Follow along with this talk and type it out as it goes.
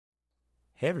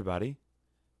Hey everybody,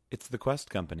 it's The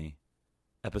Quest Company,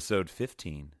 episode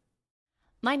 15.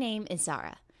 My name is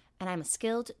Zara, and I'm a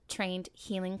skilled, trained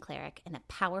healing cleric and a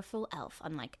powerful elf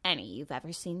unlike any you've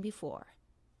ever seen before.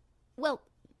 Well,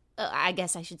 I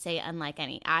guess I should say unlike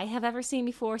any I have ever seen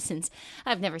before, since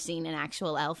I've never seen an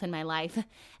actual elf in my life.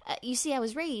 You see, I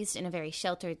was raised in a very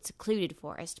sheltered, secluded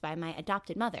forest by my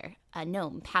adopted mother, a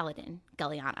gnome paladin,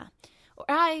 Gulliana, or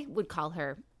I would call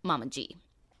her Mama G.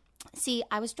 See,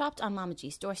 I was dropped on Mama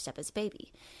G's doorstep as a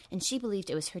baby, and she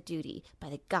believed it was her duty by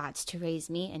the gods to raise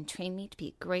me and train me to be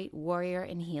a great warrior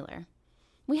and healer.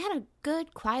 We had a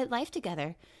good, quiet life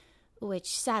together,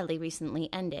 which sadly recently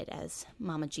ended as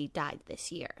Mama G died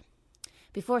this year.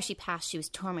 Before she passed, she was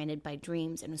tormented by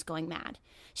dreams and was going mad.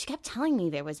 She kept telling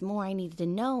me there was more I needed to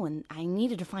know, and I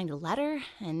needed to find a letter,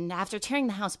 and after tearing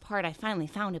the house apart, I finally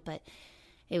found it, but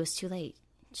it was too late.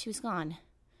 She was gone.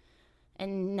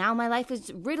 And now my life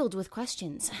is riddled with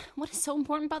questions. What is so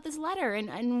important about this letter?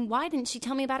 And why didn't she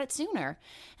tell me about it sooner?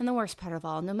 And the worst part of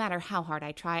all, no matter how hard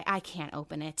I try, I can't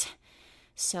open it.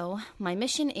 So my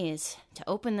mission is to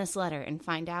open this letter and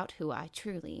find out who I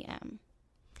truly am.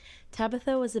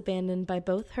 Tabitha was abandoned by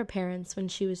both her parents when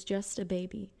she was just a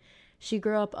baby. She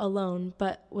grew up alone,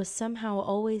 but was somehow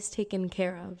always taken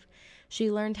care of. She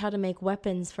learned how to make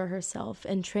weapons for herself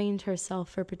and trained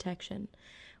herself for protection.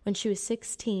 When she was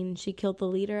 16, she killed the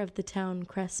leader of the town,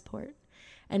 Crestport,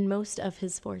 and most of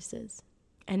his forces.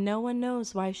 And no one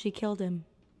knows why she killed him.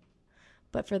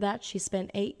 But for that, she spent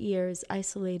 8 years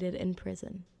isolated in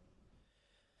prison.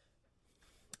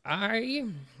 I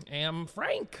am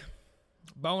Frank.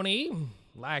 Bony,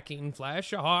 lacking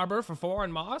flesh, a harbor for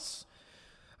foreign moss.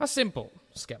 A simple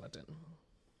skeleton.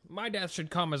 My death should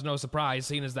come as no surprise,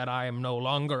 seeing as that I am no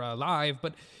longer alive,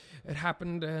 but it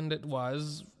happened and it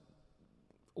was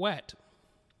wet.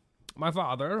 My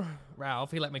father,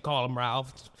 Ralph, he let me call him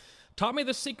Ralph, taught me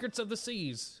the secrets of the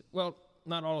seas. Well,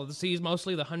 not all of the seas,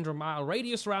 mostly the 100-mile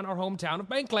radius around our hometown of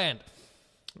Bankland.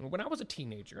 When I was a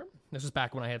teenager, this is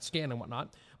back when I had skin and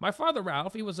whatnot, my father,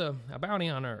 Ralph, he was a bounty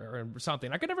hunter or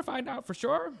something. I could never find out for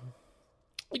sure.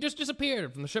 He just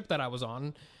disappeared from the ship that I was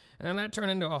on, and that turned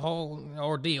into a whole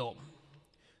ordeal.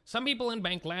 Some people in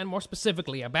Bankland, more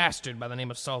specifically a bastard by the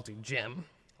name of Salty Jim,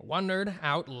 wondered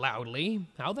out loudly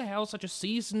how the hell such a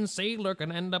seasoned sailor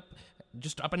can end up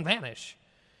just up and vanish.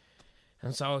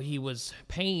 And so he was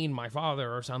paying my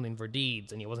father or something for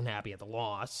deeds, and he wasn't happy at the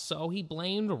loss, so he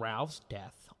blamed Ralph's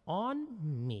death on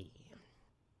me.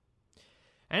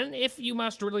 And if you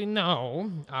must really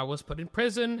know, I was put in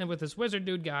prison and with this wizard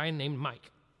dude guy named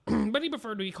Mike. But he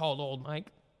preferred to be called Old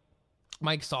Mike.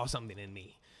 Mike saw something in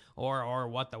me, or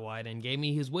what the what, and gave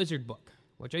me his wizard book,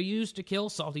 which I used to kill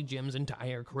Salty Jim's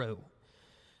entire crew.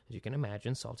 As you can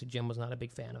imagine, Salty Jim was not a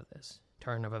big fan of this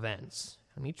turn of events,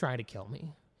 and he tried to kill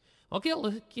me. Well,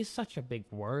 kill is such a big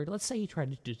word. Let's say he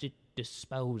tried to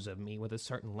dispose of me with a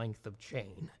certain length of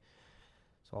chain.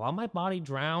 So while my body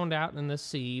drowned out in the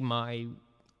sea,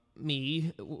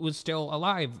 me was still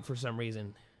alive for some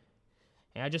reason.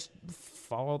 And I just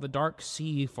followed the dark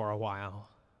sea for a while,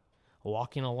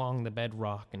 walking along the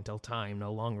bedrock until time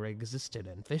no longer existed,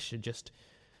 and fish had just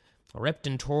ripped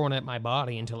and torn at my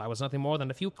body until I was nothing more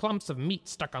than a few clumps of meat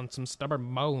stuck on some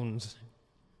stubborn bones.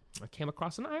 I came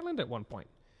across an island at one point,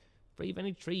 free of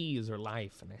any trees or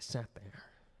life, and I sat there,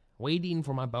 waiting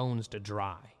for my bones to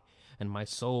dry and my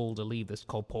soul to leave this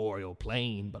corporeal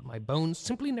plane, but my bones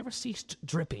simply never ceased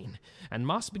dripping, and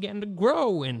moss began to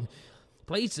grow in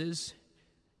places.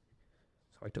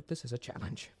 So I took this as a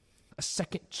challenge. A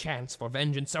second chance for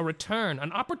vengeance, a return,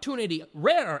 an opportunity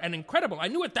rare and incredible. I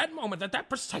knew at that moment, at that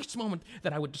precise moment,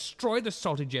 that I would destroy the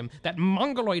Salty Jim, that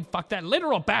mongoloid fuck, that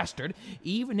literal bastard,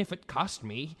 even if it cost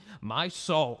me my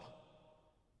soul.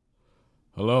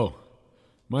 Hello.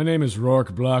 My name is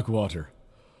Roarke Blackwater.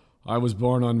 I was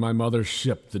born on my mother's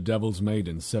ship, the Devil's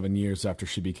Maiden, 7 years after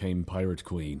she became Pirate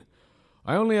Queen.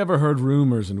 I only ever heard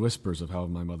rumors and whispers of how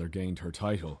my mother gained her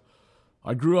title.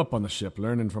 I grew up on the ship,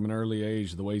 learning from an early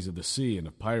age the ways of the sea and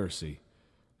of piracy.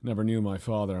 Never knew my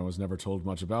father and was never told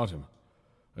much about him.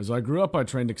 As I grew up, I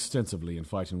trained extensively in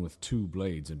fighting with 2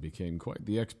 blades and became quite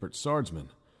the expert swordsman.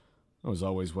 I was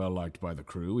always well liked by the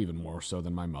crew, even more so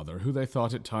than my mother, who they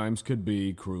thought at times could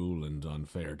be cruel and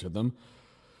unfair to them.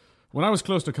 When I was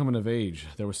close to coming of age,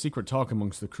 there was secret talk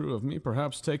amongst the crew of me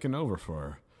perhaps taking over for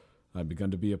her. I'd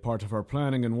begun to be a part of our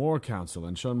planning and war council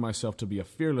and shown myself to be a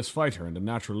fearless fighter and a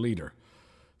natural leader.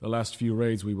 The last few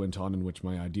raids we went on in which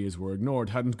my ideas were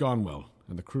ignored hadn't gone well,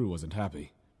 and the crew wasn't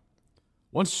happy.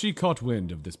 Once she caught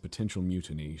wind of this potential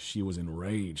mutiny, she was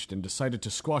enraged and decided to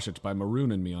squash it by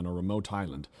marooning me on a remote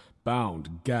island,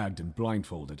 bound, gagged, and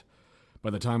blindfolded. By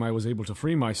the time I was able to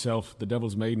free myself, the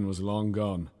Devil's Maiden was long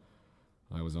gone.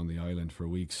 I was on the island for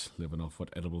weeks, living off what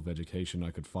edible vegetation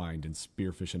I could find and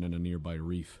spearfishing in a nearby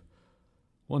reef.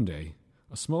 One day,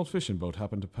 a small fishing boat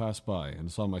happened to pass by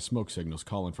and saw my smoke signals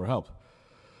calling for help.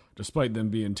 Despite them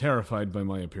being terrified by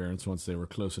my appearance once they were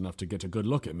close enough to get a good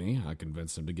look at me, I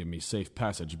convinced them to give me safe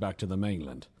passage back to the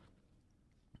mainland.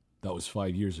 That was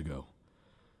 5 years ago.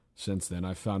 Since then,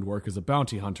 I've found work as a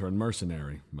bounty hunter and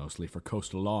mercenary, mostly for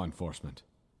coastal law enforcement.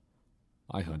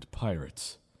 I hunt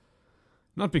pirates.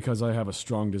 Not because I have a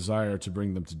strong desire to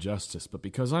bring them to justice, but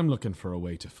because I'm looking for a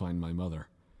way to find my mother.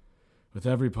 With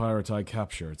every pirate I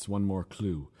capture, it's one more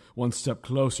clue, one step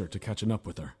closer to catching up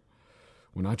with her.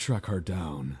 When I track her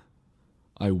down,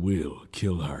 I will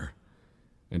kill her,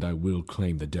 and I will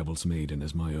claim the Devil's Maiden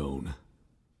as my own.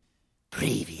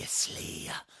 Previously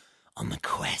on the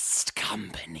Quest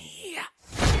Company.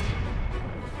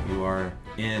 You are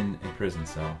in a prison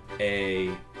cell.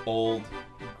 A old,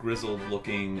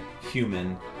 grizzled-looking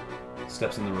human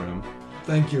steps in the room.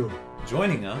 Thank you.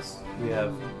 Joining us, we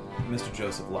have Mr.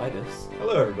 Joseph Leitess.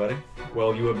 Hello, everybody.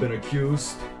 Well, you have been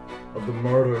accused of the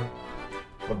murder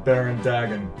of Baron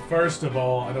Dagon. First of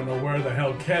all, I don't know where the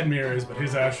hell Kedmir is, but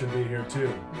his ass should be here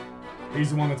too.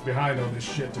 He's the one that's behind all this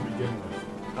shit to begin with.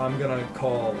 I'm gonna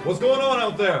call... What's going on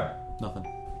out there? Nothing.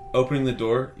 Opening the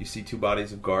door, you see two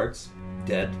bodies of guards,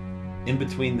 dead. In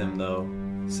between them, though,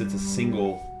 sits a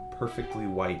single, perfectly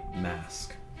white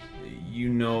mask. You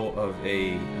know of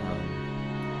a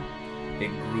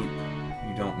group.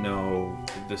 You don't know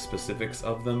the specifics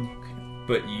of them,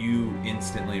 but you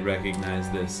instantly recognize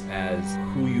this as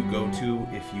who you go to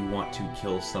if you want to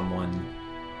kill someone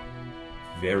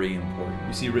very important.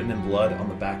 You see written in blood on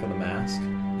the back of the mask,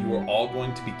 you are all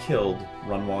going to be killed,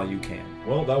 run while you can.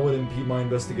 Well, that would impede my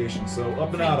investigation, so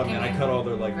up and out of me, and I cut all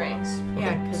their leg locks.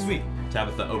 Yeah, Sweet.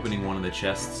 Tabitha, opening one of the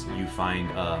chests, you find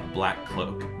a black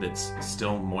cloak that's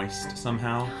still moist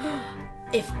somehow.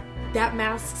 If that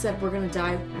mask said we're gonna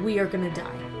die, we are gonna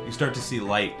die. You start to see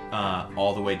light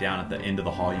all the way down at the end of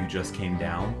the hall you just came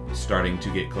down, starting to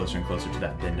get closer and closer to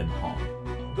that bend in the hall.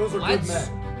 Those are Let's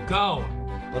good men. go.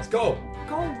 Let's go.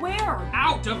 Go where?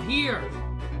 Out of here.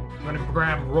 I'm gonna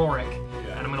grab Roarke,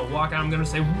 and I'm gonna walk out. I'm gonna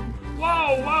say,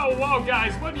 whoa, whoa, whoa,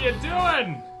 guys, what are you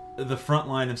doing? The front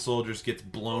line of soldiers gets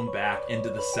blown back into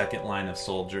the second line of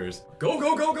soldiers. Go,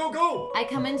 go, go, go, go! I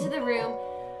come into the room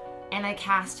and I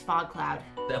cast Fog Cloud.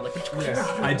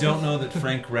 I don't know that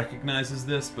Frank recognizes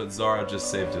this, but Zara just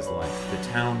saved his life. The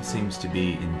town seems to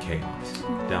be in chaos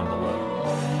down below.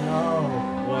 No.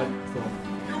 What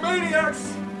the... You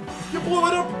maniacs! You blew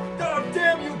it up! God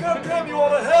damn you all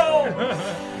to hell!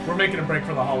 We're making a break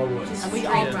for the Hollow Woods. And we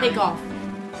all take off.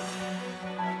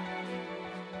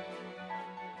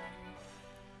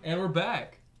 And we're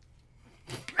back.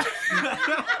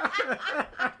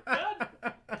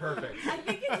 Perfect. I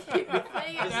think it's you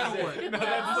saying it. That'll work. No,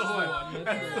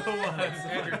 That's the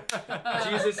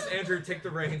one. Jesus, Andrew, take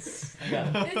the reins.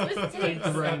 This was Take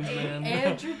the reins, man.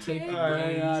 Andrew, take the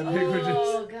reins.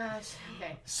 Oh, gosh.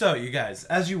 Okay. So, you guys,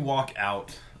 as you walk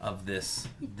out of this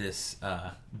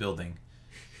building,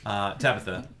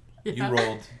 Tabitha, you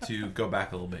rolled to go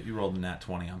back a little bit. You rolled a nat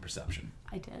 20 on perception.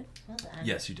 I did. Well done.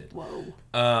 Yes, you did. Whoa.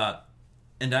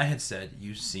 And I had said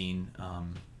you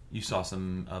saw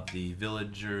some of the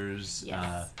villagers.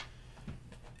 Yes.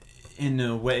 In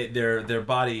a way, their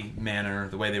body manner,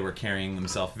 the way they were carrying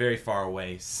themselves, very far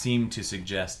away, seemed to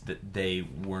suggest that they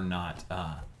were not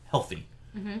healthy.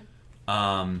 Mm-hmm.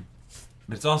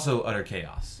 But it's also utter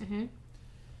chaos. Mm-hmm.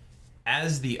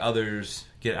 As the others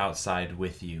get outside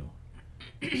with you,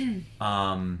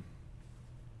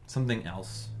 something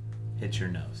else hits your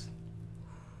nose.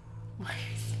 Why are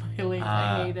you smiling?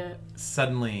 I hate it.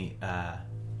 Suddenly,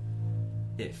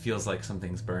 it feels like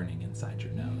something's burning inside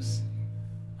your nose.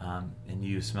 And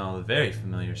you smell a very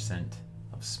familiar scent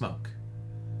of smoke.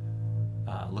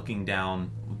 Looking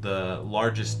down, the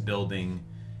largest building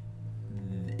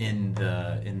in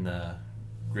the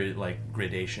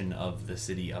gradation of the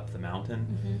city up the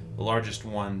mountain, the largest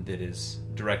one that is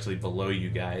directly below you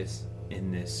guys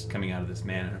in this coming out of this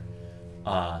manor,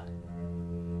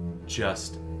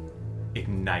 just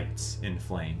ignites in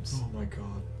flames. Oh my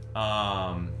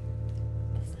god.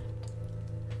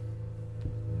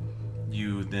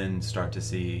 You then start to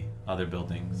see other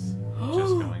buildings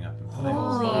just going up in flames.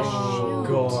 Oh,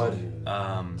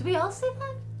 God. Did we all say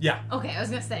that? Yeah. Okay, I was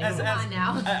gonna say, come on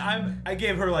now. I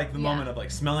gave her like the moment of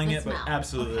like smelling The it, but smell.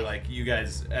 absolutely Okay. like you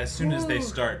guys, as soon as they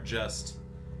start just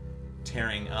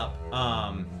tearing up,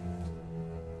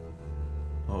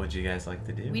 what would you guys like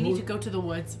to do? We need to go to the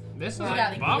woods. This is We a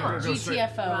gotta bummer.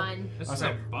 GTFO. Run. This is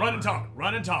a bummer. Run and talk.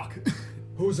 Run and talk.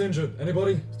 Who's injured?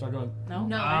 Anybody? Start going. No,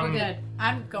 we're good.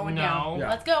 I'm going down. Yeah.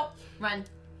 Let's go. Run.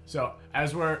 So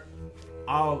as me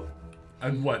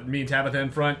and Tabitha in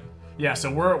front? Yeah,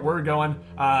 so we're going.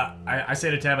 I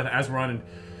say to Tabitha as we're running.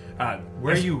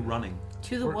 Where are you running?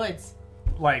 To the woods.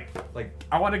 Like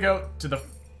I want to go to the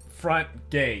front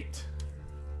gate.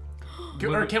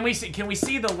 Or can we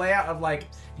see the layout of like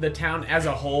the town as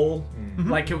a whole? Mm-hmm.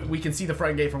 Like we can see the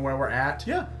front gate from where we're at.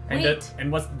 Yeah.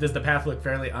 And Wait. does the path look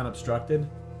fairly unobstructed?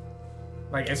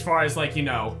 Like as far as like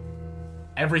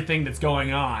everything that's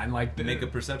going on. Like Make a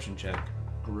perception check.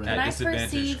 Great. At Can I disadvantage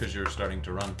perceive- because you're starting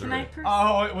to run through Can I it.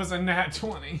 Oh, it was a nat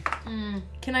 20.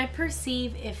 Can I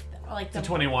perceive if like It's a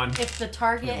 21. if the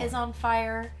target is on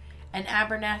fire and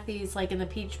Abernathy's like in the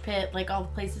Peach Pit, like all the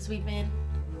places we've been?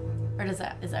 Or does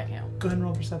that count? Go ahead and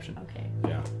roll perception. Okay.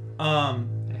 Yeah.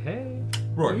 Hey.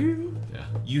 Rourke, Yeah.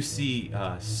 you see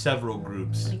several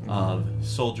groups of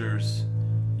soldiers.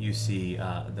 You see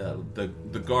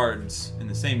the guards in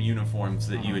the same uniforms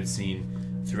that you had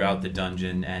seen throughout the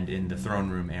dungeon and in the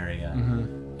throne room area.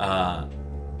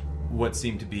 What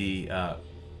seemed to be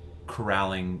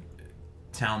corralling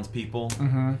townspeople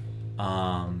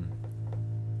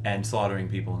and slaughtering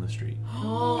people in the street. Did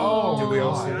we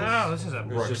all see this? Oh, this is a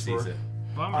Rourke just sees Rourke. it.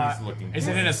 bummer. He's looking. Is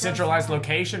it in a centralized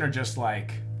location or just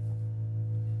like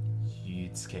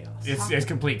It's chaos. it's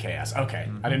complete chaos? Okay,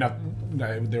 I didn't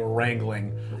know they were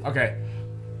wrangling. Okay.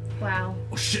 Wow.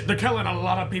 Oh, shit, they're killing a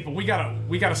lot of people. We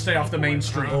gotta stay off the main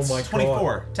streets. Oh my god.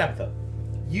 24. Tabitha.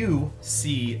 You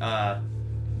see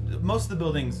most of the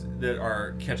buildings that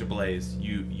are catch ablaze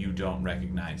you don't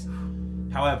recognize.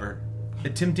 However,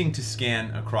 attempting to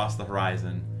scan across the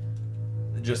horizon,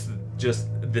 just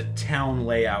the town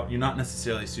layout, you're not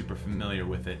necessarily super familiar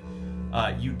with it.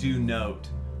 You do note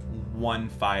one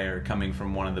fire coming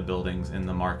from one of the buildings in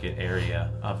the market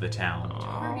area of the town.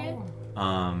 Target?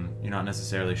 You're not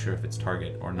necessarily sure if it's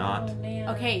Target or not,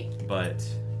 Okay, but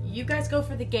you guys go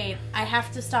for the gate. I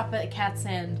have to stop at Cat's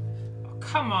End.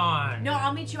 Come on. No,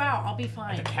 I'll meet you out. I'll be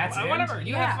fine. The cat's end? Whatever.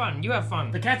 You Yeah. have fun. You have fun.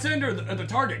 The cat's end or the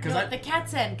target? Because No, the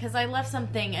Cat's End, because I left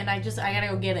something and I gotta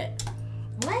go get it.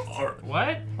 What?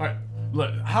 What? All right,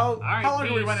 look. How right, long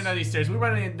are we peace. running down these stairs? We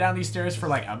running down these stairs for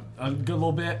like a good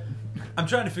little bit. I'm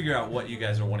trying to figure out what you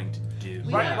guys are wanting to do.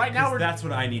 Right now 'Cause we're that's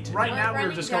what I need to right know. now we're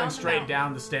running just down going the straight mountain.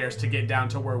 down the stairs to get down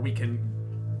to where we can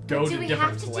go Do to we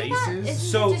different have to places. do that? Isn't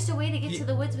So, there just a way to get y- to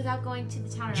the woods without going to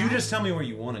the town? You around? just tell me where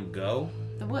you want to go.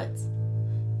 The woods.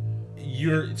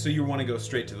 You want to go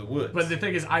straight to the woods. But the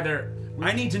thing is, either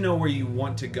I need to know where you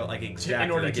want to go, like exactly.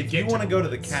 in order like to if get you to want to the go to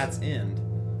the woods. Cat's End,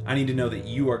 I need to know that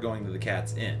you are going to the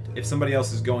Cat's End. If somebody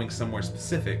else is going somewhere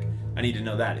specific, I need to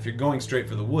know that. If you're going straight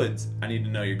for the woods, I need to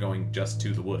know you're going just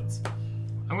to the woods.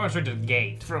 I'm going straight to the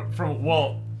gate. from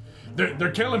well,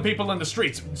 they're killing people in the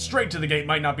streets. Straight to the gate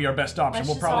might not be our best option. Let's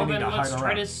We'll just probably all need to Let's hide try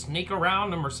around. to sneak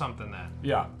around them or something then.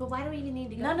 Yeah. But why do we even need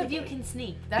to go? None to of the you gate? can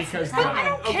sneak. That's Because the the- I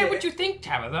don't care Okay. what you think,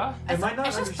 Tabitha. Am I not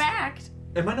It's just fact.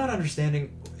 Am I not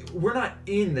understanding? We're not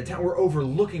in the town. We're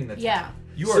overlooking the town. Yeah.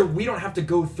 You So are we don't have to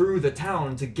go through the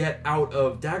town to get out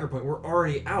of Dagger Point. We're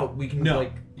already out. We can no.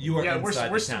 like. You are Yeah,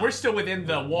 inside we're the town. we're still within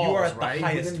the walls, you are at the right?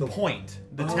 highest Within the- point.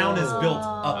 The town is built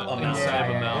up a mountain. Inside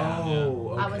of a mountain. Oh,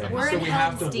 I was okay. like, We're so in we have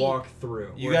Helm's to Deep. walk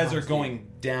through. You We're in guys are Helm's going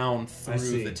down I through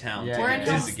see. the town. Yeah, to We're get in to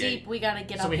the Helm's gate. Deep. We gotta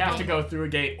get So out we the have gate. to go through a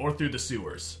gate or through the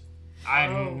sewers.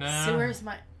 I'm Sewers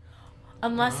might.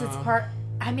 Unless it's part.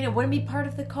 I mean, it wouldn't be part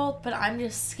of the cult, but I'm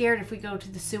just scared if we go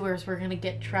to the sewers, we're gonna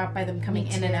get trapped by them coming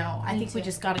in and out. I think we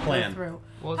just gotta Plan. go through.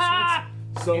 Well,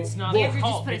 So it's not look, the just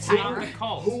cult. put a It's timer. not the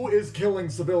cult. Who is killing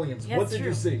civilians? Yeah, what it's did true.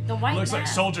 you see? The white Looks like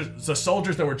mask. soldiers. The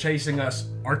soldiers that were chasing us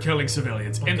are killing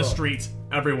civilians in the God. streets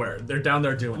everywhere. They're down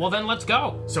there doing. Well, it. then let's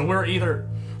go. So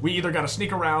we either got to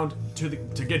sneak around to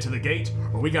get to the gate,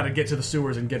 or we got to get to the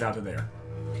sewers and get out of there.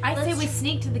 I say we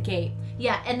sneak to the gate.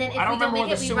 Yeah, and then if I don't we don't remember make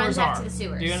where it, the we run sewers back are. to the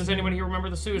sewers. Does anybody here remember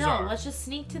the sewers No, are? let's just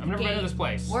sneak to the I've never gate. been to this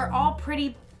place. We're all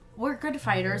we're good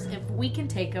fighters. If we can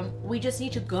take them, we just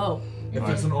need to go. If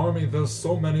it's an army, there's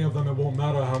so many of them. It won't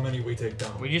matter how many we take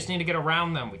down. We just need to get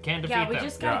around them. We can't defeat Yeah, we them.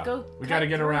 just gotta go. We cut got to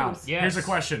get through. around. Yes. Here's a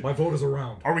question: My vote is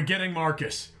around. Are we getting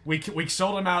Marcus? We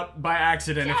sold him out by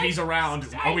accident. If he's around,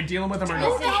 are we dealing with him or Who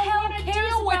not? the hell Wanna cares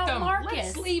deal with about them. Marcus?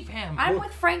 Let's leave him. I'm Look.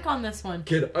 with Frank on this one.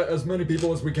 Kid, as many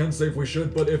people as we can save we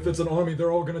should, but if it's an army,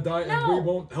 they're all gonna die, and No. we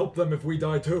won't help them if we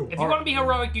die too. If you want to be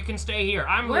heroic, you can stay here.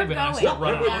 I'm We're leaving. I going. start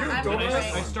running Yeah, off. you I'm don't with have-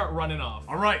 Frank. I start running off.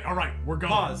 All right, we're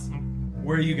going. Pause.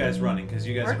 Where are you guys running? Because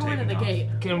you guys We're are going to taking the off. gate.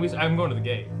 Can we? I'm going to the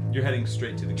gate. You're heading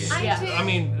straight to the gate. Yeah. I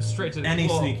mean, straight to the Any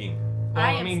well, sneaking? Well, I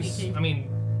I am mean, sneaking. I mean,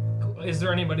 is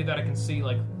there anybody that I can see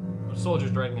like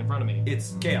soldiers driving in front of me?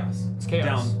 It's chaos. It's chaos.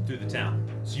 Down through the town.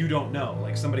 So you don't know.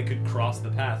 Like somebody could cross the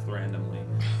path randomly.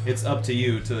 It's up to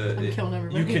you to. I'm killing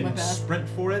everybody You in my can path. sprint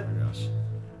for it. Oh my gosh.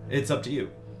 It's up to you.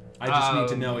 I just need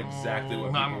to know exactly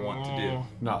what people want to do.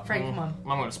 No. Frank, come on.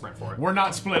 I'm gonna sprint for it. We're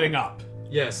not splitting up.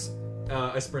 Yes.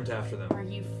 I sprint after them. Are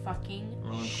you fucking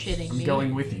shitting I'm me?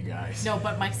 going with you guys. No,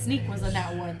 but my sneak was a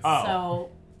nat one, Oh.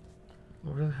 so...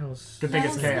 Where the hell's... Good thing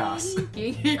it's chaos.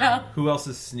 Sneaking, yeah. Who else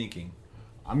is sneaking?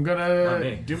 I'm Not gonna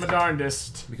me. do my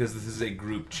darndest. Because this is a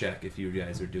group check. If you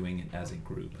guys are doing it as a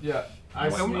group. Yeah.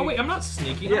 Wait, I'm not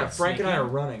sneaking. Yeah, I'm Frank and I are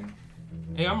sneaking. running.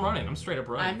 Hey, I'm running. I'm straight up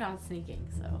running. I'm not sneaking,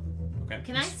 so... Okay.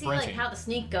 Can I see Sprinting. how the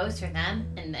sneak goes for them,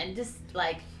 and then just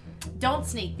like Don't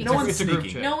sneak, No because one's It's a group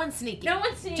sneaking. check. no one's sneaking. no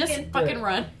one's sneaking. Just fucking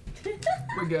run.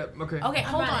 We're good. Okay. Okay,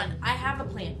 hold running. on. I have a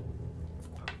plan.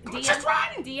 Just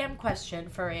run! DM question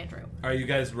for Andrew. Are you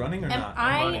guys running or Am not?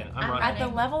 I running. I'm running. at the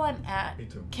level I'm at? Me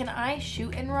too. Can I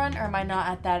shoot and run, or am I not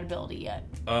at that ability yet?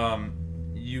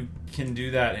 You can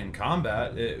do that in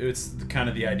combat. It's kind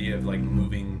of the idea of like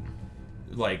moving,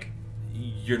 like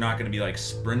you're not going to be like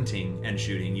sprinting and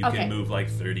shooting. You Okay. can move like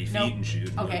 30 feet Nope. and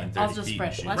shoot. Move Okay, in 30 I'll just feet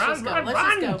sprint. and shoot. Let's just go. Run, Let's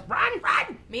run, just go.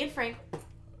 run! Me and Frank.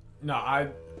 No,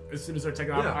 as soon as they're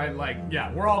taking off,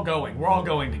 Yeah. we're all going. We're all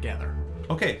going together.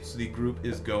 Okay, so the group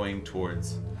is going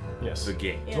towards Yes. the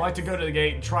gate. So I like to go to the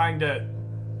gate, trying to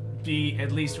be,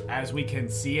 at least as we can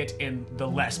see it, in the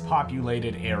less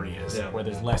populated areas Yeah. where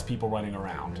there's less people running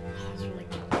around. That's really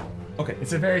cool. Okay,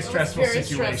 It's a very stressful very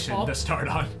situation stressful. to start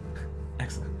on.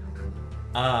 excellent.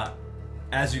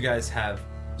 As you guys have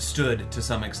stood to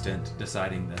some extent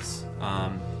deciding this,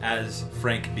 as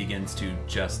Frank begins to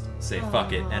just say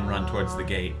fuck it and run towards the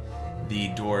gate, the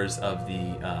doors of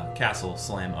the castle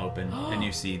slam open and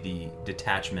you see the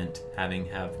detachment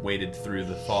have waded through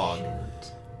the fog.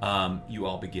 You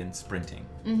all begin sprinting.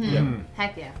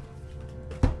 Heck yeah.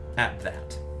 At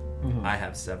that, I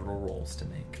have several rolls to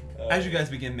make. As you guys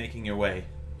begin making your way,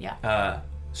 Yeah.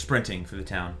 sprinting through the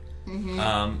town,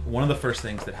 one of the first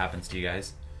things that happens to you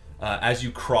guys, as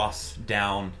you cross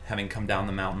down, having come down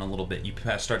the mountain a little bit, you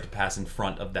start to pass in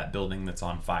front of that building that's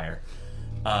on fire.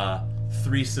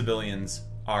 3 civilians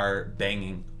are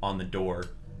banging on the door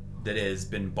that has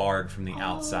been barred from the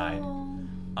outside.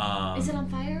 Is it on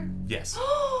fire? Yes,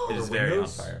 it is very on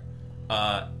windows?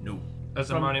 fire. No. As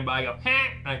I'm running by, I go, "Heh,"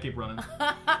 and I keep running.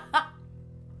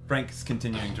 Frank's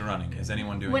continuing to running. Is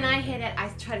anyone doing When I anything? hit it, I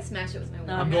try to smash it with my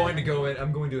weapon. I'm going to go in.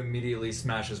 I'm going to immediately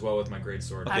smash as well with my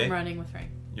greatsword. Okay. I'm running with Frank.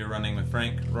 You're running with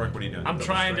Frank. Roarke, what are you doing? I'm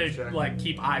trying strength to check.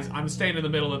 keep eyes. I'm staying in the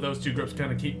middle of those two groups, trying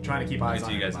to keep I'll eyes get on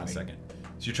to you guys in a everybody. second.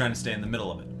 So you're trying to stay in the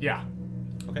middle of it. Yeah,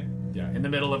 Okay. yeah, in the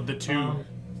middle of the two.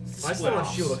 I still have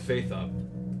Shield of Faith up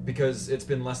because it's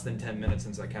been less than 10 minutes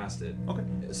since I cast it. Okay.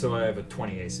 So I have a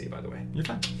 20 AC, by the way. You're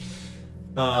fine.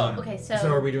 Okay, so.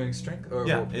 So are we doing strength? Or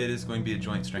Yeah, it is going to be a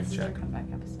joint strength This is our check. comeback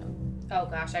episode. Oh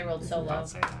gosh, I rolled so low.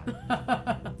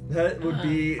 That would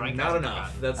be Frank not hasn't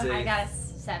enough. got That's I got a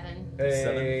 7.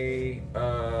 a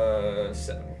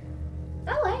 7.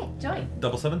 Oh, hey, join.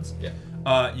 Double sevens? Yeah.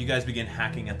 You guys begin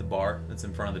hacking at the bar that's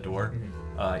in front of the door.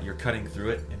 You're cutting through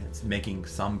it, and it's making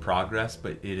some progress,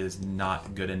 but it is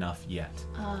not good enough yet.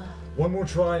 One more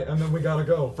try, and then we gotta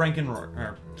go. Frank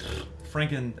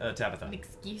and Tabitha.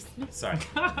 Excuse me. Sorry.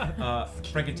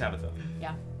 Frank and Tabitha.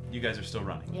 Yeah. You guys are still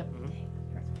running. Yep.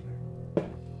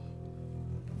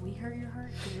 We heard your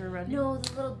heart because you were running. No,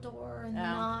 the little door and the Oh.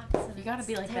 knocks. And You gotta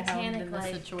be like the hound in this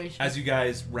situation. As you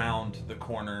guys round the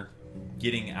corner,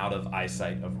 getting out of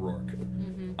eyesight of Roarke,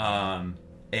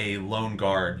 a lone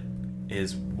guard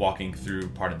is walking through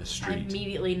part of the I street.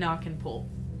 immediately knock and pull.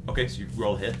 Okay, so you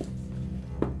roll a hit.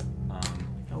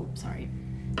 Oh, sorry.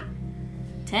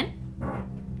 10?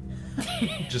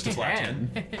 Just a flat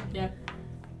 10. Yeah.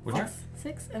 What's your,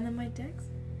 6, and then my dex.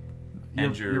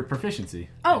 and your proficiency.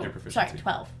 Oh, your proficiency. sorry,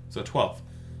 12. So 12.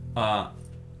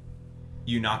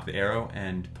 You knock the arrow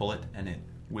and pull it, and it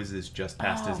whizzes just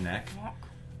past his neck.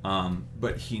 Fuck.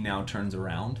 But he now turns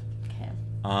around. Okay.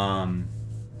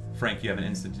 Frank, you have an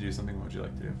instant to do something. What would you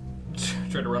like to do?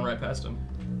 Try to run right past him.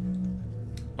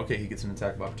 Okay, he gets an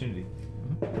attack of opportunity.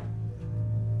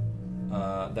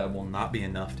 That will not be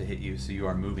enough to hit you, so you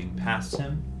are moving past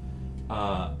him.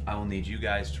 I will need you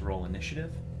guys to roll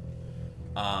initiative.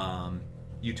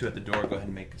 You two at the door, go ahead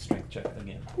and make a strength check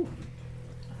again.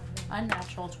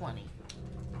 Unnatural 20.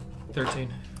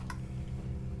 13.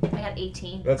 I got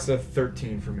 18. That's a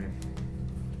 13 for me.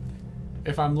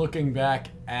 If I'm looking back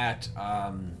at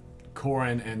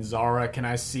Corin and Zara, can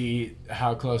I see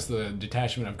how close the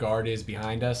detachment of guard is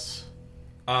behind us?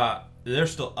 They're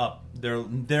still up.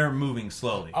 They're moving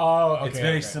slowly. Oh, okay. It's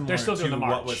very okay. similar They're still to doing the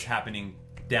march. what was happening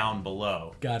down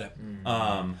below. Got it.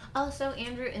 Also,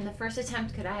 Andrew, in the first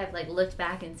attempt, could I have looked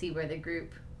back and see where the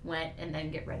group went and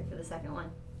then get ready for the second one?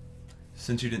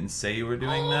 Since you didn't say you were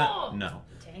doing that, no.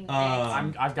 Dang,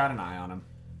 I've got an eye on him.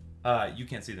 You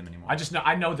can't see them anymore.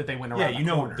 I know that they went around. Yeah, you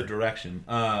know the direction.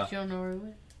 You don't know where we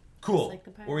went? Cool. Like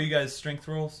the pirate. What were you guys' strength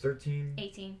rolls? 13.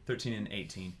 18. 13 and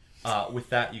 18. With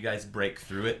that, you guys break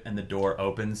through it, and the door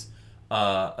opens.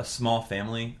 A small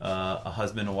family, a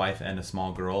husband, a wife, and a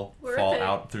small girl fall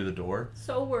out through the door.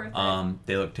 So worth it.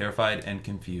 They look terrified and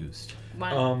confused.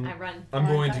 I run. I'm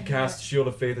going to cast Shield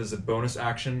of Faith as a bonus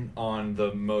action on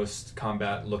the most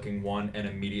combat-looking one and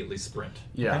immediately sprint.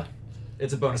 Yeah. Okay?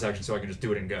 It's a bonus action, so I can just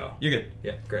do it and go. You're good.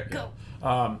 Yeah, great. Go.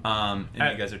 And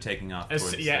you guys are taking off. As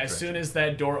soon as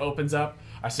that door opens up,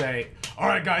 I say, "All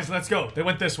right, guys, let's go." They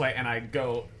went this way, and I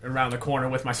go around the corner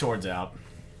with my swords out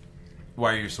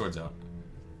Why are your swords out?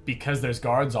 because there's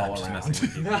guards all Just around. messing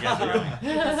with you. You guys are going.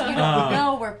 You don't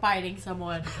know we're fighting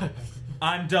someone.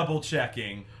 I'm double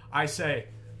checking. I say,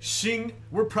 "Shing,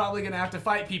 we're probably gonna have to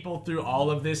fight people through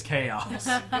all of this chaos."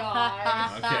 Okay.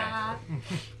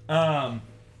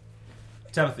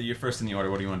 Tabitha, you're first in the order.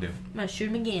 What do you want to do? I'm gonna shoot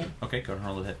him again. Okay, go ahead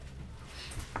and roll a hit.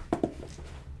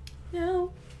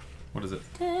 No. What is it?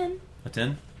 10. A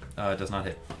 10? It does not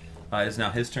hit. It is now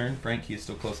his turn. Frank, he is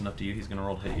still close enough to you. He's going to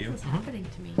roll to hit you. What's happening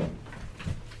to me?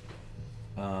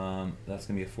 That's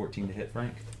going to be a 14 to hit,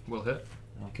 Frank. Will hit.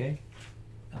 Okay.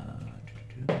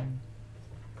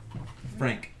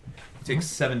 Frank takes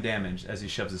 7 damage as he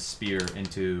shoves his spear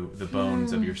into the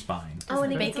bones of your spine. Oh,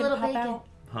 and he gets a little bacon. out?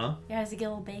 Huh? Yeah, does he get a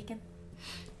little bacon?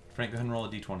 Frank, go ahead and roll a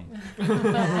d20.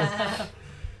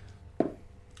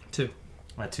 2.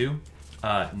 2?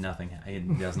 Nothing. He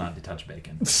does not touch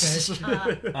bacon.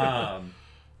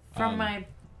 From my...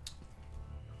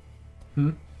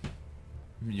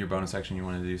 Your bonus action, you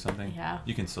wanted to do something? Yeah.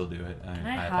 You can still do it. I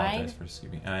I apologize for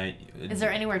skipping. Is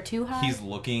there anywhere too high? He's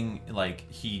looking like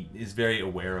he is very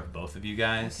aware of both of you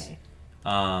guys.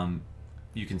 Okay.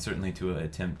 You can certainly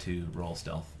attempt to roll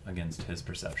stealth against his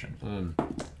perception.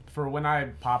 For when I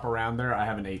pop around there, I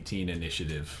have an 18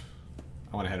 initiative.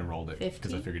 I went ahead and rolled it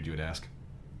because 50? I figured you would ask.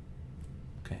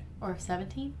 Okay. Or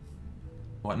 17?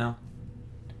 What now?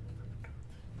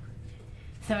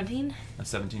 17? A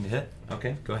 17 to hit?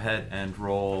 Okay. Go ahead and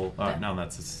roll. No,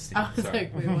 that's a 16. I was Sorry.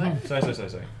 like, wait, what?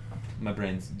 Sorry. My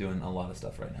brain's doing a lot of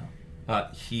stuff right now.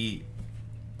 He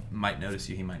might notice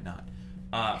you, he might not.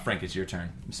 Frank, it's your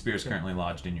turn. Spear's currently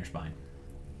lodged in your spine.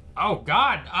 Oh,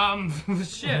 God.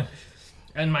 Shit.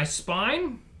 And my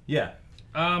spine? Yeah.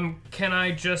 Can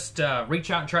I just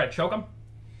reach out and try to choke him?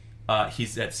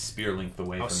 He's at spear length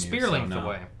away from you. Spear length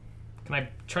away. Can I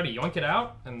try to yoink it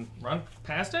out and run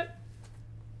past it?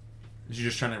 You're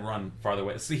just trying to run farther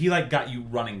away. So he got you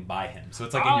running by him. So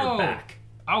it's in your back.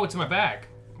 Oh, it's in my back.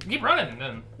 Keep running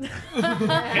then.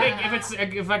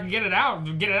 If I can get it out,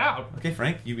 get it out. Okay,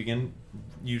 Frank,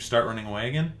 you start running away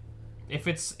again? If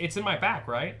it's in my back,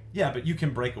 right? Yeah, but you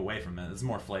can break away from it. It's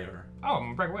more flavor. Oh, I'm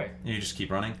gonna break away. You just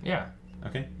keep running? Yeah.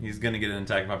 Okay. He's gonna get an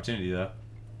attack of opportunity though.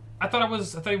 I thought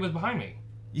he was behind me.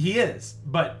 He is,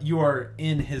 but you are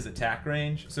in his attack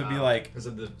range. So it'd be Because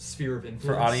of the sphere of influence.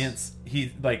 for audience,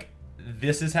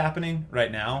 this is happening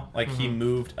right now. He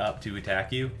moved up to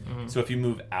attack you. So if you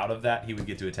move out of that, he would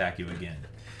get to attack you again.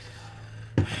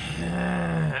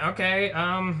 Okay.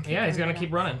 Yeah, he's gonna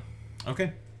keep running.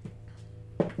 Okay.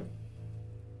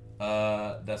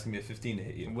 That's gonna be a 15 to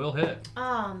hit you. Will hit.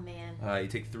 Oh, man. You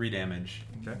take 3 damage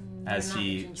Okay. as Not the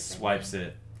he gingerbread swipes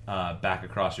it back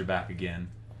across your back again.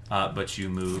 But you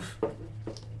move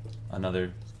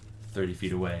another 30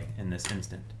 feet away in this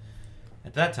instant.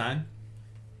 At that time,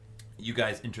 you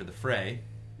guys enter the fray.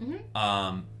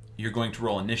 You're going to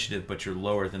roll initiative, but you're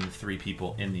lower than the 3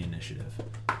 people in the initiative.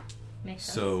 Makes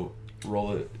sense. So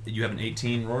roll it. You have an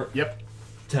 18, Roarke? Yep.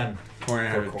 10.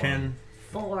 Corin had a 10.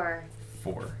 4.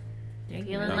 4. You're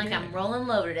feeling like I'm rolling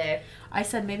low today. I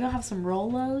said maybe I'll have some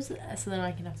roll lows so then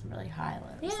I can have some really high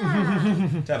lows.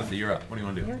 Yeah. Tabitha, you're up. What do you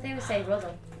want to You do? know what they would say, roll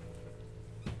low.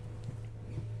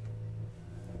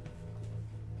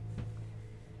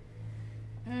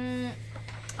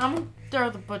 I'm gonna throw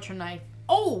the butcher knife.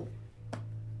 Oh!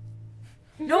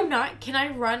 No, I'm not. Can I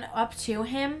run up to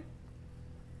him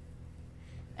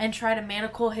and try to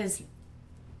manacle his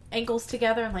ankles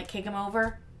together and kick him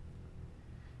over?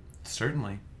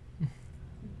 Certainly.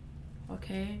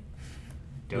 Okay.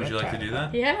 Would you like to do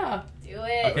that? Yeah. Do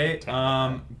it. Okay,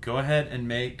 go ahead and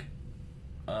make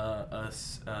a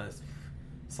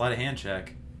sleight of hand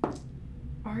check.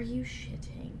 Are you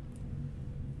shitting?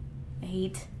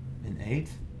 8. An 8?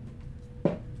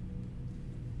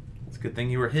 It's a good thing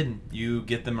you were hidden. You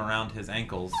get them around his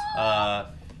ankles. Go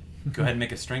ahead and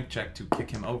make a strength check to kick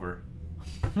him over.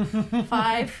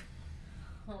 5.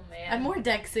 Oh, man. I'm more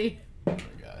Dexy. Oh my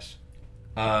gosh.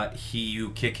 You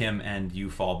kick him and you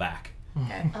fall back.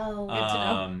 Okay. Oh, good to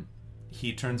know.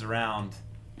 He turns around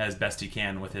as best he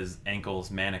can with his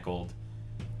ankles manacled,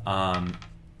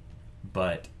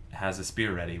 but has a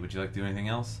spear ready. Would you like to do anything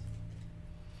else?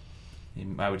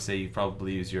 I would say you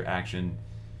probably use your action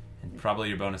and probably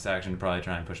your bonus action to probably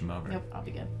try and push him over. Nope, I'll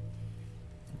be good.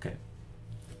 Okay.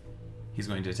 He's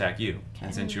going to attack you,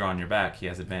 and since you're on your back, he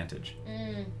has advantage.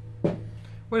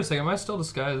 Wait a second, am I still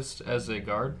disguised as a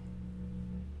guard?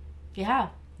 Yeah.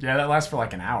 Yeah, that lasts for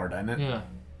like an hour, doesn't it? Yeah.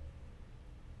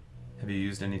 Have you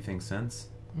used anything since?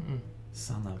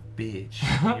 Son of a bitch. You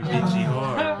bitchy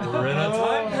whore. We're in a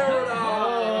time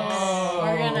paradox.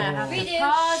 We're gonna have to Redo.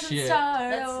 pause and Shit.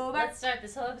 start Let's, over. let's start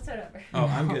this whole episode over. Oh,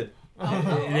 I'm good.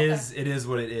 It is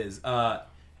what it is.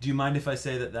 Do you mind if I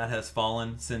say that has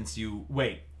fallen since you...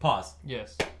 Wait, pause.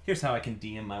 Yes. Here's how I can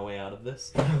DM my way out of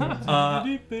this. I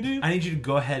need you to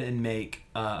go ahead and make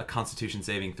a Constitution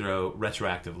saving throw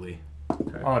retroactively.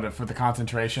 Okay. Oh, for the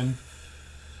concentration?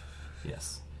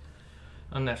 Yes.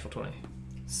 Unnatural 20.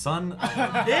 Son of a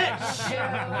bitch!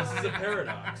 This is a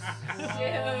paradox.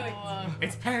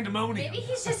 It's pandemonium. Maybe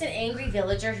he's just an angry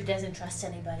villager who doesn't trust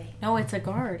anybody. No, it's a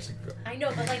guard. I know,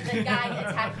 but like the guy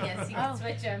attacking us, you can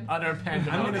switch him. Utter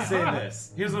pandemonium. I'm going to say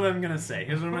this. Here's what I'm going to say.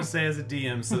 Here's what I'm going to say as a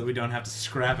DM so that we don't have to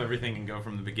scrap everything and go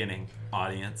from the beginning,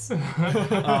 audience.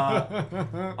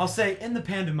 I'll say, in the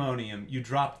pandemonium, you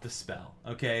dropped the spell,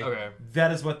 okay? Okay.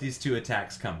 That is what these two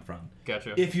attacks come from.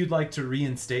 Gotcha. If you'd like to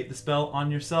reinstate the spell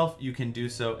on yourself, you can do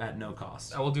so at no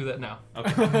cost. I will do that now.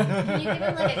 Okay. Can you give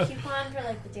him like a coupon for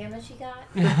like the damage he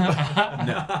got?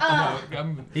 No.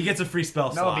 I'm, He gets a free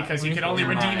spell slot. No, because you can only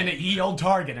redeem it at ye old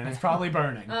Target, and it's probably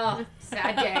burning. Oh,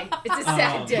 sad day. It's a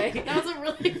sad day. That was a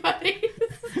really funny.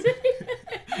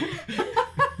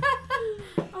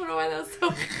 I don't know why that was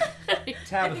so funny.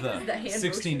 Tabitha,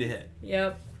 16 to hit.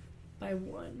 Yep. By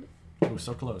 1. Oh,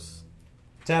 so close.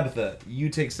 Tabitha, you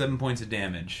take 7 points of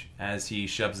damage as he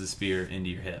shoves the spear into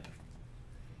your hip.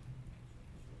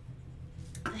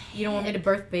 You don't want me to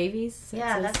birth babies?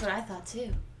 Yeah, that's what I thought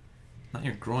too. Not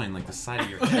your groin, like the side of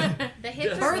your hip. The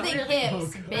hips Birthing are really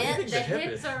hips, bitch. The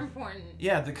hips are important.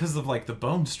 Yeah, because of like the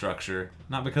bone structure,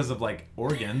 not because of like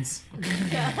organs.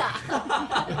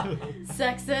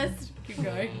 Sexist. Keep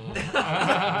going.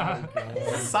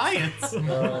 Science.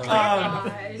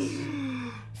 Gosh.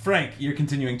 Frank, you're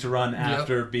continuing to run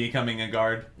after becoming a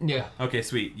guard. yeah. Okay,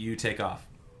 sweet. You take off.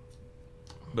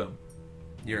 Boom.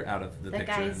 You're out of the That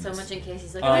picture. guy is in so this. much in case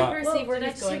he's like, Uh, am I perceived? whoa, Did I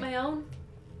he's just shoot going. my own?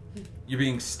 You're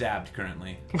being stabbed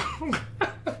currently.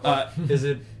 Is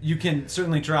it? You can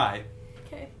certainly try.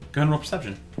 Okay. Go ahead and roll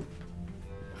perception.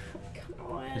 Come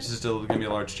on. It's just still gonna be a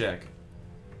large check.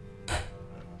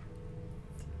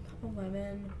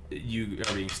 11. You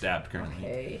are being stabbed currently.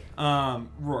 Okay.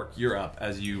 Roarke, you're up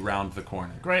as you round the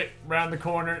corner. Great. Round the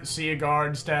corner, see a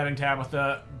guard stabbing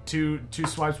Tabitha. Two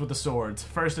swipes with the swords.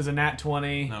 First is a nat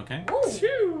 20. Okay.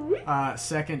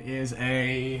 Second is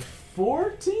a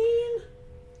 14?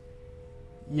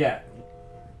 Yeah.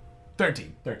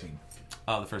 13.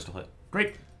 The first will hit.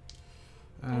 Great.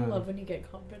 I love when you get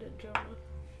confident, Jonah.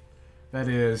 That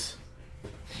is...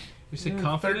 You say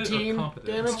confident 13 or competent?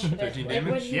 damage. 13 Like when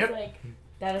damage. he's Yep. like,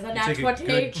 that is a You nat take a 20.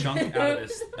 good chunk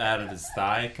out of his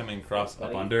thigh, coming across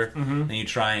up under, Mhm. and you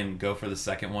try and go for the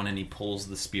second one, and he pulls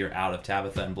the spear out of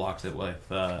Tabitha and blocks it with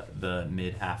the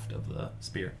mid haft of the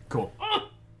spear. Cool.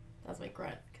 That's my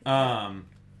grunt.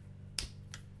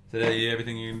 Is that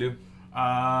everything you can do?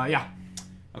 Yeah.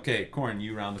 Okay, Corin,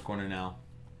 you round the corner now.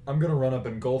 I'm gonna run up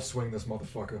and golf swing this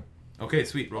motherfucker. Okay,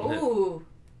 sweet. Roll a hit. Ooh.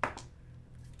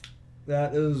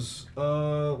 That is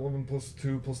 11 plus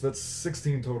 2 plus that's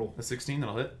 16 total. A 16,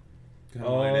 that'll hit. Go ahead and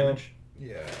roll your damage.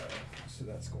 Yeah. So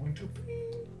that's going to be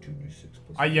 2d6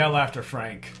 plus. I yell after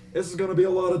Frank. This is gonna be a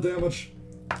lot of damage.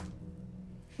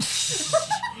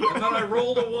 And then I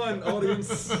rolled a 1,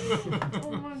 audience.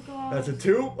 Oh my god. That's a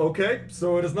 2. Okay,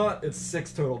 so it is not. It's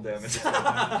 6 total damage.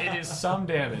 It is some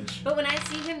damage. But when I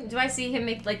see him, do I see him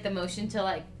make like the motion to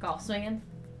like golf swinging?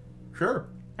 Sure.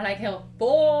 And I kill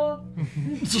 4.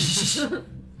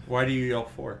 Why do you yell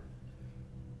 4?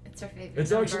 It's her favorite.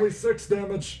 It's number. actually 6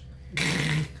 damage.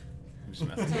 I'm just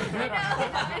messing.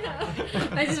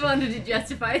 I just wanted to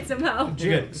justify it somehow.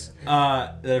 Good. Is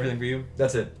that everything for you?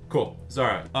 That's it. Cool.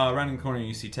 Zara, rounding the corner,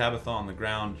 you see Tabitha on the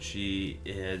ground. She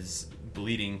is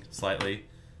bleeding slightly.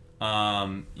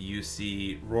 You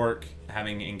see Roarke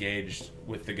having engaged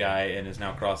with the guy and is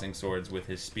now crossing swords with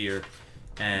his spear.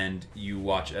 And you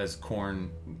watch as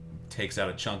Corin takes out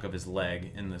a chunk of his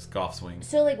leg in this golf swing.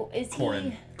 So, like, is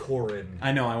Corin. Corin.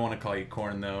 I know I want to call you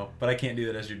Corin, though, but I can't do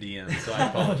that as your DM, so I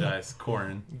apologize.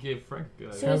 Corin. You gave Frank.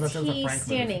 So is he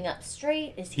standing up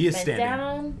straight? Is he, He is bent standing.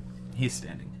 down? He's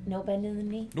standing. No bend in the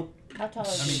knee? Nope. How tall I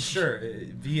is mean, he? sure,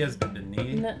 he has been to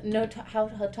knee.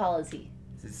 How tall is he?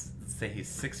 Let's say he's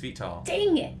 6 feet tall.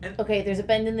 Dang it! Okay, there's a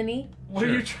bend in the knee? What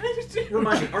are you trying to do?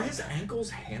 Remind me, are his ankles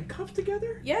handcuffed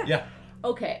together? Yeah. Yeah.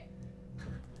 Okay.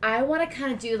 I want to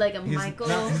kind of do like a He's Michael...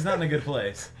 He's not in a good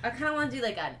place. I kind of want to do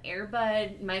like an Air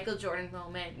Bud Michael Jordan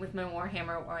moment with my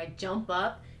Warhammer where I jump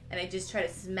up and I just try to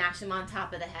smash him on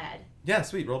top of the head. Yeah,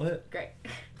 sweet. Roll to hit. Great.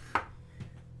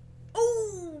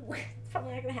 Ooh! It's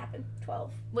probably not going to happen.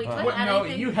 12. Wait, do I What, add no,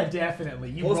 anything? you had definitely.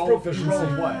 You Plus rolled proficiency.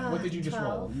 what? What did you just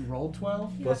roll? 12. You rolled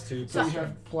 12? Plus 2. So you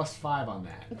have plus 5 on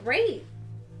that. Great.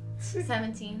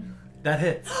 17. That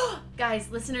hits. Guys,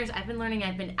 listeners, I've been learning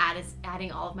I've been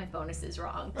adding all of my bonuses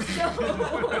wrong. So,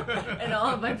 and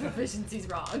all of my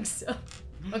proficiencies wrong. So,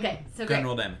 okay, so Go ahead great. and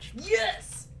roll damage.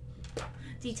 Yes!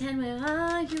 D10, where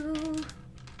are you?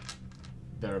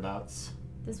 Thereabouts.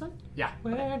 This one? Yeah.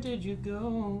 Where did you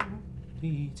go?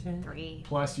 D10. 3.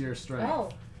 Plus your strength. Oh.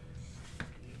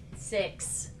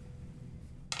 6.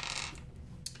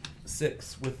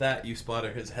 6. With that, you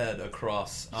splatter his head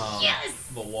across Yes!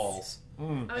 the walls. I was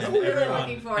And really everyone-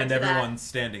 looking forward and to that. everyone's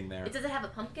standing there. Does it have a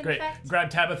pumpkin Great. effect? Grab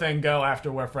Tabitha and go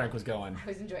after where Frank was going. I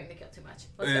was enjoying the kill too much.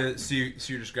 Let's go. So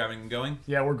you're just grabbing and going?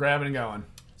 Yeah, we're grabbing and going.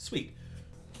 Sweet.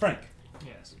 Frank,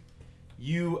 Yes.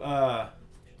 you run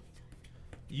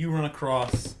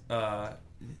across,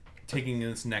 taking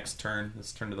this next turn,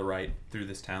 this turn to the right, through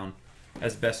this town,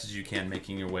 as best as you can,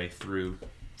 making your way through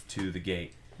to the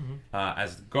gate.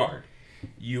 As the guard,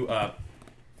 you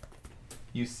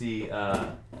see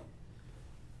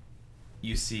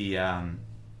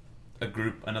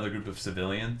another group of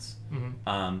civilians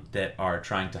that are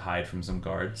trying to hide from some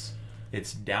guards.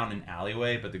 It's down an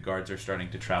alleyway, but the guards are starting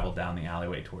to travel down the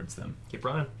alleyway towards them. Keep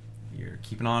running. You're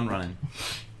keeping on running.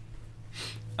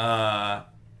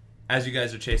 As you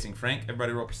guys are chasing Frank,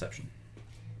 everybody roll perception.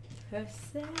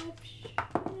 Perception.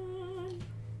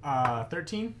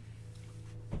 13?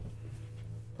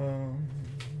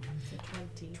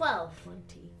 12.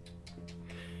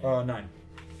 9.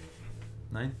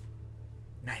 9?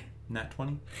 9. Nat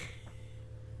 20?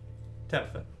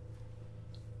 Tabitha.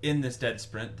 In this dead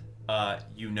sprint,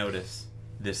 you notice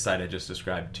this site I just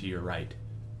described to your right,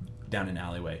 down an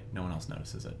alleyway. No one else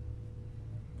notices it.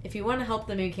 If you want to help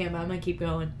the new camp, I'm gonna keep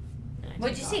going.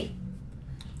 What'd you see?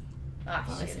 Ah,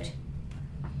 Oh, I shoot. see.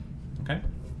 Okay?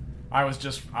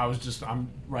 I'm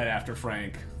right after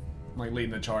Frank. Like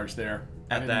leading the charge there.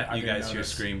 At that, I you didn't guys hear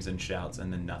notice. screams and shouts,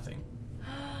 and then nothing.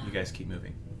 You guys keep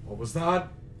moving. What was that?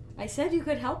 I said you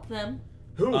could help them.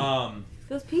 Who?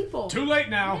 Those people. Too late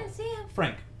now. I see him.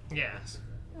 Frank, Yes.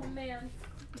 Oh, man.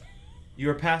 you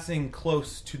are passing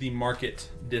close to the market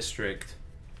district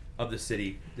of the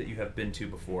city that you have been to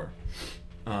before.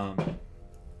 Get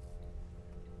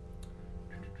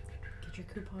your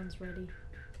coupons ready.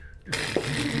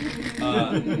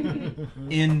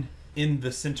 In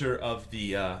the center of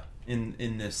the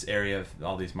in this area of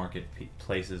all these market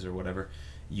places or whatever,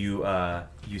 you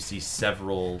see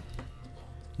several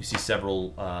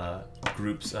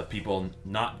groups of people,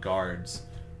 not guards,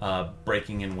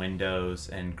 breaking in windows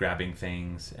and grabbing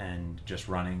things and just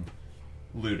running,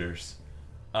 looters.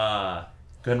 Go ahead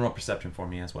and roll perception for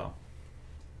me as well.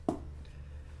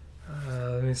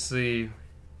 Let me see.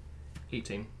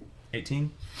 18.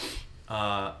 18.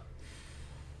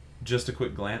 Just a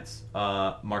quick glance.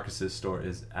 Marcus's store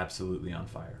is absolutely on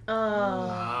fire.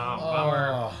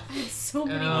 Bummer. So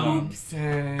many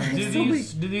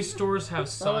groups. Do these stores have Well,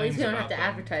 signs we don't about have to them?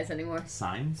 advertise anymore.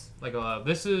 Signs? Like,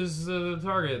 this is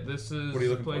Target. This is What are you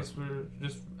a looking place where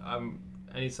just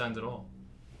any signs at all.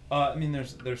 I mean,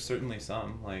 there's certainly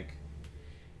some. Like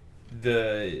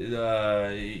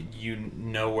you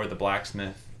know where the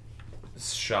blacksmith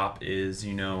shop is,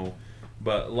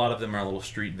 but a lot of them are little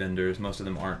street vendors. Most of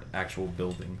them aren't actual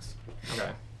buildings.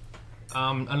 Okay.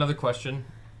 Another question.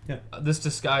 Yeah. This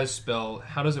disguise spell,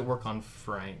 how does it work on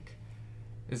Frank?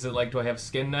 Is it like, do I have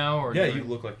skin now? Or Yeah, do you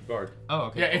look like a guard. Oh,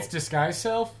 okay. Yeah, cool. it's disguise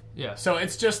self. Yeah. So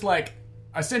it's just like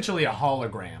essentially a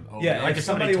hologram. Over Yeah, there. Like if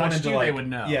somebody touched you, they would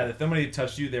know. Yeah, if somebody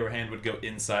touched you, their hand would go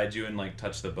inside you and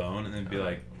touch the bone, and then be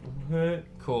like, "What?"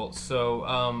 Cool. So,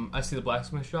 I see the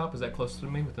blacksmith shop. Is that close to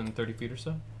me, within 30 feet or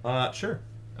so? Sure.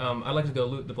 I'd like to go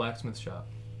loot the blacksmith shop.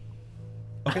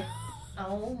 Okay.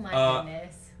 Oh my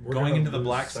goodness. Going into the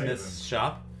blacksmith's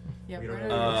shop. Yeah, We don't right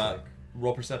know what it over. looks like.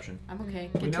 Roll perception. I'm okay.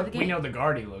 We Get know, to the gate. we know the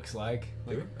guard he looks like.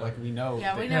 Like we know.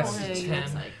 Yeah, we that- know That's what he 10.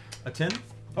 looks like. A 10?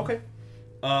 Okay.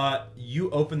 You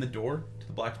open the door to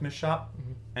the blacksmith shop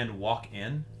and walk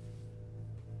in.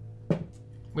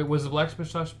 Wait, was the blacksmith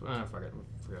shop? Forget.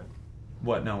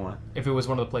 What? No, what? If it was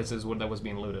one of the places that was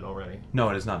being looted already. No,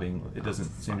 it is not being. It doesn't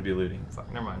seem to be looting.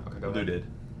 Fuck, never mind. Okay, go ahead. Looted.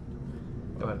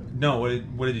 Go ahead. No,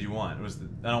 what did you want? It was.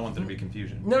 I don't want there to be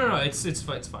confusion. No. It's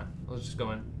fine. It's fine. Let's just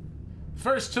go in.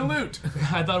 First to loot.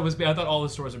 I thought all the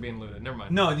stores were being looted. Never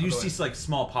mind. No, you see like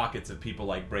small pockets of people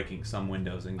like breaking some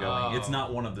windows and going. Oh. It's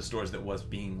not one of the stores that was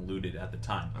being looted at the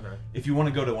time. Okay. If you want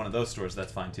to go to one of those stores,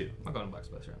 that's fine too. I'll go to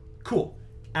blacksmith shop. Cool.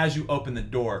 As you open the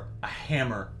door, a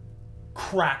hammer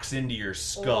cracks into your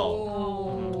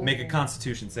skull. Oh. Make a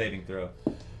Constitution saving throw.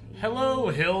 Hello,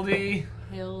 Hildy.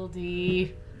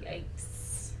 Hildy.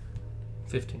 Yikes.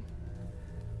 15.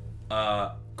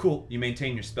 Cool. You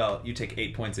maintain your spell. You take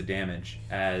 8 points of damage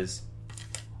as...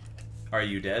 Are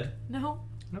you dead? No.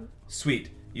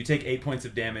 Sweet. You take 8 points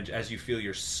of damage as you feel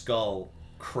your skull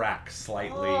crack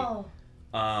slightly. Oh.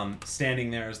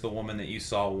 Standing there is the woman that you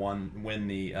saw win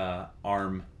the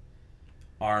arm.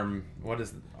 What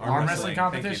is it? Arm wrestling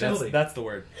Thank you. competition? That's the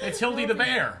word. It's Hildy the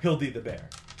bear. Hildy the bear.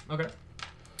 Okay.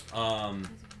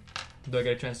 Do I get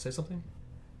a chance to say something?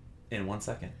 In 1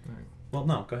 second. All right. Well,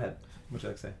 no. Go ahead. What would you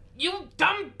like to say? You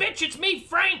dumb bitch! It's me,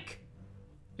 Frank.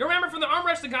 You remember from the arm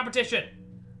wrestling competition?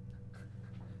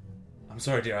 I'm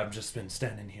sorry, dear. I've just been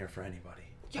standing here for anybody.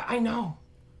 Yeah, I know.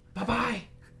 Bye-bye.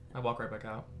 I walk right back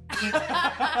out.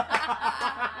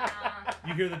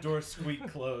 You hear the door squeak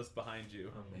closed behind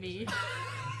you. Me.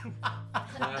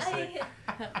 Classic.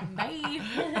 Bye.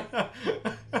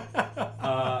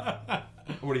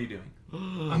 What are you doing?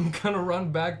 I'm gonna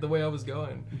run back the way I was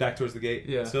going. Back towards the gate?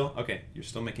 Yeah. Still? Okay. You're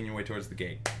still making your way towards the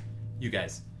gate. You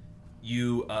guys,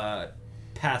 you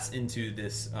pass into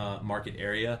this market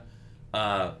area.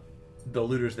 The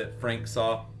looters that Frank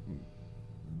saw,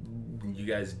 you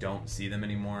guys don't see them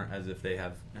anymore, as if they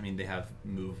have... I mean, they have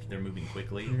moved. They're moving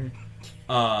quickly.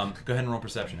 Go ahead and roll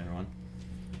perception, everyone.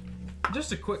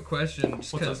 Just a quick question,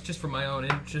 just for my own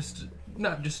interest,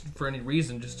 not just for any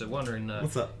reason, just wondering.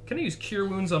 What's up? Can I use cure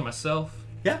wounds on myself?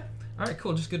 Yeah. All right,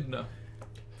 cool. Just good to know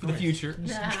for the future.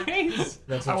 Just in case.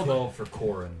 That's a 12 for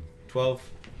Corin. 12.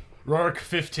 Roarke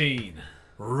 15.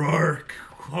 Roarke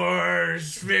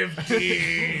Course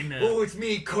 15. Oh, it's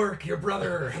me, Cork, your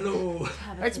brother. Hello.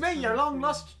 It's me, your long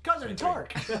lost cousin,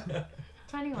 Torque.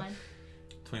 21.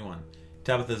 21.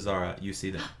 Tabitha, Zara, you see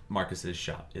that Marcus's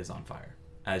shop is on fire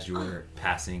as you were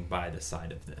passing by the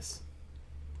side of this.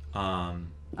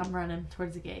 I'm running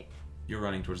towards the gate. You're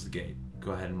running towards the gate.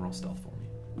 Go ahead and roll stealth for me.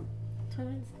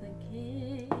 Towards the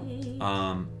gate.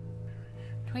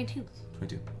 22.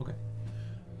 22. Okay.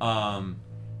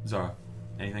 Zara,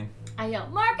 anything? I yell,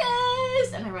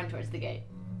 Marcus! And I run towards the gate.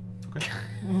 Okay.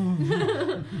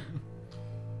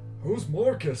 Who's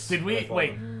Marcus? Did we...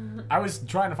 Wait. I was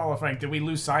trying to follow Frank. Did we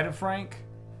lose sight of Frank?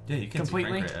 Yeah, you can't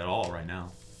Completely? see Frank at all right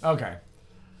now. Okay.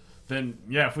 Then,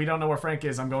 yeah, if we don't know where Frank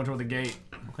is, I'm going toward the gate.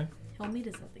 Okay. He'll meet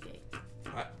us at the gate.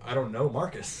 I don't know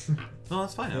Marcus. No,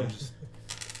 that's fine. I'm just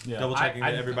Yeah, double checking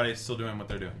that everybody's still doing what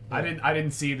they're doing. I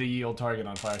didn't see the yield target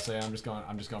on fire, so yeah, I'm just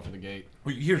going for the gate.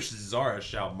 Well, you hear Zara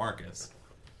shout Marcus.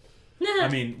 I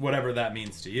mean, whatever that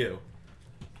means to you.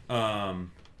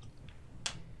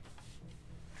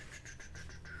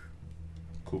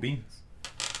 Cool beans.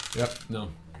 Yep. No.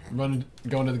 Going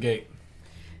to the gate.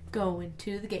 Going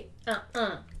to the gate. Go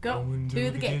Going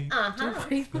to the gate.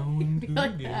 Going to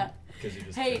like the that. Because you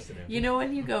just Hey, tested him. you know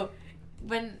when you go,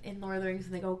 when in Lord of the Rings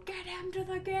when they go, get him to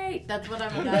the gate. That's what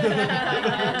I'm.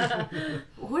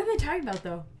 What are they talking about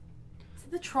though? Is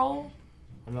it the troll?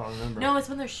 I don't remember. No, it's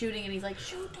when they're shooting and he's like,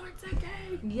 shoot towards the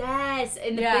gate. Yes,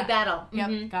 in the Yeah. big battle. Yep,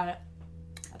 Mhm. got it.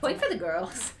 Point for the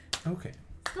girls. Okay.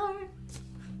 Score.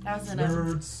 That was in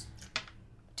Nerds.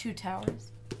 Two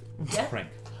Towers. Yeah. Frank.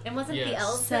 And wasn't the Yes.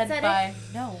 elves Said that said by it?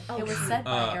 no, Oh, it was God. said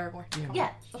by Aragorn. Yeah.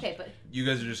 Okay, but You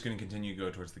guys are just going to continue to go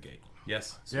towards the gate.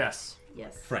 Yes? Yes.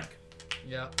 yes. Frank.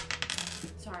 Yeah.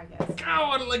 Sorry, guys.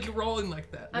 Oh, I don't like you rolling like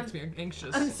that. I'm- Makes me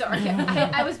anxious. I'm sorry.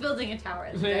 I was building a tower.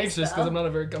 Makes me anxious because I'm not in a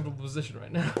very comfortable position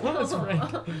right now. That's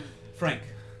Frank. Frank.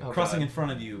 Oh, Crossing God. in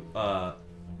front of you,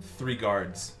 3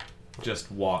 guards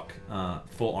just walk,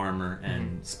 full armor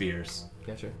and spears.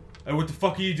 Gotcha. Hey, what the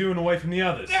fuck are you doing away from the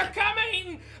others? They're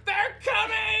coming! They're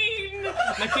coming!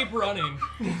 And I keep running.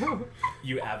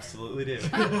 You absolutely do.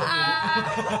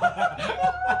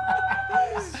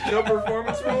 No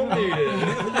performance roll needed.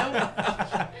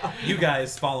 You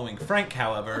guys following Frank,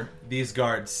 however, these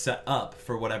guards set up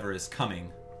for whatever is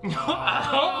coming.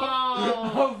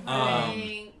 Oh,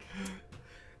 Frank.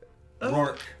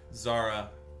 Roarke, Zara,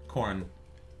 Corin,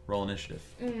 roll initiative.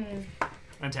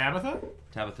 And Tabitha?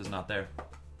 Tabitha's not there.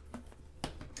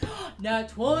 Not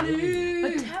 20!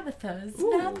 But Tabitha's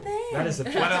not there. That is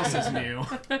What else is new?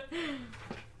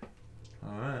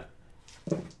 All right.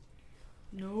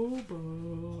 No,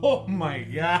 bro. Oh my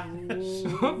gosh.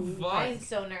 I'm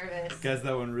so nervous. Guys,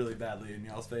 that went really badly in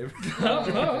y'all's favor.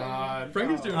 God.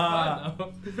 Frank is doing fine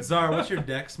though. Zara, what's your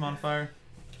dex modifier?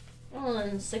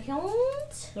 1 second.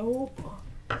 Nope.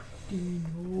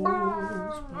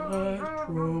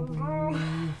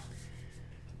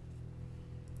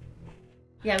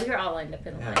 Yeah, we were all lined up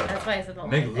in a line. That's why I said the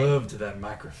Make line thing. love to that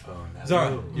microphone.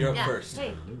 Zara, you're up Yeah, first.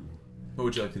 hey, What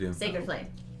would you like to do? Sacred Flame.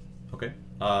 Okay.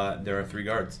 There are 3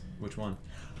 guards. Which one?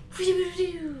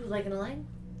 Like in a line?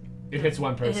 It hits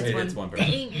one person. It hits one person.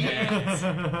 Dang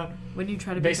it. When you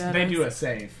try to be They do a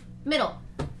save. Middle.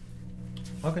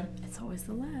 Okay. It's always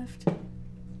the left.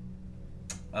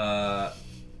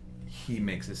 He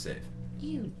makes a save,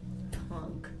 You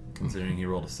punk. considering he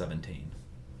rolled a 17,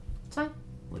 It's fine.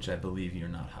 which I believe you're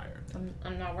not higher than.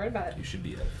 I'm not worried about it. You should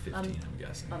be at 15, I'm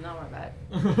guessing. I'm not worried about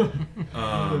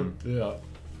it. Yeah.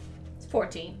 It's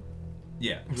 14.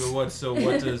 Yeah. What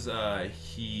does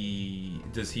he?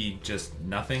 Does he just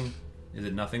nothing? Is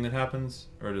it nothing that happens,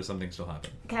 or does something still happen?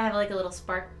 Can I have like a little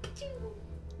spark?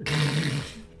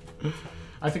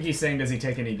 I think he's saying, does he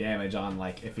take any damage on,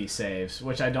 like, if he saves?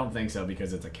 Which I don't think so,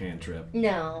 because it's a cantrip.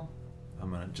 No.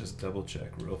 I'm gonna just double check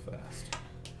real fast.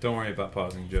 Don't worry about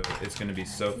pausing, Joe. It's gonna be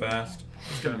so fast.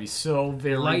 It's gonna be so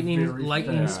very, Lightning very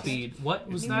fast. speed. What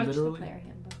was You that? reach the player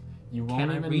handbook. You won't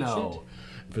Can I even reach know.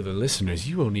 For the listeners,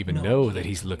 you won't even know that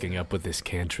he's looking up what this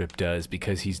cantrip does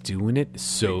because he's doing it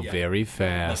so Yeah. very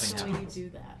fast. How do you do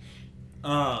that?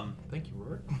 Thank you,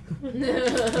 Roarke.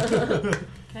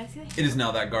 Can I see that? It is now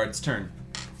that guard's turn.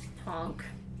 Honk.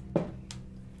 Sarah.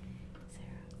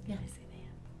 Yeah. Can I see that?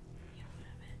 You don't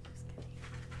have it. Just kidding.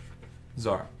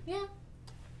 Zara, Yeah.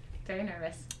 Very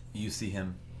nervous. you see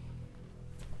him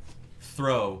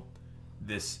throw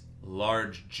this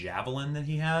large javelin that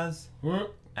he has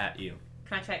at you.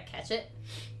 Can I try to catch it?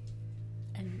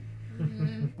 And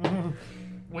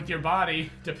With your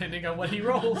body, depending on what he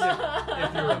rolls.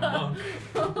 If you're a monk.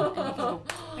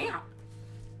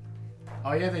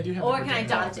 Oh yeah, they do have. Or the can I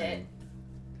projectile dodge thing. it?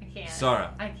 I can't.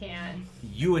 Zara, I can't.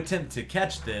 you attempt to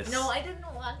catch this No, I didn't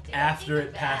want to. after Take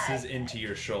it passes back. into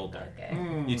your shoulder. Okay.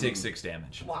 You take 6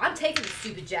 damage. Well, I'm taking the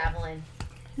stupid javelin.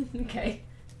 Okay.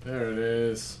 There it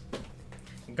is.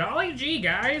 Golly gee,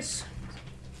 guys.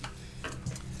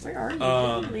 where are you?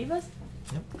 Did you leave us?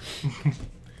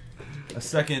 A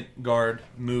second guard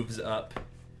moves up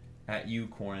at you,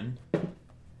 Corin,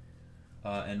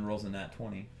 and rolls a nat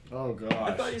 20. Oh I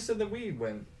gosh. thought you said that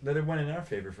it went in our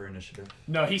favor for initiative.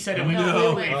 No, he said it went No,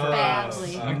 the it way went for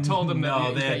badly. us. I told them that,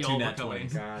 No, they had that 2 y'all nat were coming.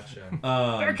 20s.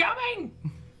 Gotcha. They're coming!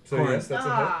 So Corin. yes,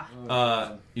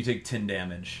 that's You take 10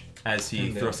 damage as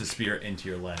he 10 thrusts a spear into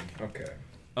your leg. a hit.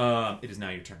 Okay. It is now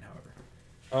your turn,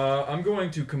 however. I'm going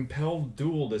to compel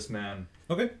duel this man,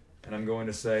 Okay. and I'm going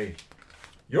to say,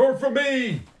 "You're for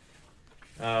me.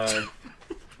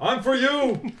 I'm for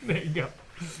you. There you go.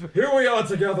 Here we are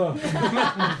together."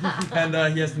 And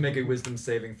he has to make a wisdom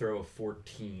saving throw of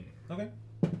 14. Okay.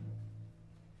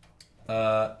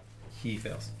 He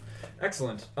fails.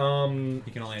 Excellent.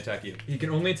 He can only attack you. He can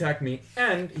only attack me,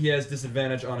 and he has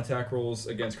disadvantage on attack rolls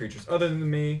against creatures other than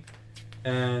me.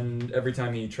 And every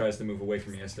time he tries to move away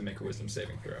from me, he has to make a wisdom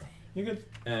saving throw. You're good.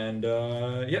 And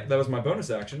yeah, that was my bonus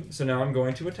action. So now I'm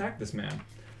going to attack this man.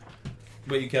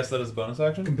 Wait, you cast that as a bonus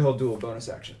action? Compel duel bonus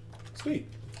action. Sweet.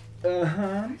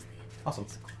 Awesome.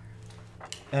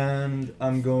 And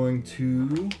I'm going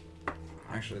to.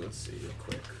 Actually, let's see real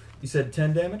quick. You said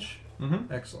 10 damage?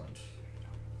 Mm-hmm. Excellent.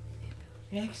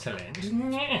 Excellent.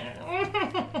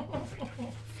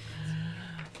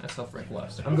 That's how Frank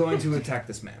laughs. I'm going to attack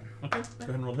this man. Okay. Go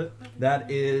ahead and roll hit. That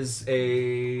is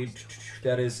a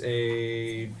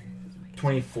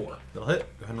 24. That'll hit.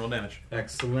 Go ahead and roll damage.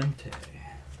 Excellente.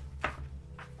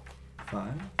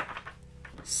 5,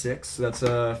 6. So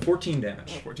that's 14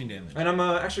 damage. 14 damage. And I'm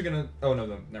actually gonna. Oh no,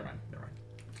 never mind.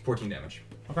 14 damage.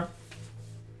 Okay.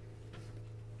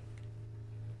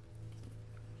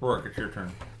 Roarke, it's your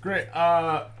turn. Great.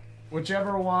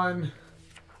 Whichever one.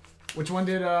 Which one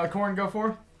did Corin go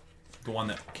for? The one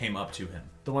that came up to him.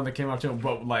 The one that came up to him.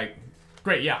 But like,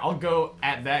 great. Yeah, I'll go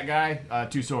at that guy.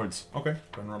 2 swords. Okay.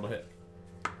 Go ahead and roll a hit.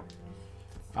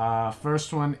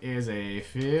 First one is a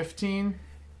 15.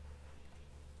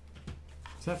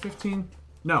 Is that 15?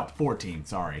 No, 14.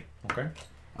 Sorry. Okay.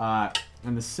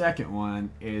 And the second one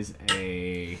is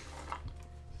a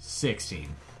 16.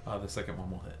 The second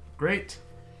one will hit. Great.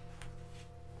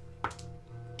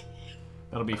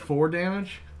 That'll be 4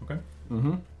 damage. Okay.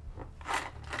 Mm-hmm.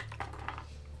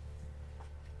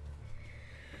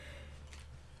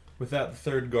 With that, the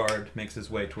third guard makes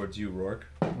his way towards you, Roarke.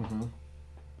 Mm-hmm.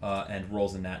 And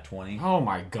rolls a nat 20. Oh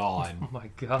my god. Oh my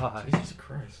god. Jesus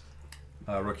Christ.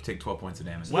 Roarke, you take 12 points of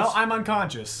damage. Well, I'm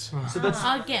unconscious. So that's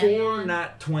Again. 4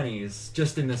 nat 20s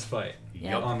just in this fight.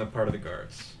 Yep. On the part of the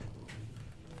guards.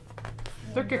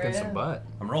 They're kicking some butt.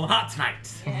 I'm rolling hot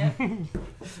tonight.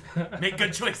 Yeah. Make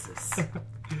good choices.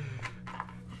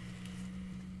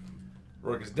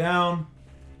 Roarke is down.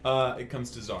 It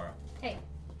comes to Zara. Hey.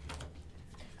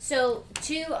 So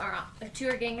two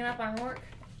are ganging up on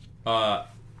Roarke?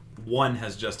 One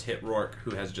has just hit Roarke,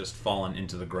 who has just fallen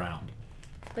into the ground.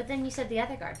 But then you said the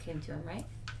other guard came to him, right?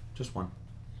 Just one.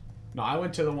 No, I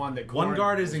went to the one that One Corin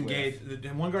guard is was with.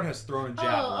 engaged. One guard has thrown a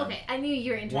javelin. Oh, okay. I knew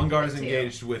you were interested. One guard is too.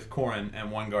 engaged with Corin,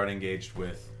 and one guard engaged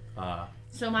with.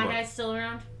 So my Roarke. guy's still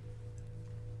around?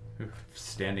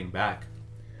 Standing back.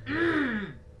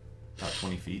 About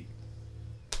 20 feet.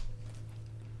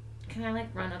 Can I,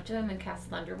 run up to him and cast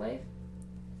Thunder Wave?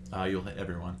 You'll hit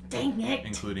everyone. Dang it!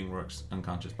 Including Rourke's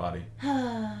unconscious body.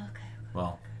 Okay.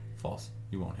 Well, false.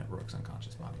 You won't hit Rourke's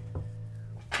unconscious body.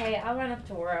 Hey, I'll run up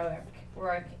to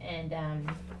Roarke and,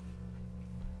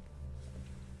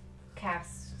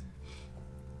 cast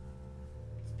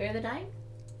Spare the Dying?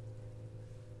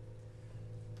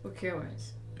 Or Cure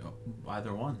Wounds?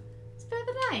 Either one. Spare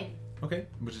the Dying. Okay,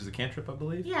 which is a cantrip, I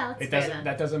believe. Yeah, let's It spare doesn't. them.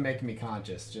 That doesn't make me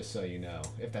conscious, just so you know,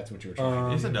 if that's what you were trying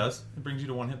to Yes, it does. It brings you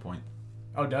to 1 hit point.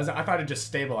 Oh, does it? I thought it just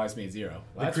stabilized me at 0. Well,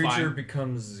 The that's creature fine.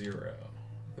 becomes 0.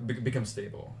 Becomes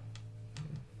stable.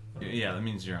 Yeah, that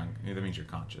means you're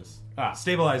conscious. Ah.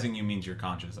 Stabilizing you means you're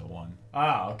conscious at 1.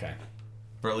 Ah, okay.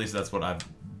 Or at least that's what I've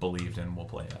believed and will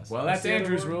play as. Well, that's the other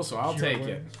Andrew's one? rule, so I'll Cure take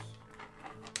it. wounds.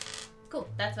 Cool,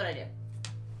 that's what I do.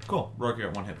 Cool. Rourke, you're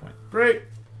at 1 hit point. Great.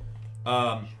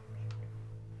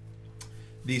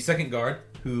 The second guard,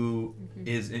 who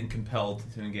is compelled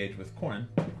to engage with Corin,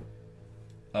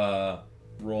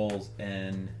 rolls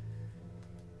an...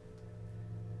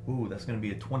 Ooh, that's going to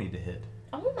be a 20 to hit.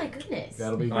 Oh my goodness.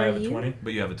 That'll be I have a you? 20.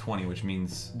 But you have a 20, which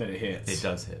means that it hits. it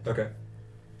does hit. Okay.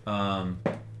 That's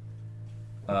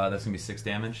going to be 6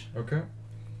 damage. Okay.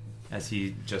 As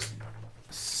he just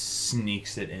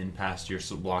sneaks it in past your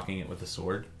blocking it with a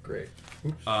sword. Great.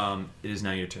 It is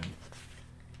now your turn.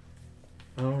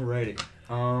 Alrighty.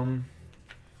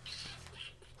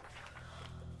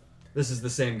 This is the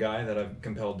same guy that I've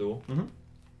compelled duel.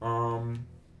 Mm-hmm.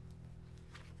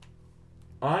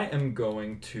 I am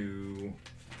going to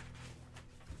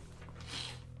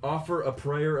offer a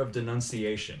prayer of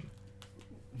denunciation.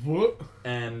 What?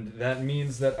 And that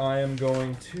means that I am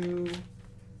going to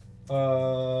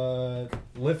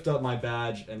lift up my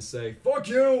badge and say, "Fuck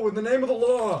you in the name of the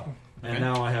law!" And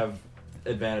now I have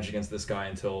advantage against this guy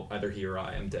until either he or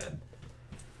I am dead.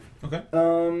 Okay.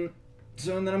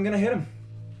 So and then I'm gonna hit him.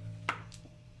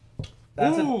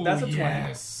 That's a 20.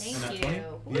 Yes. Thank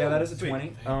you. Yeah, that is a Sweet.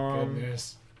 20.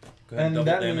 Goodness. Go ahead, And double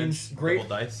that damage, means great- double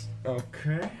dice.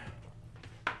 Okay.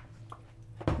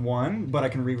 1, but I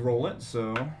can re-roll it,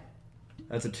 so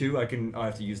that's a 2. I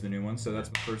have to use the new one, so that's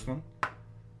my first one.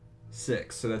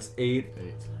 6, so that's 8.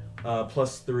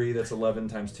 Plus 3, that's 11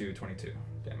 times 2, 22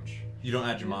 damage. You don't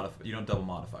add your You don't double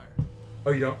modifier.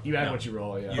 Oh, you don't? You add No. what you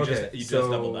roll, yeah. You Okay, just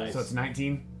so- double dice. So it's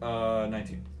 19?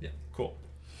 19. Yeah. Cool.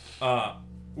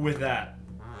 With that,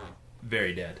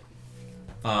 very dead.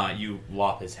 You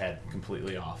lop his head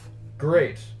completely off.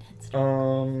 Great.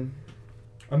 I'm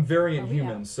very Oh,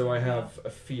 inhuman, yeah. so I have a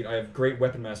feat. I have Great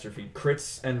Weapon Master feat.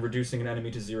 Crits and reducing an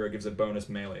enemy to 0 gives a bonus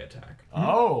melee attack.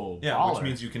 Oh, Yeah, baller. which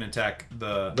means you can attack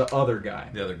the The other guy.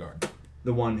 other guard.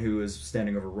 The one who is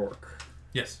standing over Roarke.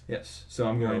 Yes. Yes. So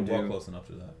I'm You're going well to close enough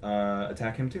to that.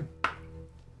 attack him too.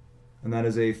 And that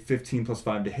is a 15 plus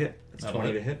 5 to hit. That's That'll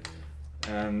 20 to hit.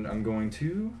 And I'm going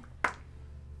to...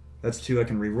 That's 2. I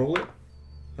can re-roll it.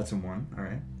 That's a 1. All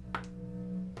right.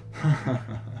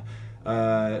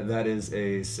 That is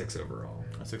a 6 overall.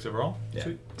 A 6 overall? Yeah.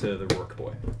 Sweet. To the Roarke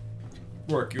boy.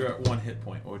 Roarke, you're at 1 hit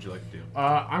point. What would you like to do?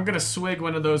 I'm going to swig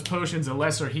one of those potions of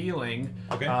lesser healing.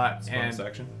 Okay. And Bonus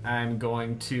action. I'm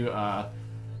going to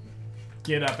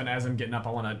get up, and as I'm getting up,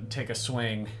 I want to take a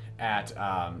swing at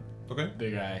Okay.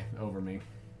 the guy over me.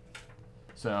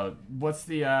 So, what's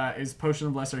the, is Potion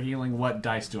of Lesser Healing, what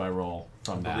dice do I roll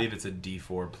from I that? believe it's a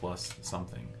D4 plus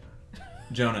something.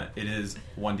 Jonah, it is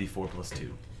 1D4 plus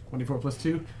 2. 24 plus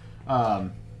 2?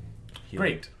 Healing.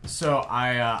 Great. So,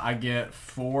 I get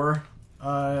 4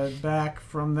 back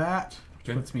from that, which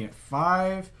Okay. puts me at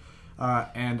 5.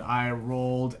 And I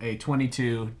rolled a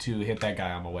 22 to hit that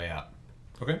guy on my way up,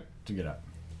 Okay. to get up.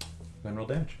 Then roll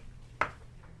damage.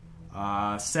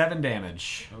 7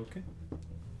 damage. Okay.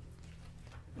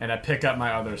 And I pick up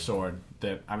my other sword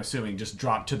that I'm assuming just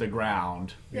dropped to the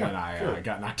ground when I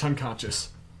got knocked unconscious.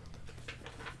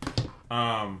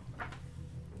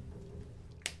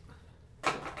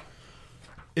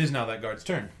 It is now that guard's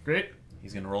turn. Great.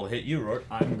 He's going to roll to hit you, Roarke.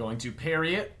 I'm going to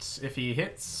parry it if he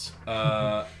hits.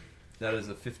 That is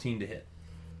a 15 to hit.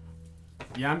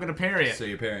 Yeah, I'm going to parry it. So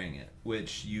you're parrying it,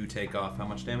 which you take off how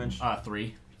much damage?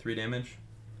 3. 3 damage.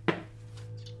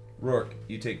 Roarke,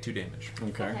 you take 2 damage.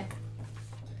 Okay.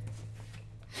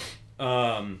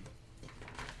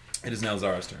 It is now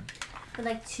Zara's turn. I'd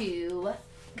like to...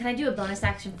 Can I do a bonus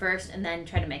action first and then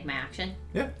try to make my action?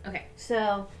 Yeah. Okay,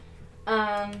 so...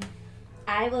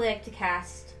 I would like to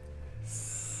cast...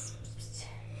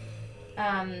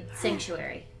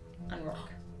 Sanctuary on Roarke.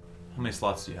 How many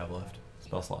slots do you have left?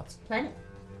 Spell slots. Plenty.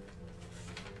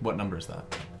 What number is that?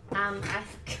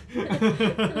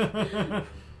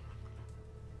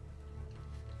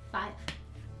 Five.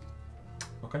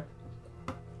 Okay.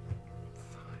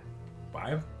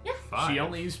 5? Yeah. 5. She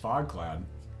only used Fog Cloud.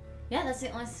 Yeah, that's the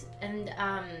only... And,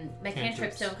 my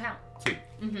cantrips don't count. Sweet.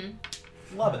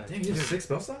 Mm-hmm. Love it. Damn, you have 6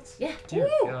 spell slots? Yeah. Dear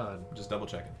Woo! God. Just double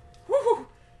checking. Woo!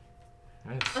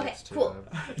 I have 6 Okay, too. cool.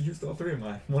 I used all 3 of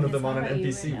mine. One of them on an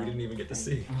NPC we didn't even get to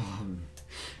see.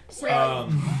 So,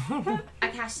 I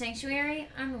cast Sanctuary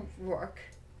on Roarke,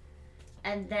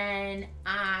 and then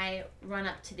I run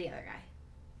up to the other guy.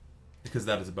 Because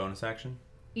that is a bonus action?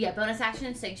 Yeah, bonus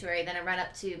action, Sanctuary, then I run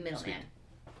up to Middleman.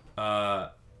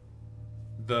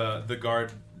 The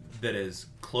guard that is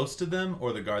close to them,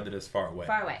 or the guard that is far away?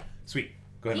 Far away. Sweet.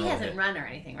 Go ahead He and roll a hasn't hit. run or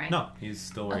anything, right? No, he's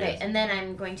still where he Okay, is. and then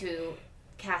I'm going to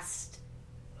cast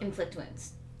Inflict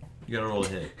Wounds. You gotta roll a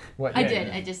hit. What? I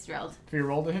did, I just rolled. If you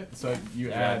rolled a hit, so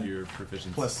you Add add your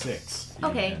proficiency. plus 6.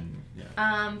 Okay. And,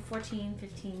 yeah. 14,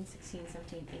 15, 16,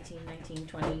 17, 18, 19,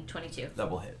 20, 22.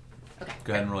 Double hit. Okay.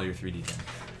 Go ahead and roll your 3d10.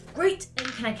 Great! And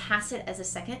can I cast it as a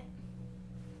second?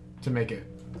 To make it.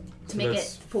 To make it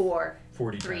that's for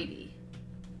 40 3D.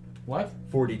 What?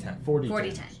 40-10. 40.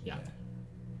 40-10. Yeah.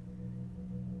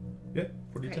 Yeah,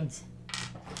 40-10.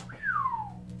 Great.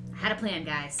 I had a plan,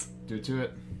 guys. Do it to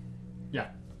it. Yeah.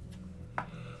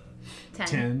 10.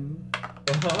 10.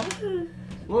 Uh-huh.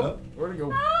 Whoop. Where'd it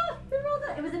go? Ah! We rolled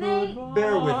it. It was an 8.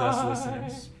 Bear with us,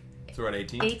 listeners. So we're at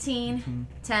 18? 18,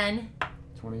 10,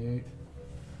 28.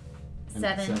 and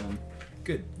 7.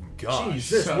 Good gosh.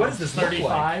 Jesus, what does this look like?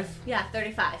 35. Yeah,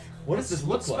 35. What does this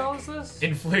What look spell like? is this?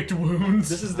 Inflict wounds.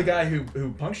 This is the guy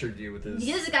who punctured you with his...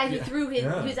 He is the guy who threw his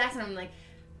Yeah. axe, and I'm like,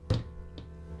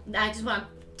 I just want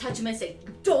to touch him and say,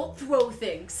 don't throw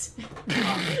things.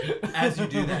 As you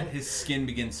do that, his skin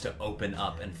begins to open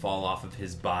up and fall off of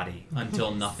his body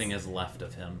until nothing is left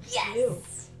of him.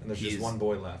 Yes! And there's He's- just one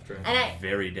boy left, right? And I,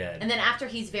 Very dead. and then after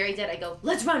he's very dead, I go,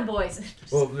 let's run, boys.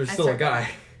 Well, there's I still a start guy.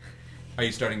 Are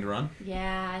you starting to run?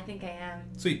 Yeah, I think I am.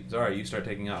 Sweet. Zara, you start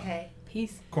taking off. Okay.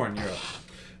 Peace. Corin, you're up.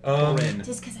 Corin,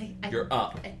 Just because I you're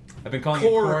up. I- I've been calling you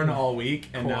Corin. Corin all week,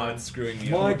 and now Corin. it's screwing me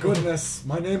My up. goodness,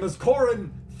 my name is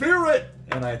Corin. Fear it!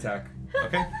 And I attack.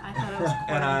 Okay. I thought it was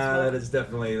And that is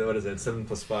definitely, what is it, 7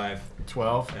 plus 5.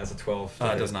 12. Yeah, that's a 12.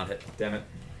 It does not hit. Damn it.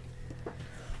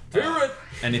 Fear it!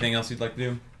 Anything else you'd like to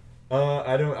do?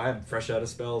 I'm fresh out of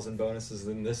spells and bonuses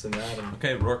and this and that. And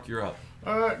Okay, Roarke, you're up.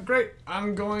 Great.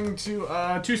 I'm going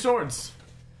to 2 swords.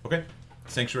 Okay.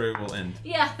 Sanctuary will end.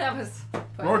 Yeah, that was.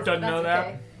 Roarke doesn't that's know that.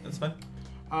 okay. That's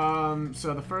fine.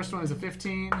 So the first one is a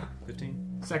 15.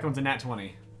 15. Second one's a nat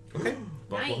 20. Okay.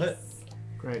 Both will hit.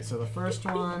 Great. So the first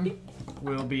one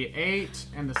will be 8,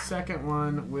 and the second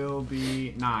one will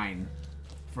be 9,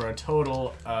 for a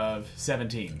total of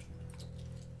 17.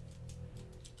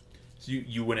 So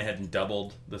you went ahead and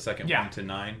doubled the second Yeah. one to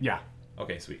 9? Yeah.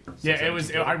 Okay, sweet. So Yeah. It was.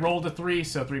 17 I total. rolled a 3,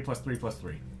 so 3 plus 3 plus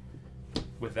 3.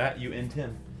 With that, you end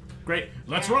 10. Great.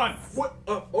 Let's run. what?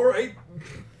 Alright.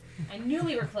 I knew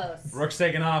we were close. Rourke's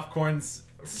taking off, Corin's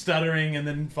stuttering and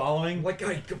then following. Like,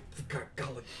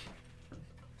 golly.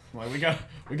 Well, we got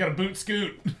a boot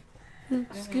scoot.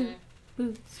 Scoot,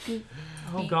 boot, scoot.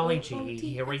 Oh, golly gee.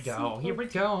 Here we go. Here we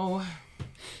go.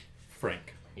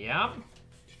 Frank. Yep.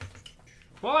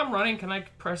 While I'm running, can I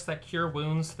press that cure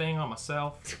wounds thing on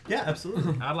myself? Yeah,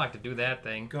 absolutely. I'd like to do that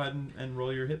thing. Go ahead and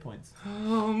roll your hit points.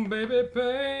 Oh, baby,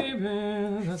 baby.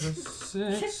 That's a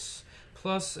 6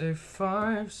 plus a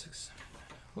 5, 6,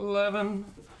 11.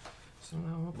 So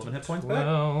now up 11 to hit points back?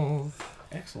 12.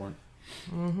 Excellent.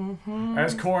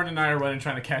 As Corin and I are running,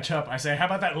 trying to catch up, I say, "How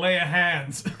about that lay of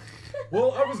hands?"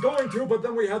 Well, I was going to, but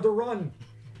then we had to run.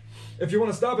 If you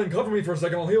want to stop and cover me for a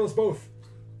second, I'll heal us both.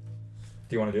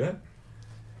 Do you want to do that?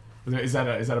 Is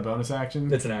that a bonus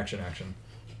action? It's an action.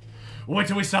 Wait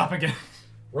till we stop again.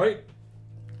 Right?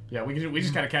 Yeah, we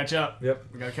just gotta catch up. Yep.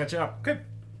 We gotta catch up. Okay.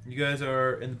 You guys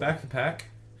are in the back of the pack.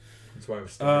 That's why I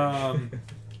was stuck.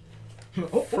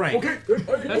 Frank. Okay.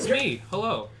 That's me.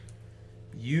 Hello.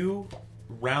 You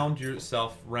round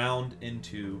yourself round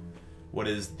into what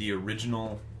is the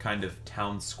original kind of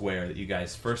town square that you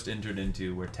guys first entered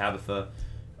into, where Tabitha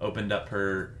opened up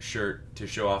her shirt to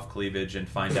show off cleavage and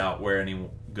find out where any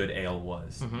good ale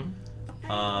was.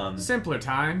 Simpler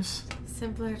times.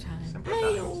 Simpler times.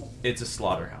 It's a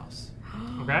slaughterhouse.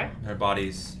 Okay. There are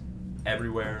bodies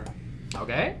everywhere.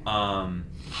 Okay.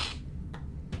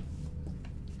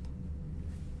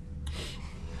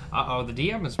 Uh-oh, the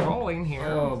DM is rolling here.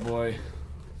 Oh boy.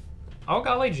 Oh,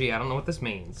 golly gee, I don't know what this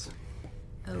means.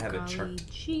 I have a chart.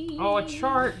 Oh, a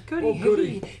chart. Goody. Oh,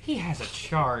 goody. He has a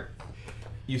chart.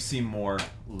 You see more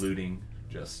looting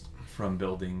just from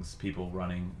buildings, people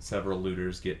running. Several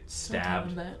looters get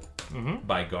stabbed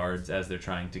by guards as they're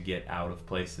trying to get out of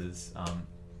places.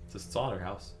 It's a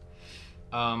slaughterhouse.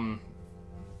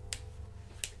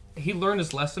 He learned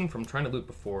his lesson from trying to loot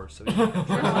before, so he's trying to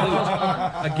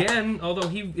loot again. Although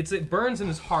it burns in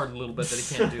his heart a little bit that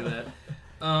he can't do that.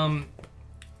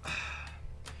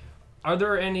 Are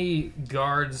there any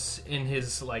guards in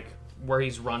his where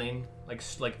he's running? Like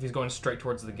if he's going straight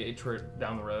towards the gate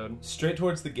down the road? Straight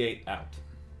towards the gate out.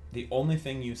 The only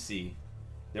thing you see,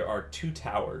 there are 2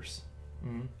 towers.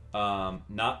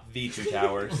 Not the 2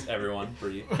 towers, everyone,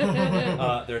 breathe. There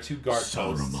are 2 guard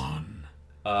posts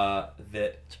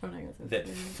that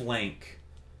flank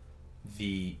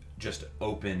the just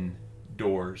open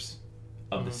doors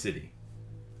of the city.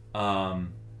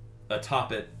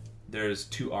 Atop it, there's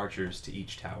 2 archers to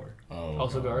each tower.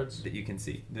 Also guards? That you can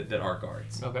see, that are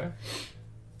guards. Okay.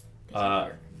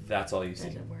 That's all you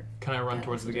see. Can I run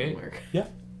towards the gate? Yeah.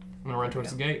 I'm gonna run towards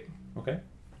the gate. Okay.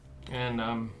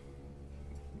 And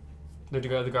the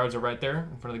guards are right there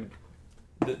in front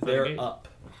of the They're gate? up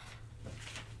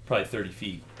probably 30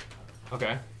 feet.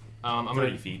 Okay. I'm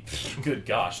 30 feet. Good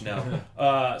gosh, no.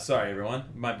 Sorry, everyone.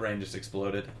 My brain just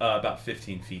exploded. About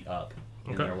 15 feet up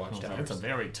in their watchtowers. That's a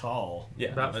very tall.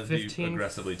 Yeah, about that 15 be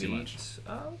aggressively feet too much.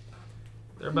 Up.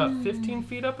 They're about 15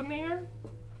 feet up in the air?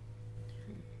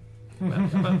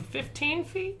 About 15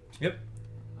 feet? Yep.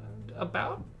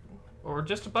 About? Or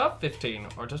just above 15?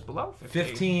 Or just below 15?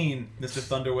 15, Mr.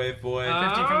 Thunderwave boy.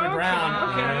 15 from the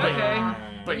ground. Okay.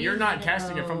 But you're not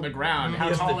casting it from the ground. How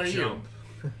tall are you?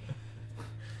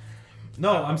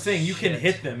 No, I'm saying you can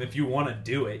hit them if you want to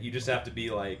do it. You just have to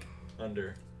be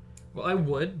under. Well, I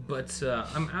would, but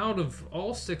I'm out of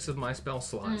all 6 of my spell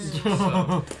slots.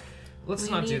 So let's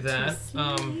not do that.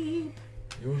 You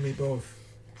and me both.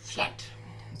 Shit.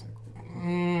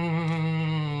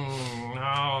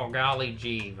 Oh, golly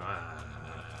gee.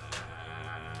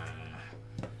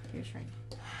 Here's Frank.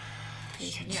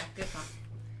 Yeah, good one.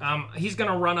 He's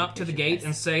gonna run up to the gate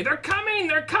and say, "They're coming!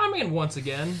 They're coming!" once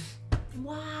again.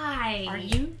 Why? Are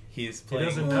you? He's playing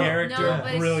doesn't know. character No,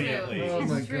 but it's brilliantly. true. Oh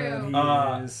my It's true.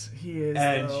 god, he is.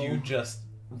 And though. you just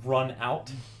run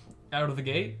out. Out of the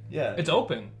gate? Yeah. It's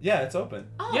open. Yeah, it's open.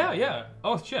 Yeah.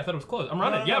 Oh shit, I thought it was closed. I'm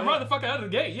running. No, I'm running the fuck out of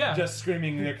the gate. Yeah. Just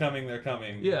screaming, they're coming, they're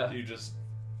coming. Yeah. You just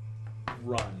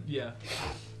run. Yeah.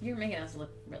 You're making us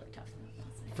look really tough.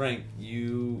 Frank,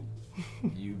 you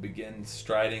begin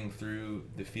striding through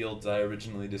the fields I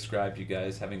originally described you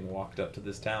guys having walked up to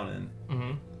this town in.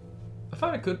 Mm-hmm. I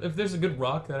thought I could, if there's a good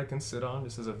rock that I can sit on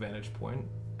just as a vantage point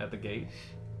at the gate,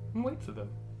 and wait for them.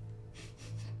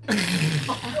 Wait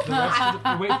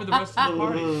for the rest of the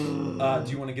party.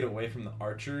 Do you want to get away from the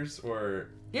archers, or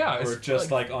it's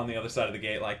just on the other side of the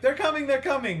gate, they're coming, they're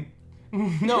coming?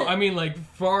 No, I mean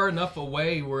far enough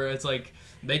away where it's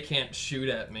they can't shoot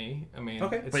at me. I mean,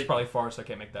 okay. It's probably far, so I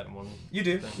can't make that one. You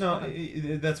do. Thing. No,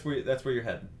 that's where you're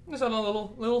heading. Just on a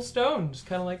little stone, just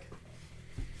kind of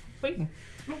waiting.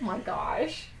 Oh my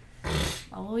gosh.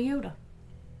 Oh, Yoda.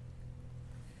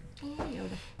 Oh,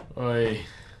 Yoda. Oi.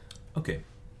 Okay.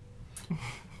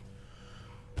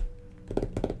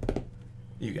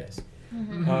 You guys.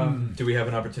 Mm-hmm. Do we have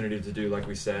an opportunity to do like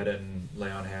we said and lay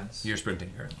on hands? You're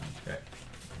sprinting currently. Okay.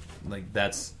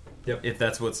 That's. Yep.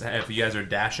 If you guys are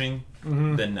dashing,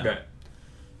 then no.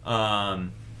 Okay.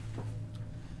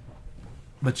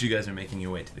 But you guys are making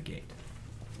your way to the gate.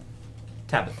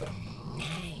 Tabitha.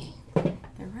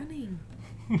 They're running.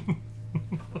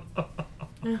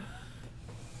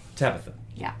 Tabitha.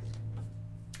 Yeah.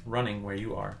 Running where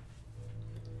you are,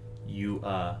 you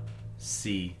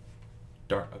see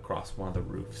dart across one of the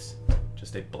roofs.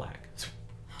 Just a black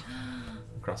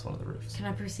across one of the roofs. Can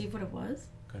I perceive what it was?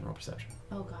 Go ahead and roll perception.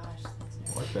 Oh gosh.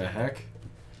 That's What the heck?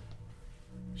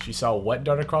 She saw what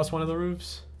dart across one of the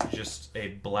roofs? Just a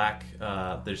black,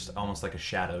 there's almost like a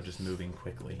shadow just moving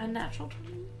quickly. A natural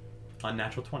 20?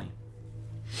 Unnatural 20.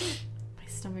 My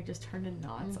stomach just turned in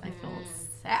knots. I feel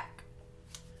sick.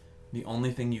 The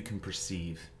only thing you can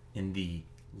perceive in the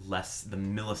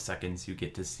milliseconds you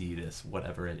get to see this,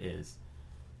 whatever it is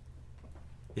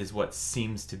what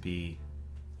seems to be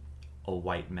a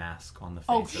white mask on the face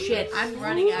Oh of shit, this. I'm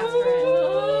running after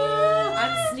it.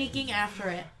 I'm sneaking after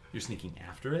it. You're sneaking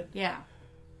after it? Yeah.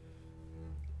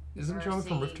 Isn't it jumping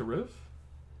from roof to roof?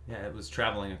 Yeah, it was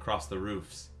traveling across the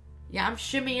roofs. Yeah, I'm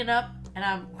shimmying up and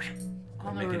I'm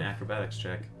on the Make roof. an acrobatics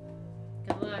check.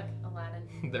 Good luck,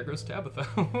 Aladdin. There goes Tabitha.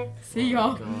 See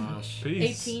y'all. Gosh.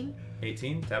 Peace. 18.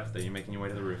 18? Tabitha, you're making your way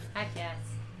to the roof. Heck yes.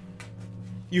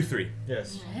 You three.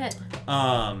 Yes. Shit.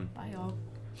 Bye y'all.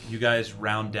 You guys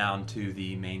round down to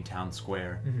the main town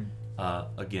square.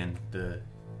 Mm-hmm. Again, the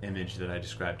image that I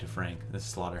described to Frank, the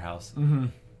slaughterhouse. Mm-hmm.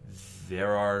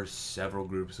 There are several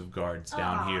groups of guards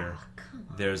down here.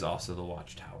 There's also the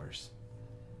watchtowers.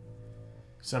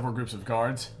 Several groups of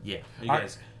guards. Yeah. Are you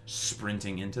guys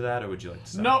sprinting into that, or would you like to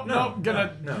stop? No,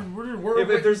 No. We're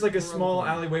If there's like a small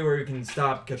alleyway where you can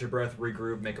stop, catch your breath,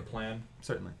 regroup, make a plan.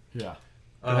 Certainly. Yeah.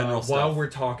 Go ahead and roll While stealth. we're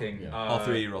talking, All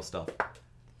three of you roll stealth.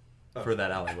 For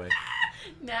that alleyway.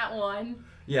 Nat 1.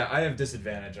 Yeah, I have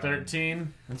disadvantage on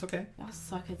 13. That's okay. Y'all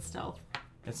suck at stealth.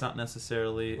 It's not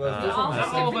necessarily... Well, this one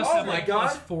has All of us Oh have my like God.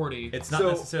 plus 40. it's not So-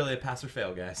 necessarily a pass or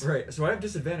fail, guys. Right, so I have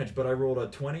disadvantage, but I rolled a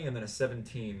 20 and then a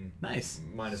 17. Nice.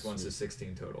 Minus 1, so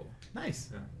 16 total. Nice.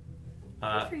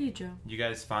 Yeah. Good for you, Joe. You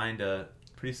guys find a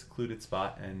pretty secluded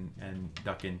spot and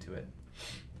duck into it.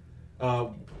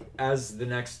 As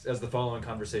the following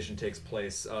conversation takes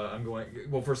place, I'm going...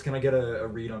 Well, first, can I get a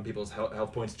read on people's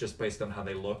health points just based on how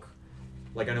they look?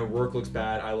 Like, I know Roarke looks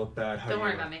bad, I look bad. Don't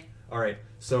worry about me. Alright,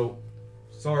 so...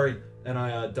 Sorry, and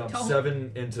I dump Don't.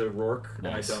 7 into Roarke,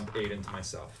 Nice. and I dump 8 into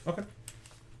myself. Okay.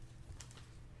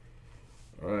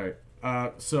 All right.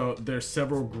 So there's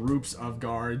several groups of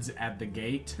guards at the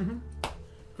gate.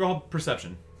 Roll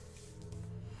perception.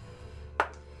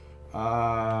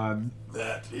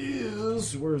 That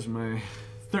is... Where's my...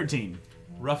 13.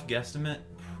 Rough guesstimate,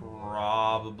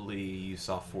 probably you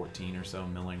saw 14 or so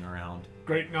milling around.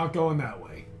 Great, not going that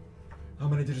way. How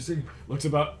many did you see? Looks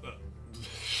about...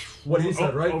 What he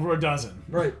said, right? Over a dozen.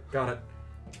 Right, got it.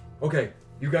 Okay,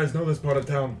 you guys know this part of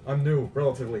town. I'm new,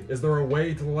 relatively. Is there a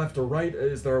way to the left or right?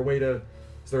 Is there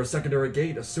a secondary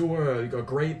gate, a sewer, a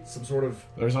grate, some sort of...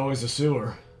 There's always a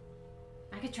sewer.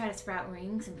 I could try to sprout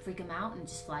rings and freak them out and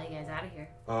just fly you guys out of here.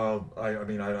 I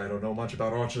mean, I don't know much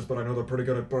about archers, but I know they're pretty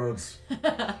good at birds.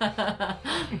 Yeah.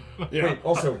 Wait,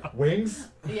 also, wings?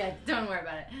 Yeah, don't worry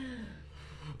about it.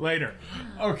 Later.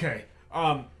 Okay.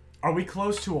 Are we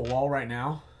close to a wall right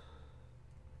now?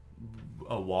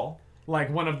 A wall? Like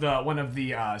one of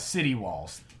the city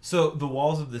walls. So the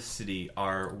walls of the city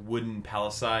are wooden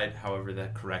palisade, however the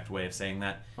correct way of saying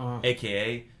that,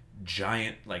 aka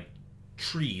giant like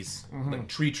trees, like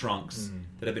tree trunks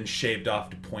that have been shaved off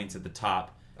to points at the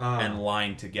top and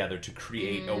lined together to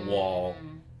create a wall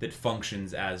that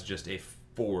functions as just a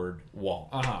forward wall.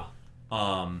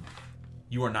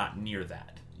 You are not near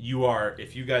that. You are,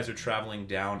 if you guys are traveling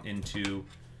down into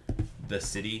the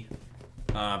city,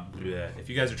 if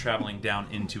you guys are traveling down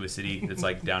into a city that's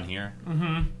like down here,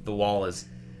 the wall is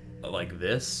like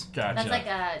this. Gotcha. That's like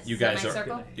a You guys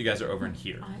semicircle? you guys are over in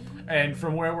here. And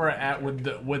from where we're at, would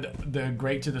the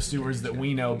grate to the sewers that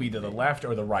we know be to the left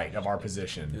or the right of our It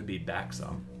position? would be back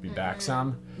some. Be back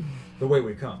some. The way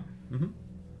we come.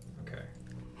 Okay.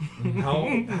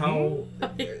 How I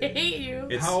hate you.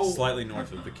 It's How- slightly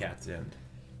north of the Cat's End.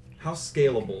 how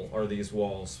scalable are these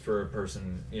walls for a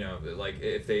person? You know, like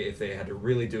if they had to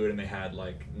really do it and they had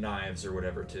like knives or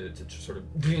whatever to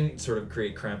sort of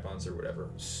create crampons or whatever.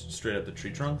 Straight up the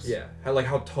tree trunks? Yeah.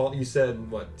 How tall? You said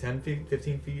what? 10 feet?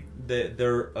 15 feet?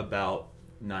 They're about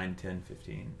 9, 10,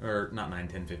 15. Or not 9,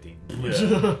 10, 15.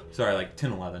 Sorry, like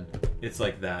 10, 11. It's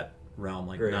like that realm,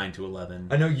 like Great. 9 to 11.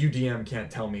 I know UDM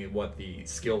can't tell me what the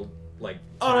skill like.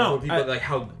 Oh, no, would be, but like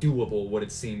how doable would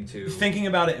it seem to? Thinking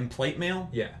about it in plate mail?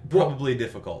 Yeah. Probably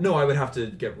difficult. No, I would have to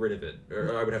get rid of it,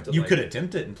 or I would have to. You like, could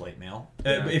attempt it in plate mail.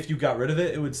 Yeah. If you got rid of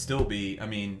it, it would still be, I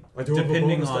mean, I do have a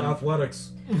depending bonus to on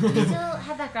athletics. Do you still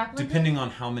have that grappling depending on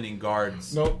how many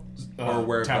guards Nope. or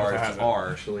where Tabitha guards has it.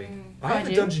 are. Actually, Oh, I have I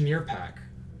a do? Dungeoneer pack.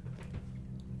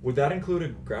 Would that include a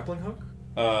grappling hook?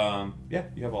 Yeah,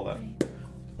 you have all that.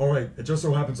 Alright, it just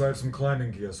so happens I have some climbing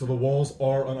gear, so the walls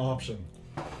are an option.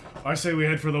 I say we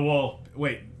head for the wall.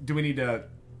 Wait, do we need to...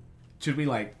 Should we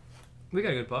like... We got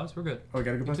a good pause. We're good. Oh, we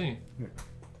got a good Continue.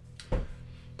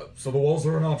 So the walls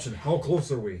are an option. How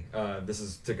close are we? This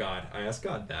is to God. I asked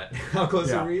God that. How close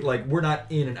Yeah. are we? Like, we're not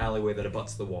in an alleyway that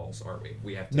abuts the walls, are we?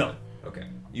 We have to... No. Okay.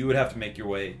 You would have to make your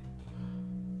way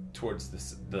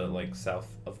towards the like south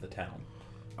of the town.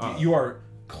 You are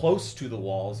close to the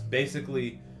walls.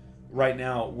 Basically, right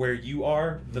now where you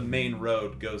are, the main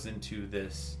road goes into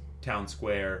this town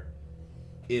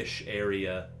square-ish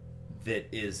area that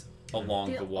is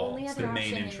along the wall. It's the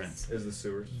main entrance. Is the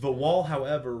sewers. The wall,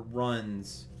 however,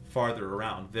 runs farther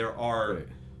around. There are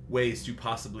ways to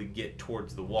possibly get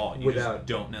towards the wall. You just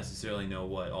don't necessarily know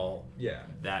what all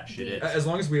that shit is. As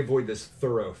long as we avoid this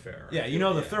thoroughfare. Yeah,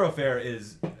 the thoroughfare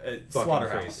is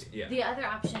slaughterhouse. Yeah. The other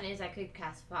option is I could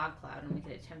cast Fog Cloud and we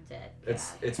could attempt it.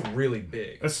 It's really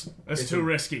big. That's too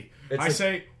risky. I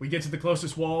say we get to the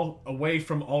closest wall, away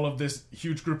from all of this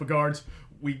huge group of guards.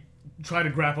 We try to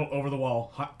grapple over the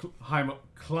wall.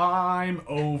 Climb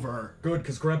over. Good,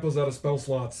 because Grandpa's out of spell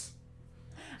slots.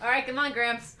 All right, come on,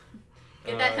 Gramps.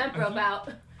 Get that hemp rope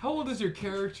out. How old is your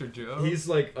character, Joe? He's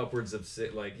like upwards of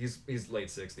he's late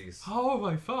 60s. Oh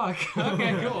my fuck.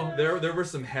 Okay, cool. There were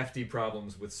some hefty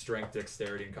problems with strength,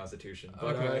 dexterity, and constitution,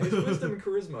 but his wisdom and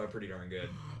charisma are pretty darn good.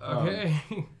 Okay.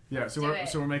 So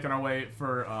we're making our way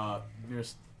for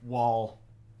nearest wall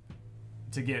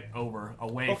to get over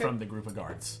away from the group of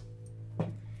guards.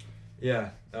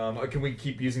 Yeah. Can we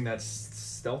keep using that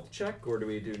stealth check, or do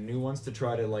we do new ones to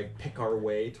try to like pick our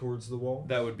way towards the wall?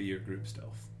 That would be your group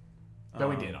stealth. That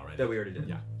we did already. That we already did.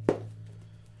 Yeah.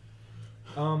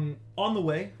 On the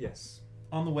way. Yes.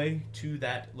 On the way to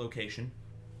that location,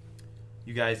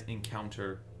 you guys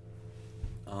encounter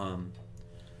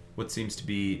what seems to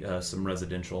be some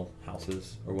residential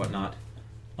houses or whatnot.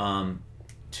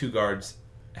 2 guards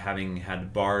having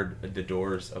had barred the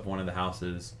doors of one of the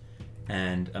houses,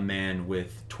 and a man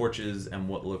with torches and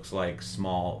what looks like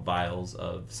small vials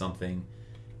of something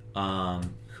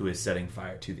who is setting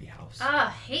fire to the house. I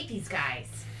hate these guys.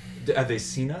 Have they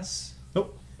seen us?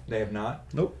 Nope. They have not?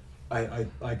 Nope.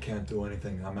 I can't do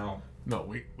anything. I'm out.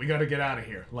 No, we got to get out of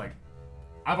here. Like,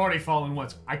 I've already fallen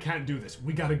once. I can't do this.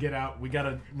 We got to get out. We got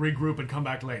to regroup and come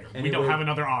back later. We don't have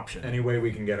another option. Any way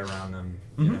we can get around them.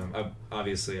 You know,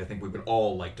 obviously, I think we would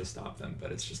all like to stop them,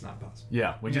 but it's just not possible.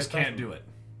 Yeah, we just can't do it.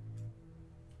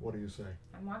 What do you say?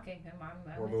 I'm walking.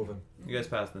 We're moving. You guys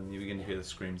pass them. You begin to hear the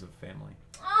screams of family.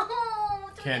 Oh,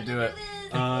 can't do it.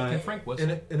 Can Frank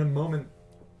whistle? In a moment.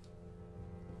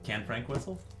 Can Frank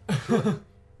whistle? Do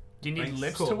you need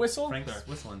lips to whistle? Frank's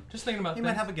whistling. Just thinking about He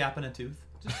things. might have a gap in a tooth.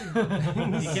 Just thinking about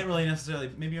things. You can't really necessarily.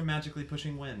 Maybe you're magically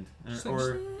pushing wind. Just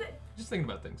thinking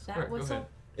about things. That All right, go whistle? ahead.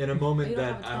 In a moment You don't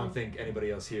that have a I don't tongue. think anybody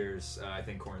else hears, I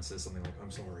think Corin says something like, "I'm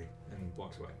sorry," and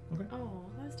walks away. Oh,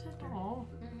 that's tender. Aw.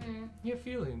 You have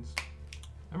feelings.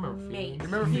 I remember feelings. Mate.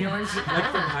 Remember feelings? Like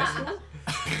from high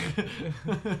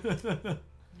school?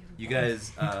 You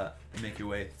guys make your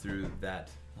way through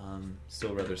that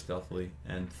still rather stealthily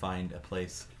and find a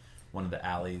place, one of the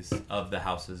alleys of the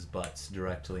houses butts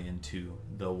directly into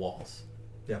the walls.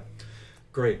 Yeah.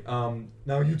 Great.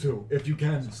 Now you two, if you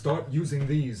can, start using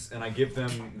these, and I give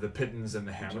them the pitons and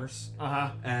the hammers.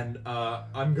 And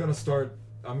I'm gonna start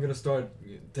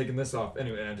taking this off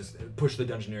anyway, and I just push the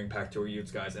dungeoneering pack to you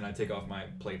guys, and I take off my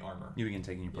plate armor. You begin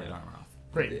taking your plate armor off.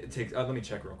 Great. It takes. Let me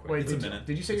check real quick. Wait, It's a minute.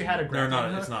 Did you say you had a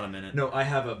grappling hook? It's not a minute. No, I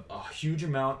have a huge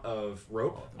amount of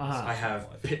rope. Uh-huh. I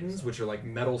have pitons, which are like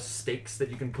metal stakes that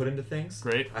you can put into things.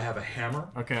 Great. I have a hammer.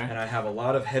 Okay. And I have a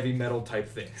lot of heavy metal type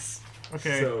things.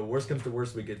 Okay. So worst comes to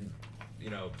worst, we could,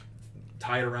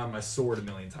 tie it around my sword a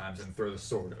million times and throw the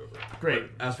sword over it.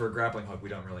 Great. But as for a grappling hook, we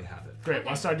don't really have it. Great.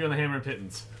 I'll start doing the hammer and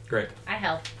pittons. Great. I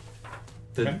help.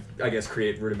 I guess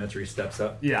create rudimentary steps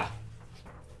up. Yeah.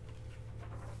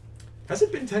 Has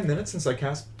it been 10 minutes since I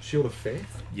cast Shield of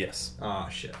Faith? Yes. Ah,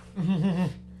 shit. Do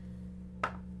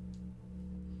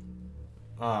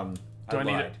I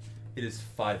need it? It is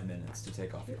 5 minutes to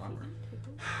take off your armor.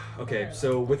 Okay,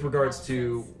 so with regards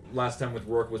to last time with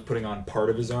Roarke was putting on part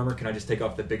of his armor, can I just take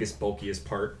off the biggest, bulkiest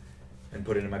part and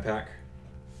put it in my pack?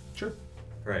 Sure.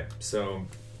 Right. So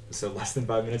less than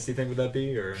 5 minutes, do you think would that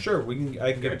be? Or Sure.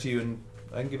 I can give it to you in.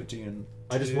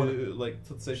 I just want to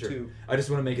let's say sure. 2. I just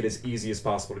want to make it as easy as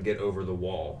possible to get over the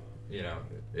wall.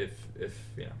 If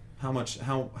How much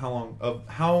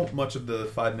of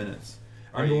the 5 minutes?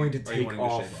 I'm going to are you take wanting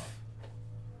to shave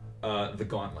off the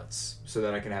gauntlets so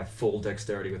that I can have full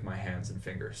dexterity with my hands and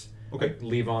fingers. Okay. Like,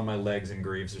 leave on my legs and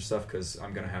greaves or stuff because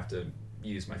I'm gonna have to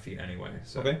use my feet anyway.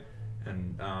 So. Okay.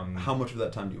 And how much of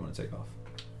that time do you want to take off?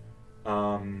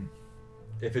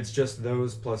 If it's just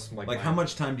those plus how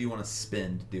much time do you want to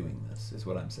spend doing this? Is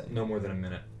what I'm saying. No more than a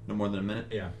minute. No more than a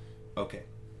minute. Yeah. Okay.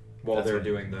 while That's they're what-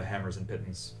 doing the hammers and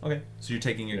pittons. Okay, so you're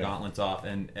taking your Yeah. gauntlets off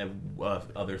and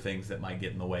other things that might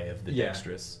get in the way of the Yeah.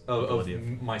 dexterous Of ability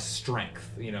my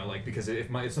strength, like because if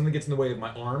something gets in the way of my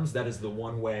arms, that is the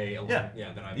one way. That I'm. So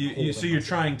holding you're myself.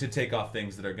 trying to take off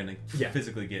things that are going to Yeah.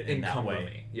 physically get in that Encumber way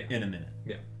me. Yeah. in a minute.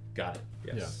 Yeah. Got it.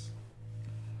 Yes.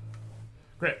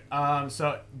 Great.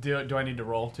 So do I need to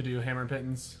roll to do hammer and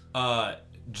pittons?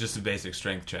 Just a basic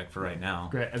strength check for right now.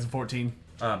 Great. As a 14.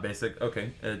 Basic.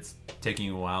 Okay, it's taking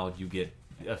you a while. You get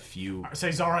a few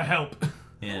Say Zara, help.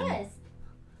 in. Yes.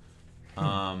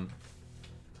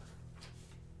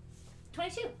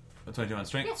 22. 22 on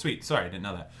strength. Yeah. Sweet. Sorry, I didn't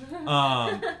know that.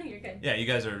 You're good. Yeah, you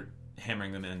guys are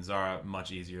hammering them in. Zara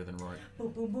much easier than Rory.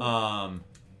 Boom, boom, boom.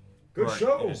 Good Rory,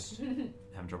 show. you're just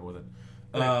having trouble with it.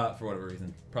 For whatever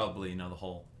reason, probably the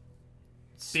whole.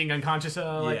 Being unconscious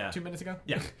 2 minutes ago?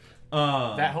 Yeah.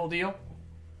 That whole deal?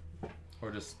 Or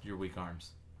just your weak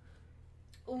arms.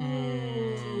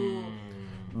 Ooh.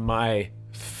 My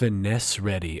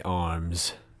finesse-ready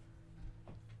arms.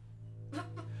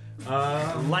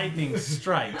 Lightning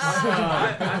strikes.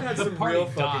 I've had some party real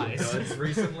fucking dies. duds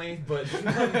recently, but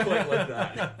not quite like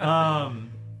that.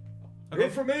 Okay. You're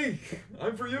for me.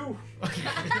 I'm for you.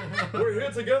 We're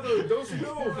here together. Don't you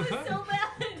know? So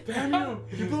bad. Damn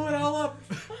you! You blew it all up.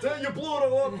 Damn, you blew it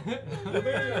all up. The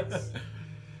maniacs.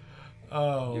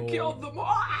 Oh. You killed them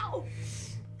all.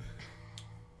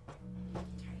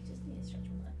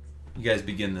 You guys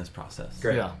begin this process.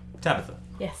 Great. Yeah. Tabitha,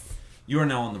 Yes. you are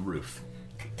now on the roof.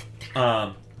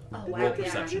 Oh, wow. Roll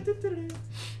perception.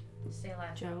 Stay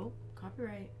alive. Joe,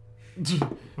 copyright. It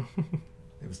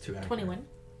was too accurate. 21.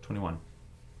 21.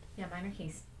 Yeah, mine are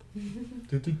keys.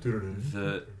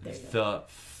 The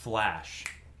flash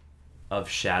of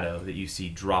shadow that you see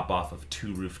drop off of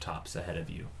 2 rooftops ahead of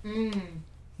you.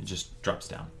 It just drops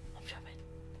down. I'm jumping.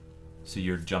 So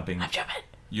you're jumping. I'm jumping.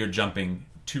 You're jumping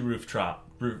 2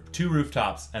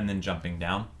 rooftops and then jumping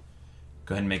down.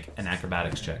 Go ahead and make an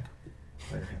acrobatics check.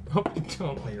 Hope you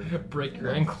don't break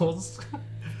your ankles.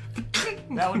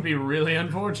 That would be really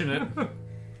unfortunate.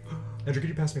 Andrew, could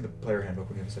you pass me the player handbook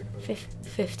when you have a second?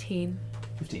 15.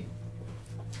 15.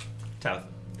 Tabitha.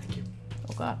 Thank you.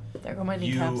 Oh god. There go my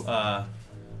You kneecaps.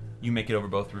 you make it over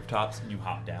both rooftops and you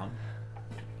hop down.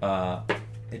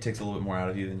 It takes a little bit more out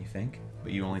of you than you think,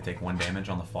 but you only take 1 damage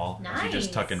on the fall. So you just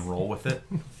Nice. tuck and roll with it.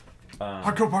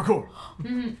 Parkour.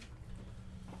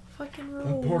 Fucking That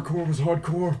roll. parkour was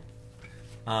hardcore.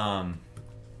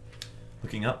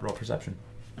 Looking up, roll perception.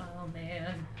 Oh,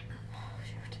 man.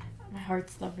 My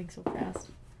heart's thumping so fast.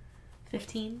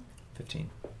 15. 15.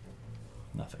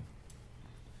 Nothing.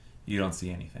 You don't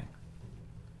see anything.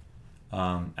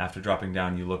 After dropping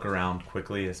down, you look around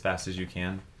quickly as fast as you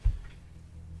can.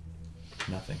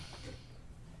 Nothing.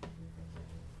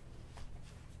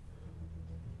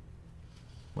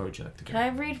 Where would you like to go? Can I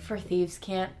read for thieves'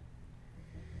 cant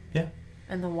Yeah.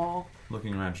 in the wall?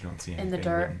 Looking around, you don't see anything. In the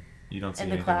dirt. written. You don't see In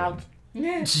the anything clouds? written.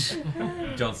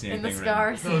 You don't see In anything the written.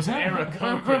 scars? Those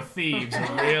Aarakocra thieves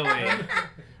are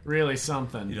really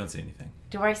something. You don't see anything.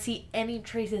 Do I see any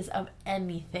traces of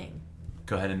anything?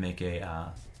 Go ahead and make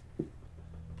a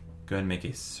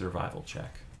survival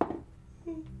check.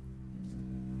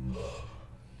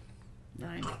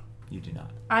 9. You do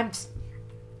not. Come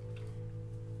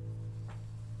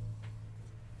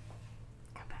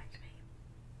back to me.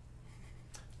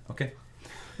 Okay.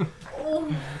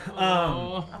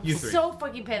 I'm You 3. so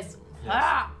fucking pissed.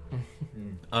 Ah!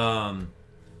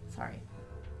 Sorry.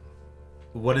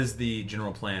 What is the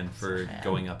general plan for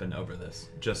going up and over this?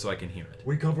 Just so I can hear it.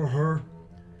 We cover her,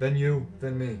 then you,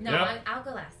 then me. No, Yep. I'll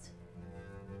go last.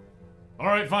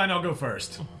 Alright, fine, I'll go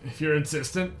first. If you're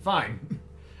insistent, fine.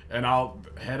 And I'll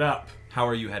head up. How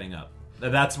are you heading up?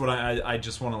 That's what I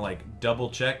just want to double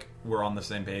check we're on the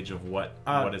same page of what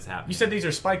is happening. You said these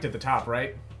are spiked at the top,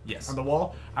 right? Yes. On the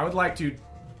wall? I would like to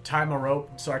tie my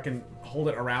rope so I can hold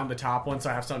it around the top one so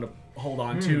I have something to hold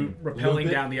on to, rappelling Loop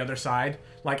it. down the other side.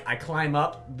 I climb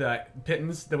up the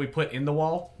pittons that we put in the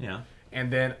wall, Yeah.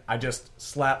 and then I just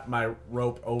slap my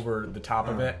rope over the top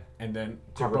of it, and then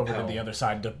hop over to rappel. the other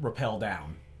side to rappel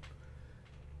down.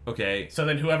 Okay. So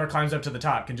then whoever climbs up to the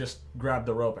top can just grab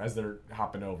the rope as they're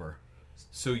hopping over.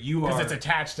 So you Because are it's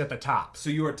attached at the top. so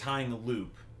you are tying a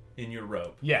loop in your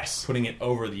rope, Yes. putting it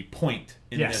over the point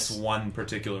in Yes. this one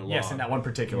particular log. Yes, in that one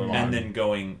particular log. And then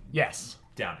going Yes.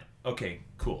 down it. Okay,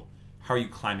 cool. How are you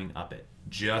climbing up it?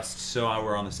 Just so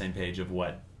we're on the same page of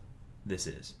what this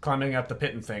is. Climbing up the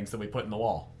pitton things that we put in the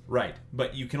wall. Right,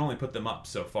 but you can only put them up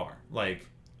so far. Well,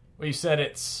 you said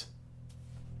it's...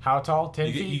 How tall?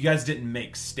 10 feet? You guys didn't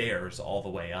make stairs all the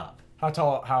way up. How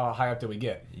tall? How high up did we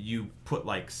get? You put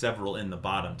several in the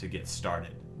bottom to get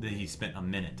started. he spent a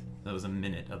minute. That was a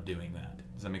minute of doing that.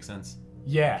 Does that make sense?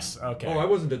 Yes. Okay. Oh, I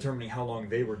wasn't determining how long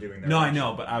they were doing that. No, I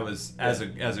know, but I was as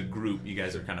a group. You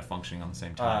guys are kind of functioning on the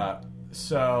same time.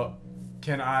 So,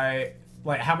 can I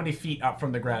how many feet up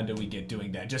from the ground do we get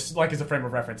doing that? Just like as a frame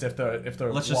of reference, if the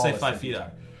let's just say 5 feet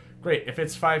up. Great. If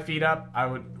it's 5 feet up, I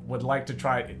would like to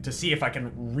try to see if I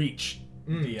can reach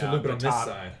to loop it on top,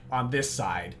 this side. On this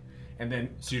side, and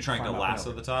then. So you're trying to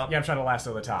lasso the top? Yeah, I'm trying to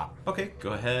lasso the top. Okay,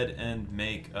 go ahead and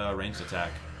make a ranged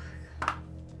attack.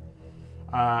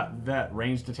 That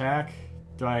ranged attack.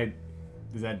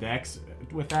 Is that Dex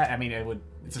with that? I mean,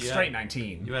 it's a straight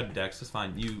 19. You had Dex, it's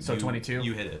fine. 22.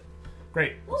 You hit it.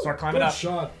 Great. Start climbing up.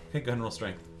 Shot. Okay, go ahead and roll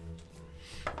strength.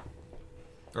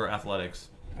 Or athletics.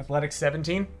 Athletics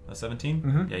 17. A 17?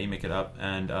 Mm-hmm. Yeah, you make it up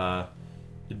and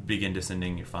begin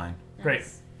descending. You're fine. Great.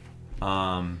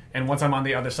 And once I'm on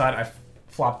the other side, I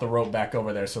flop the rope back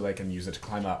over there so they can use it to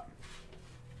climb up.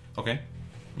 Okay,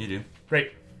 you do.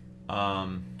 Great.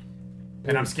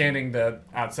 And I'm scanning the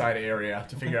outside area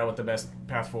to figure out what the best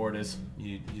path forward is.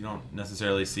 You don't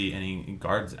necessarily see any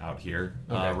guards out here.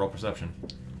 Okay. Roll perception.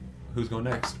 Who's going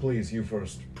next? Please, you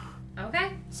first.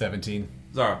 Okay. 17.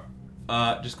 Zara,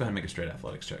 just go ahead and make a straight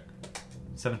athletics check.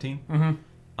 17?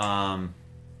 Mm-hmm.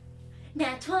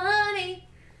 Nat 20.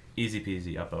 Easy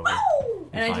peasy, up over. Woo!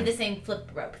 And I fine. do the same flip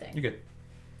rope thing. You're good.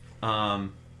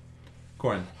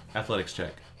 Corin, athletics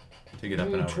check to get up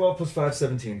and over. 12 plus 5,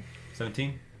 17.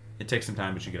 17? It takes some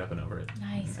time, but you get up and over it.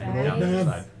 Nice, And down to the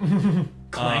side.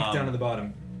 Clank down to the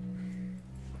bottom.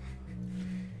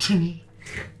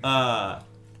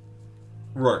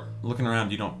 Roarke, looking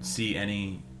around, you don't see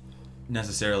any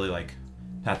necessarily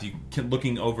path.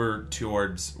 Looking over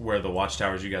towards where the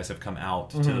watchtowers you guys have come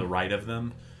out to the right of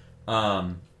them,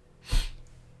 on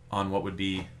what would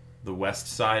be the west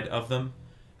side of them,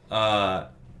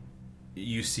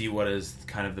 you see what is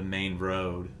kind of the main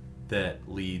road that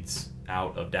leads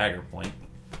out of Dagger Point.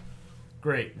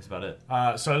 Great. That's about it.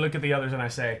 So I look at the others and I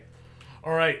say,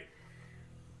 all right,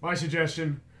 my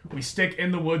suggestion, we stick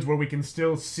in the woods where we can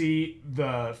still see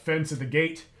the fence at the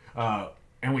gate,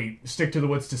 and we stick to the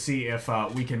woods to see if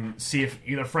we can see if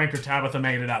either Frank or Tabitha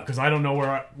made it out, because I don't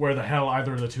know where the hell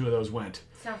either of the two of those went.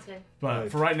 Sounds good. But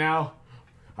for right now,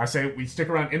 I say we stick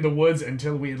around in the woods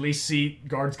until we at least see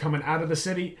guards coming out of the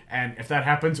city, and if that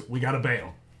happens, we gotta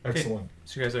bail. Excellent.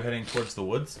 So you guys are heading towards the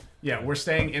woods? Yeah, we're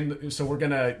staying so we're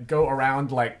gonna go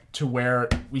around to where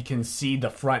we can see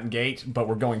the front gate, but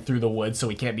we're going through the woods so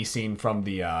we can't be seen from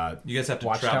the you guys have to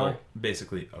watchtower. travel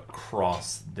basically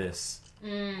across this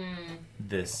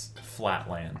flat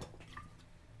land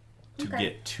to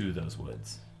get to those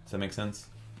woods. Does that make sense?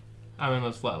 I'm in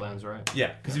those flatlands, right?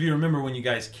 Yeah, because if you remember when you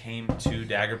guys came to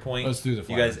Dagger Point, Let's do the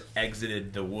you guys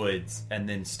exited the woods and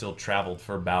then still traveled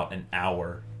for about an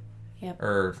hour. Yep.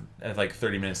 Or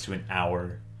 30 minutes to an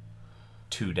hour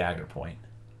to Dagger Point.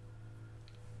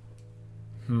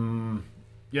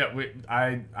 Yeah,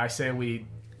 I say we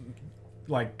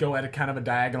go at a kind of a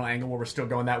diagonal angle where we're still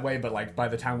going that way, but by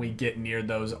the time we get near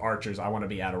those archers, I want to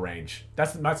be out of range.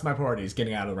 That's my priority, is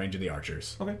getting out of the range of the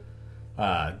archers. Okay.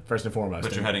 First and foremost.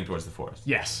 But you're heading towards the forest.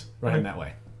 Yes, we're heading that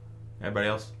way. Everybody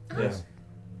else? Yes.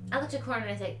 I look at Corin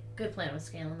and I say, good plan with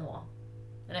scaling the wall.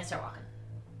 And I start walking.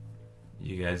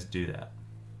 You guys do that.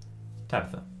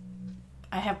 Tabitha.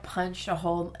 I have punched a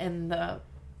hole in the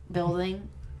building.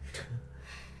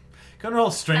 Go and roll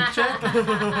a strength check.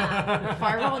 If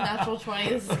I roll a natural 20,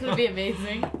 this is going to be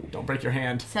amazing. Don't break your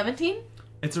hand. 17?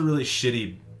 It's a really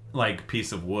shitty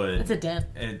piece of wood. It's a dent.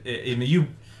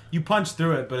 You punch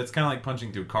through it, but it's kind of like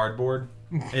punching through cardboard.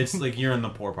 It's like you're in the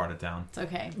poor part of town. It's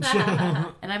okay.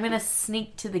 And I'm going to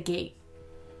sneak to the gate.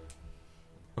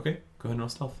 Okay, go ahead and roll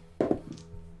stealth.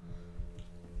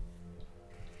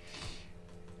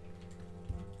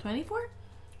 24?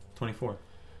 24.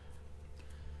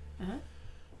 Uh-huh.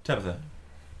 Tabitha,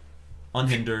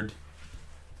 unhindered,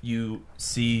 you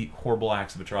see horrible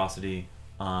acts of atrocity.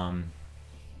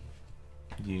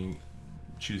 You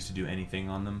choose to do anything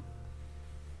on them?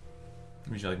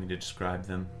 Would you like me to describe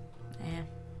them? Yeah.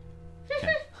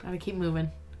 Okay. Gotta keep moving.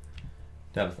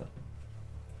 Tabitha,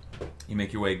 you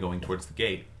make your way going towards the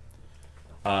gate.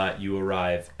 You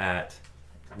arrive at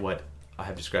what I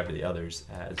have described to the others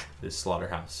as this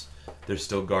slaughterhouse. There's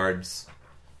still guards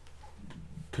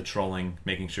patrolling,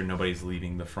 making sure nobody's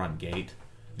leaving the front gate.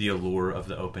 The allure of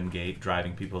the open gate,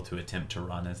 driving people to attempt to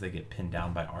run as they get pinned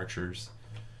down by archers.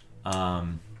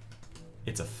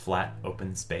 It's a flat,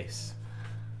 open space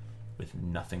with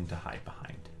nothing to hide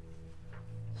behind.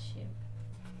 Shoot.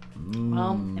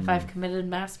 Well, if I've committed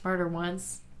mass murder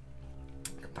once,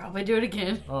 I could probably do it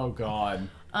again. Oh, God.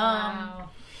 Wow.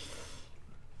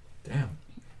 Damn.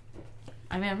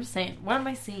 I mean, I'm just saying. What am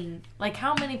I seeing? Like,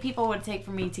 how many people would it take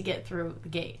for me to get through the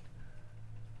gate?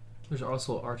 There's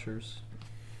also archers.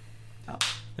 Oh.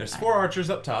 There's 4 archers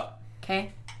up top.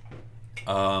 Okay.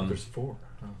 There's 4.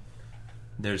 Oh.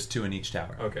 There's 2 in each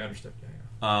tower. Okay, understood.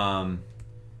 Yeah.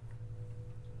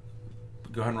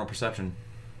 Go ahead and roll perception.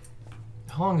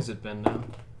 How long has it been now?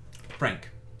 Frank.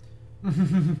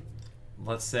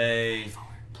 Let's say,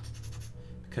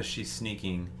 because she's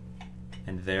sneaking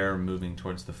and they're moving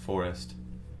towards the forest,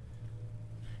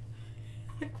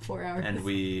 4 hours. and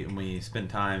we spend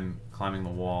time climbing the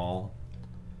wall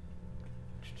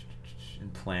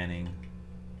and planning.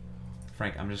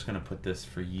 Frank, I'm just going to put this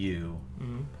for you.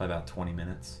 Probably about 20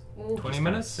 minutes. Ooh. 20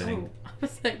 minutes? Sitting. I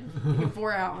was like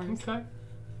 4 hours. Okay.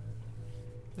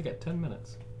 I got 10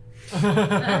 minutes. If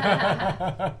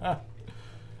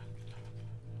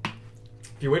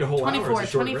you wait a whole hour, it's a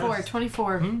short 24. rest.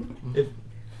 24.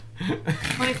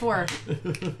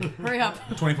 Hurry up.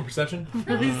 24 perception? I'm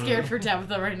really scared for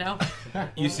Tabitha right now.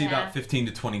 You see about 15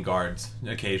 to 20 guards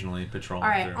occasionally patrolling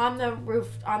Alright, through. on the roof,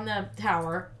 on the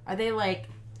tower, are they like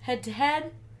head to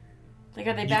head? Like,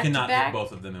 are they You back to cannot back? hit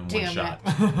both of them in Damn one shot.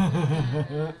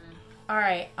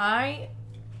 Alright,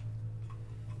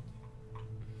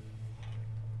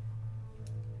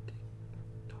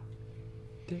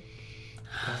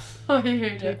 How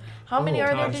many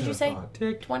are there, did you say?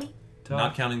 20?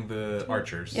 Not counting the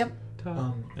archers. Yep.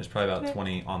 There's probably about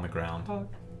 20 on the ground.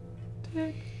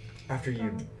 After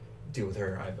you deal with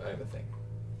her, I have a thing.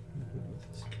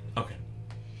 Okay.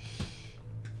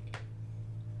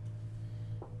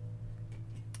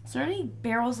 Is there any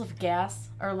barrels of gas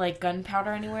or like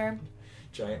gunpowder anywhere?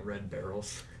 Giant red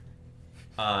barrels.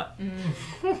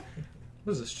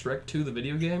 What is this, Shrek 2, the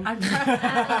video game? I'm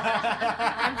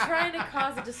trying to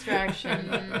cause a distraction.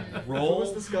 Roll. What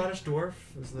was the Scottish dwarf?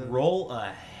 Roll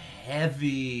a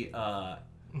heavy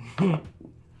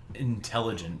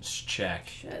intelligence check.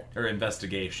 Shit. Or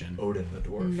investigation. Odin the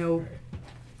dwarf. Nope.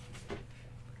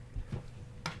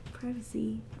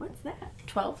 Privacy. What's that?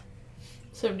 12?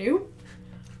 So new?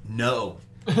 No.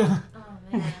 Oh,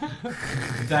 man.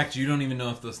 In fact, you don't even know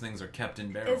if those things are kept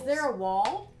in barrels. Is there a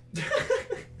wall?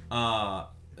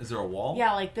 Is there a wall?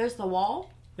 Yeah, like there's the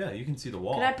wall. Yeah, you can see the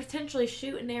wall. Could I potentially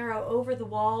shoot an arrow over the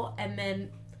wall and then,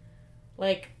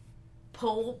 like,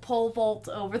 pole vault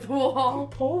over the wall?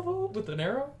 Pole vault with an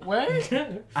arrow? What?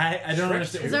 I don't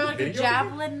understand. Is there like a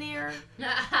javelin near?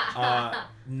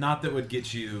 Not that would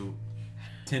get you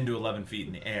 10 to 11 feet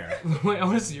in the air. Wait, I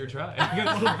want to see your try.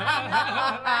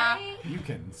 You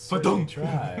can certainly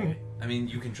try. I mean,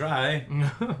 you can try.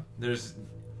 There's...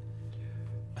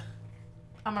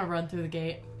 I'm gonna run through the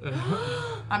gate.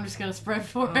 I'm just gonna sprint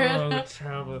for it.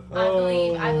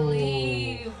 Tabitha. I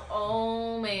believe.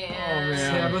 Oh, man.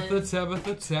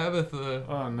 Tabitha.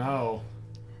 Oh no.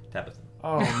 Tabitha.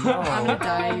 Oh no. I'm gonna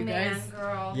die, you Man, guys.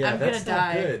 girl. Yeah, I'm that's gonna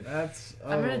not die. good. That's.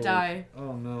 I'm gonna die.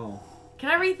 Oh no.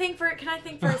 Can I think for a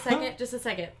second? Just a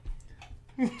second.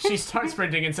 She starts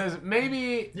sprinting and says,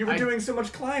 "Maybe You were doing so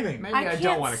much climbing. Maybe I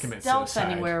don't want to commit stealth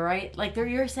suicide." anywhere, right? Like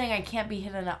you're saying, I can't be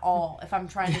hidden at all if I'm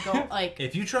trying to go. Like,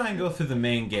 If you try and go through the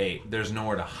main gate, there's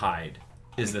nowhere to hide,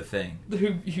 is the thing.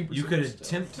 You could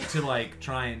attempt to, like,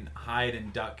 try and hide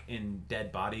and duck in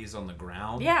dead bodies on the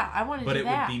ground. yeah, I want to But do it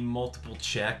that. would be multiple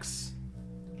checks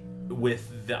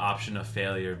with the option of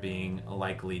failure being a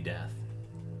likely death.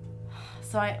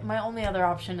 So my only other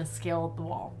option is scale the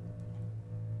wall.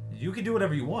 You can do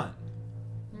whatever you want.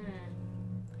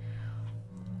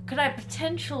 Could I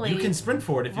potentially? You can sprint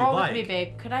for it if you roll like. with me,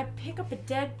 babe. Could I pick up a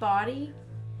dead body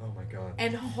Oh my god.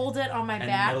 and hold it on my And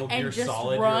back Metal Gear and just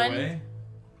Solid your run, way?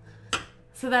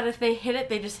 so that if they hit it,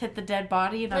 they just hit the dead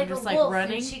body, and Like I'm just a like wolf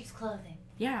running? in sheep's clothing.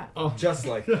 Yeah. Just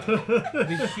like that.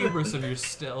 The hubris of your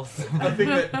stealth. A thing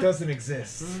that doesn't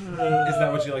exist. Is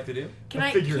that what you like to do? Can A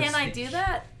I figure of do speech.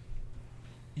 that?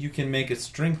 You can make a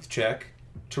strength check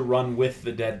to run with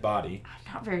the dead body.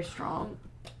 I'm not very strong.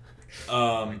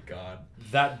 Oh my god.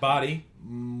 That body,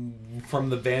 from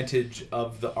the vantage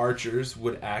of the archers,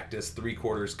 would act as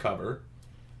 3/4 cover.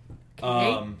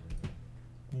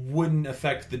 Wouldn't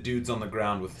affect the dudes on the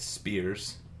ground with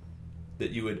spears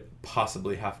that you would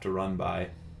possibly have to run by.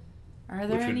 Are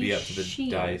there Which would any be up to the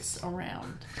shields dice.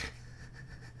 around?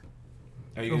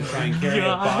 Are you going to try and carry a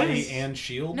body and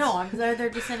shields? No, are there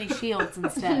just any shields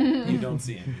instead? You don't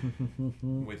see any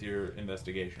with your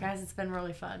investigation. Guys, it's been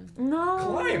really fun. No.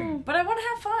 Climb. But I want to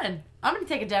have fun. I'm going to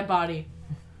take a dead body.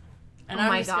 And Oh I'm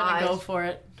my just going to gosh. go for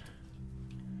it.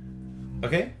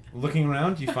 Okay, looking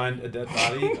around, you find a dead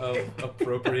body of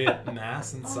appropriate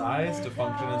mass and size to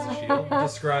function as a shield.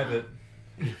 Describe it.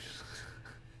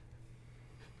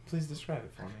 Please describe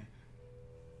it for me.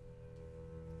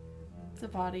 It's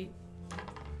a body.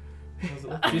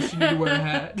 Does she need to wear a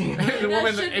hat?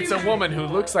 It's a woman who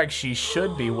looks like she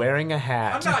should be wearing a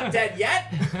hat. I'm not dead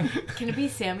yet. Can it be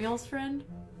Samuel's friend?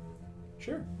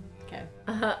 Sure. Okay.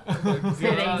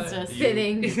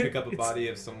 Fitting. You pick up a body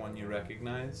of someone you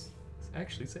recognize. It's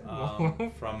actually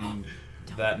Samuel. From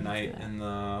that night in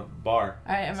the bar.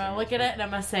 Alright, I'm gonna look at it and I'm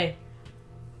gonna say,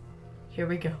 here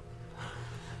we go.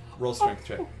 Roll strength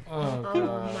check. Oh,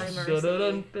 my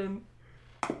mercy.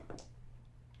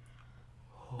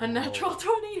 Unnatural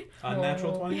 20.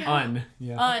 Unnatural 20?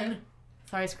 Yeah.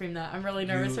 Sorry, I screamed that. I'm really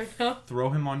nervous right now. Throw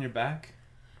him on your back.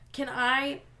 Can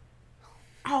I...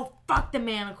 Oh, fuck the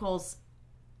manacles.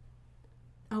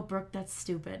 Oh, Brooke, that's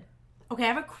stupid. Okay, I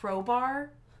have a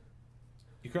crowbar.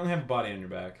 You currently have a body on your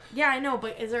back. Yeah, I know,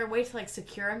 but is there a way to, like,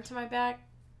 secure him to my back?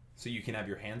 So you can have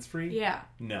your hands free? Yeah.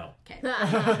 No. Okay.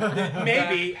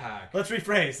 Maybe. Let's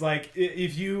rephrase. Like,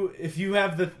 if you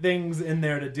have the things in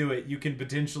there to do it, you can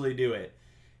potentially do it.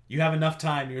 You have enough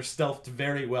time. You're stealthed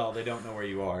very well. They don't know where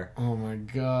you are. Oh my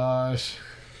gosh.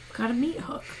 Got a meat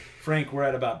hook. Frank, we're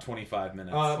at about 25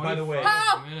 minutes. By the way,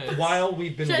 while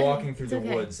we've been walking through the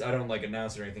woods, I don't like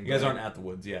announce or anything. You guys aren't at the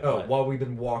woods yet. Oh, while we've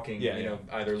been walking, either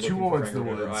looking towards for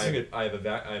Frank or the whatever, woods.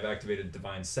 I've activated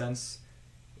Divine Sense,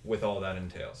 with all that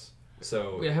entails.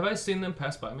 So Wait, have I seen them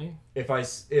pass by me? if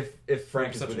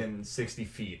Frank is within 60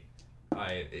 feet,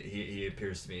 he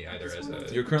appears to me either as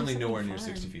a. You're currently nowhere near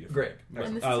 60 feet of Great.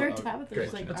 And this is where Tabitha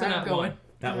was like, That's I'm a nat going. one.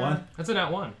 That one? That's a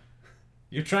nat one.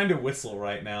 You're trying to whistle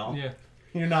right now. Yeah.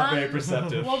 You're not very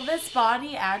perceptive. Will this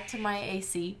body add to my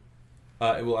AC?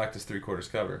 It will act as 3/4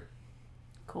 cover.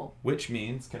 Cool. Which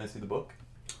means, can I see the book?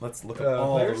 Let's look at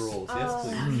all players? the rules.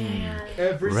 Yes, please.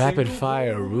 Every Rapid single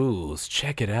fire player. rules.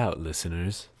 Check it out,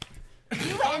 listeners.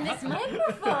 You and this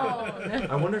microphone.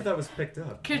 I wonder if that was picked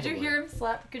up. Could you hear him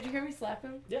slap? Could you hear me slap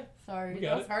him? Yeah. Sorry, We that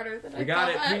got was it. harder than I We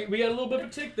got thought. it. We got a little bit of a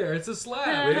tick there. It's a slap.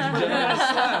 Ladies and gentlemen, a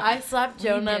slap. I slapped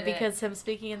Jonah did it. because him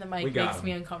speaking in the mic We got makes him.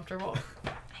 me uncomfortable.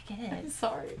 I get I'm it.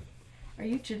 sorry. Are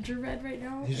you gingerbread right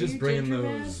now? He's Are just you bringing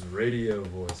gingerbread? those radio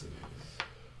voices.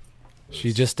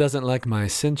 She just doesn't like my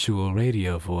sensual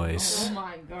radio voice. Oh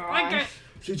my gosh.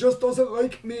 She just doesn't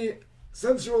like me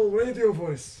sensual radio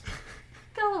voice.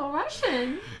 Got a little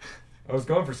Russian. I was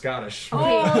going for Scottish.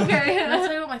 Oh, okay. Can I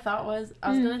tell you what my thought was? I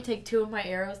was gonna take two of my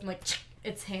arrows and like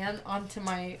its hand onto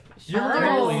my You were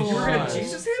shoulder. gonna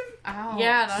Jesus him? Ow.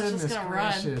 Yeah, and I was just Goodness gonna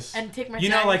gracious. run and take my. You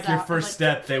know, daggers like your out first and,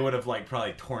 step, they would have like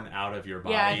probably torn out of your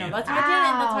body. Yeah, I know. That's why I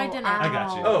didn't. That's why I didn't. I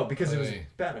got you. Oh, because it was a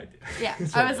bad idea. Yeah,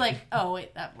 I was like, oh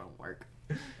wait, that won't work.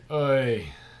 Oy.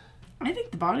 I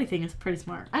think the body thing is pretty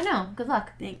smart. I know. Good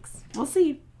luck. Thanks. We'll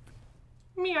see.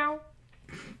 Meow.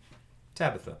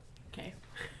 Tabitha. Okay.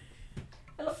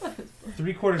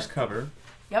 3/4 cover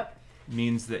Yep.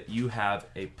 means that you have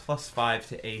a +5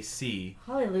 to AC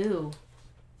Hallelujah.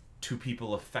 to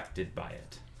people affected by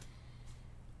it.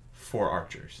 For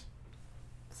archers.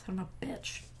 Son of a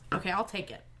bitch. Okay, I'll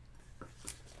take it.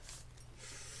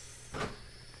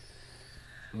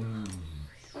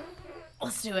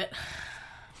 Let's do it.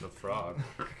 The frog.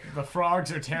 The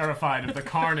frogs are terrified of the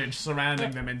carnage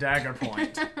surrounding them in Dagger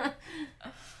Point.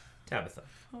 Tabitha.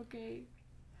 Okay.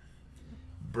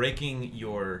 Breaking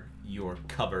your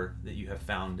cover that you have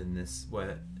found in this,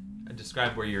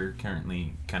 describe where you're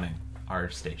currently kind of are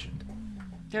stationed.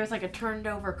 There was like a turned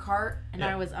over cart, and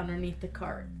Yeah. I was underneath the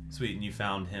cart. Sweet, and you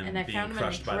found him And I being found him and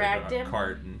crushed by dragged the him.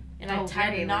 cart, And I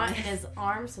tied a knot in his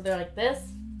arm, so they're like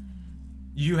this.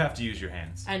 you have to use your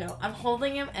hands. I know. I'm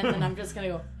holding him, and then I'm just gonna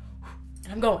go.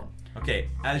 And I'm going. Okay,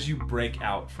 as you break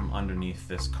out from underneath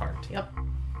this cart, Yep.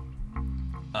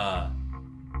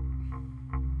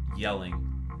 yelling.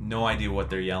 No idea what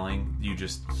they're yelling. You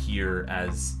just hear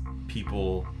as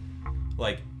people,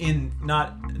 like, in,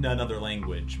 not in another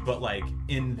language, but like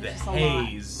in the It's just a lot.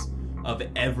 haze of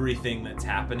everything that's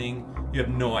happening, you have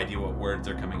no idea what words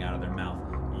are coming out of their mouth.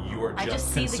 You are I just just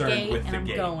see the concerned gate with and the I'm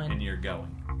gate, going. and you're going.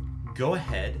 Go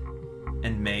ahead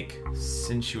and make,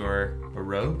 since you're a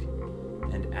rogue,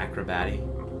 an acrobatics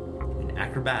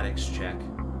check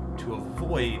to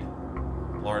avoid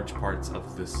large parts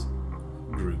of this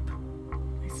group.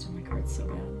 My stomach hurts so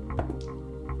bad.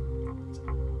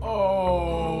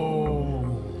 Oh.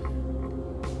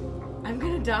 I'm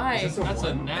gonna die. That's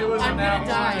a nat It was I'm a gonna nat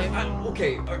die.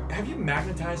 Okay, have you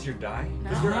magnetized your die?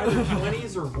 Because No. they're either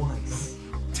 20s or 1s.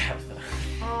 Tabitha.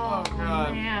 Oh,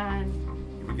 God. man.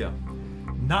 Here we go.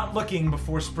 Not looking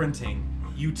before sprinting,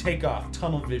 you take off,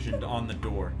 tunnel visioned on the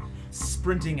door.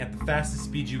 Sprinting at the fastest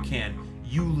speed you can,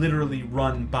 you literally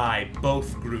run by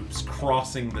both groups,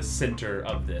 crossing the center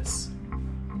of this.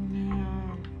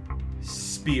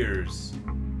 Spears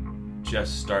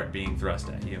just start being thrust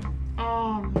at you.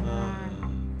 Oh,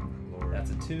 man.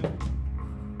 That's a 2.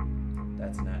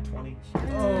 That's a nat 20.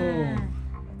 Oh.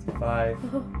 That's a 5.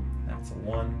 That's a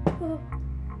 1.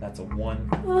 That's a 1.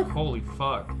 Holy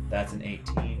fuck. That's an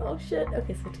 18. Oh, shit.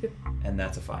 Okay, so 2. And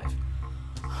that's a 5.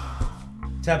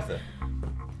 Tabitha,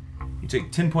 you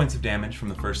take 10 points of damage from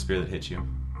the first spear that hit you.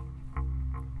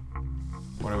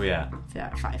 What are we at?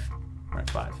 Yeah, 5. We're at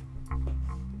 5.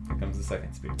 Here comes the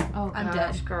second spear. Oh, I'm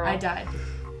dead. Girl. I died.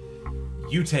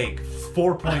 You take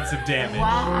 4 points of damage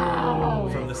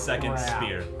from the second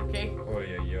spear. Okay.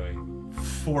 Oy, oy, oy.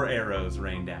 4 arrows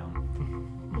rain down.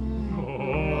 Oh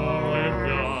my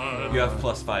god. You have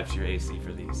 +5 to your AC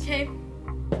for these. Okay.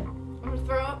 I'm gonna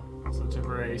throw up. So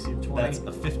temporary AC of 20. That's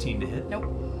a 15 to hit. Nope.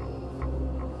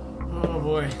 Oh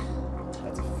boy.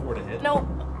 That's a 4 to hit. Nope.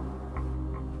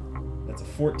 That's a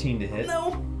 14 to hit.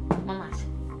 No. One last.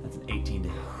 That's an 18 to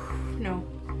hit. No.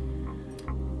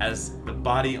 As the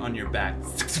body on your back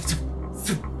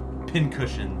pin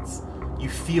cushions, you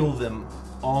feel them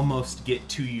almost get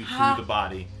to you through the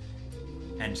body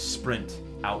and sprint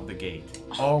out the gate.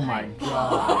 Oh my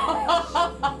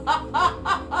god.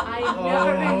 I've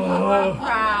never been more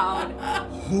proud.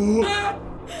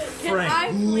 Can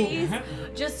I please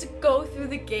just go through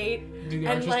the gate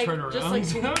and like just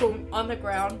like boom, on the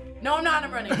ground? No, I'm not.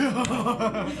 I'm running. The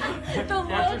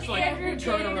look, Andrew,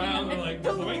 turn around and like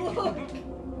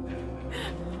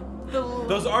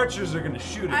Those archers are gonna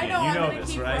shoot at I you. know. You I'm know gonna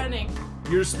this, keep right? running.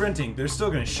 You're sprinting. They're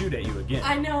still gonna shoot at you again.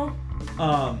 I know.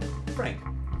 Frank,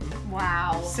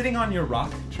 Wow. sitting on your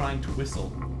rock trying to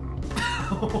whistle,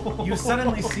 you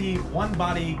suddenly see one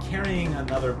body carrying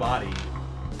another body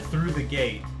through the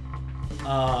gate,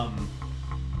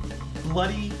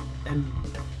 bloody and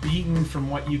beaten from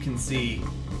what you can see.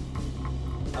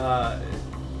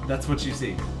 That's what you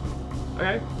see.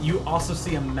 Okay. You also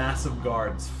see a mass of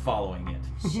guards following it.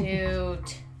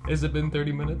 Shoot. Has it been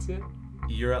 30 minutes yet?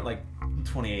 You're at like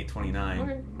 28, 29.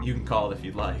 Okay. You can call it if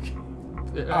you'd like.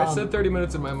 I said 30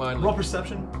 minutes in my mind. Roll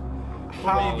perception.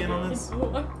 How are you again on this?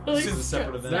 This is a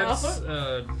separate event. That's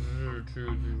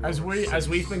As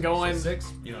we've been going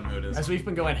 6? You don't know who it is. As we've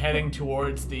been going heading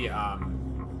towards the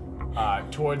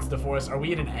forest, are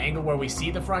we at an angle where we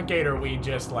see the front gate, or are we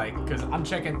just like, because I'm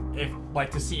checking if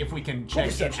to see if we can check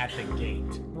in at the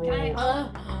gate. Can I,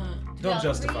 Don't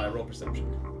justify, roll perception.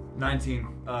 19.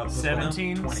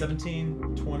 17? 20.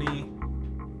 17, 20.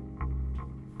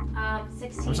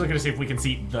 16. I'm just looking to see if we can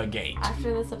see the gate.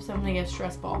 After this episode, I'm gonna get a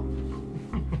stress ball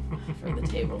for the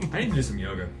table. I need to do some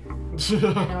yoga.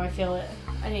 I know. I feel it.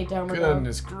 I need downward dog.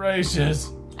 Goodness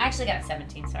gracious. I actually got a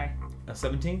 17, sorry. A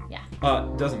 17? Yeah.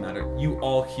 Doesn't matter. You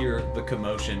all hear the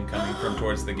commotion coming from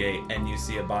towards the gate, and you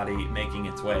see a body making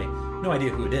its way. No idea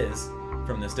who it is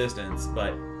from this distance,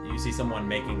 but you see someone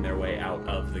making their way out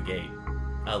of the gate.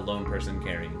 A lone person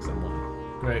carrying someone.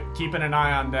 Great. Keeping an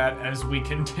eye on that as we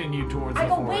continue towards the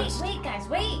forest. Wait, guys,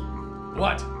 wait.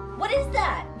 What? What is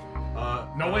that?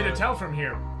 No way to tell from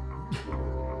here.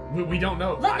 We don't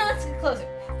know. Let's get closer.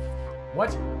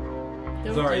 What?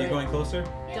 Don't Zara, are do you it. going closer?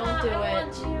 Don't do I it.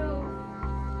 want you.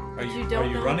 Are you, don't are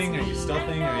you know running? it's Are you me.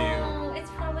 stealthing? I Are know. It's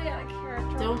probably out of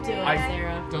character. Don't do it, okay?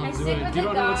 Sarah. Don't I do stick it. with You the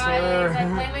don't know it's guys. her.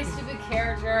 I play my stupid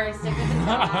character. I stick with the It's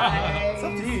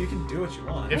up guys. to you. You can do what you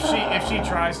want. If she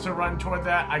tries to run toward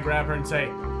that, I grab her and say,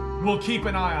 "We'll keep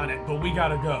an eye on it, but we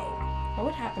gotta go." What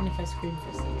would happen if I screamed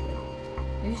for Cedric?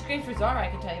 If you scream for Zara, I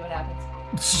can tell you what happens.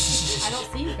 I don't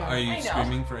see you guys. Are you I know.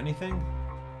 screaming for anything?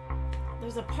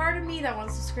 There's a part of me that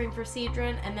wants to scream for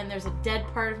Cedric, and then there's a dead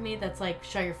part of me that's like,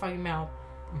 shut your fucking mouth.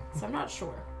 So I'm not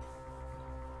sure.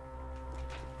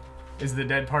 Is the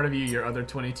dead part of you your other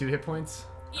 22 hit points?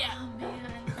 Yeah,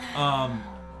 Man.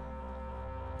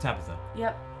 Tabitha,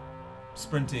 Yep.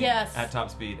 sprinting Yes. at top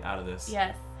speed out of this.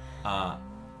 Yes.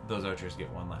 Those archers get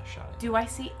one last shot at you. Do I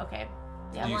see? Okay.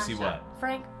 Yeah. Do you one see shot. what?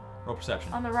 Frank Roll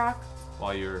perception on the rock.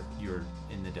 while you're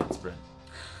in the dead sprint.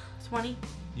 20.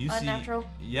 You Unnatural?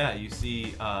 see, yeah, you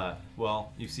see.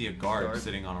 You see a guard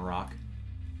sitting on a rock.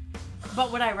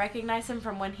 But would I recognize him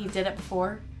from when he did it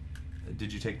before?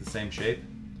 Did you take the same shape?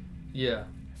 Yeah.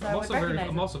 So I would recognize I'm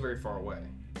him. also very far away.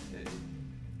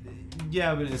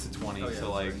 Yeah, but it's a 20, Oh, yeah, so that's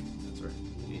like right. That's right.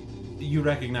 you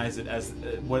recognize it as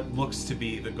what looks to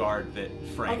be the guard that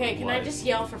Frank. Okay, can was. I just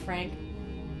yell for Frank?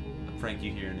 Frank,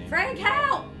 you hear your name. Frank,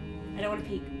 help! I don't want to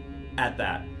peek. At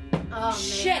that. Oh,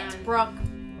 Shit, man. Brooke.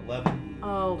 11,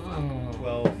 Oh.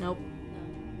 12, Nope.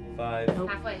 5, Nope.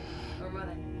 Halfway. Or more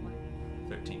than.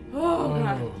 13. Oh,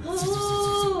 God.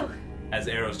 Ooh. As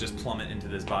arrows just plummet into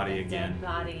this body again. Dead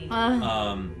body.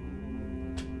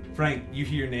 Frank, you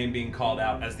hear your name being called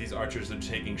out as these archers are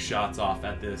taking shots off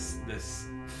at this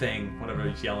thing, whatever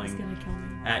he's yelling He's gonna kill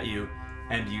me. at you.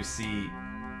 and you see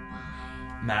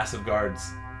massive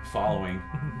guards following.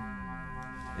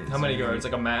 How many guards?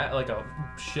 Like a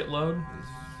shitload?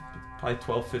 Probably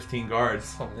 12, 15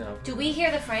 guards. Oh, yeah. Do we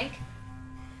hear the Frank?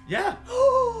 Yeah.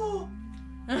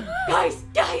 Guys,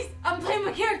 I'm playing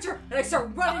my character, and I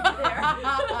start running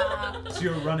to there. So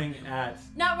you're running at...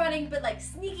 Not running, but like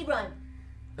sneaky run.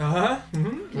 Uh-huh.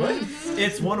 Mm-hmm. What?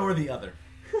 It's one or the other.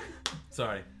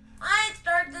 Sorry. I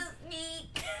start to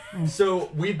sneak. So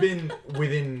we've been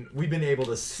able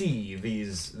to see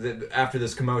these after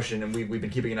this commotion, and we've been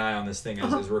keeping an eye on this thing.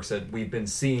 As Roarke said, we've been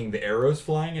seeing the arrows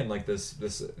flying and like this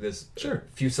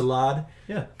fusillade.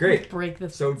 Yeah. Great. Break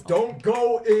this. So don't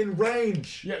go in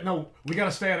range. Yeah, no, we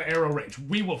gotta stay out of arrow range.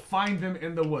 We will find them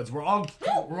in the woods. We're all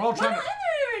trying to.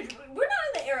 We're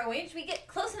not in the arrow range. We get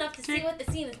close enough to see what the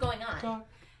scene is going on.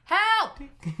 Help!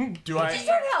 Do I? Just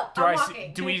start help. I'm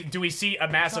walking. Do we see a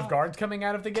mass of guards coming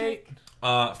out of the gate?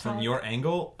 From your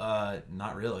angle,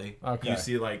 not really. Okay. You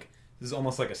see this is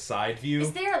almost like a side view.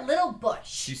 Is there a little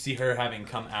bush? You see her having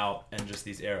come out and just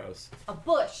these arrows. A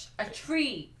bush, a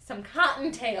tree, some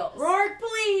cottontails. Roarke,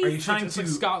 please. Are you trying It's to? like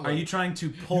Scotland. Are you trying to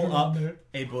pull up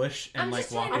a bush and I'm like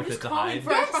just walk trying- with I'm it to calling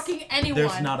hide? for fucking anyone.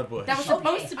 There's not a bush. That was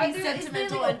supposed to be Is there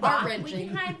sentimental like and a rock heart-wrenching. we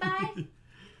can hide by?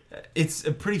 It's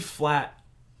a pretty flat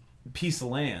piece of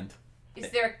land.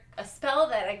 Is there a spell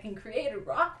that I can create a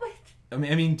rock with? I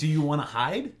mean, do you want to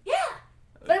hide? Yeah,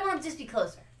 but I want to just be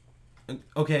closer.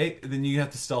 Okay, then you have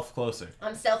to stealth closer.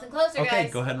 I'm stealthing closer, Okay,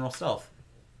 guys. go ahead and roll stealth.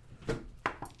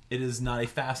 It is not a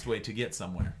fast way to get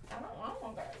somewhere. I don't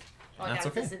want that. That's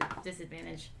okay.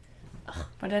 Disadvantage.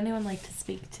 Would anyone like to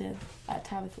speak to at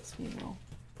Tabitha's funeral?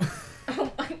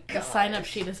 Oh my god. The sign-up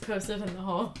sheet is posted in the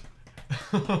hall.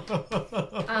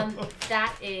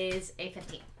 That is a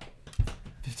 15.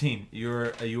 15.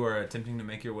 You are attempting to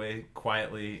make your way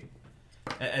quietly,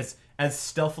 as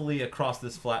stealthily across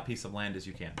this flat piece of land as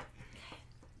you can.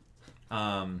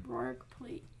 Roarke,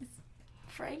 please.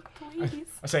 Frank, please.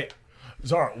 I say,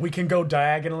 Zara, we can go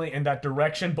diagonally in that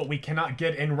direction, but we cannot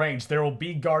get in range. There will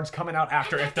be guards coming out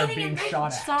after if they're being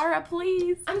shot at. Zara,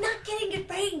 please. I'm not getting in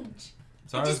range.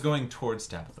 Zara's going towards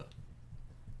Tabitha.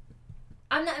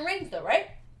 I'm not in range though, right?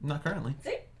 Not currently.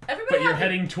 See? Everybody But you're happy.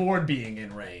 heading toward being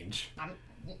in range.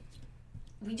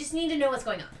 We just need to know what's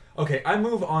going on. Okay, I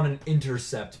move on an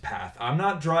intercept path. I'm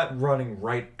not running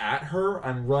right at her.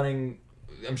 I'm shooting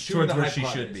Towards the where she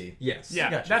hypotenuse. should be. Yes.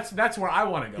 Yeah, Gotcha. that's where I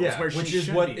want to go. Yeah, Is where which she is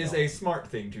should what be is going. a smart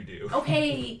thing to do.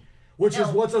 Okay. Which is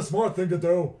No. what's a smart thing to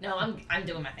do. No, I'm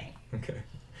doing my thing. Okay.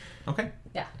 Okay.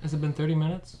 Yeah. Has it been 30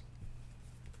 minutes?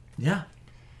 Yeah.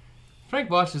 Frank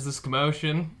watches this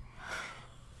commotion.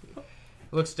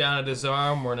 Looks down at his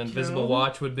arm where an invisible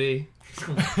watch would be.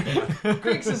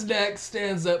 Creaks his neck,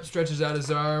 stands up, stretches out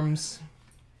his arms,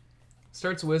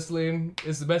 starts whistling,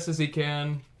 is the best as he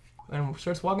can, and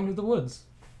starts walking through the woods.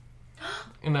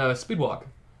 In a speed walk.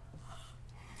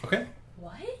 Okay.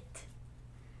 What?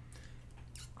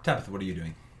 Tabitha, what are you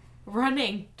doing?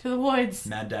 Running to the woods.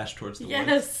 Mad dash towards the Yes.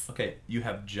 woods? Okay, you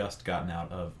have just gotten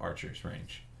out of archer's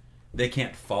range. They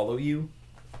can't follow you,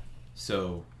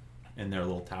 so in their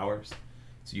little towers,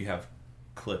 so you have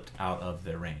clipped out of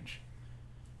their range.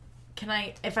 Can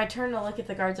I, if I turn to look at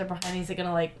the guards that are behind me, is it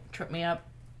gonna like trip me up?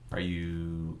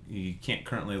 You can't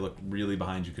currently look really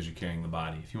behind you because you're carrying the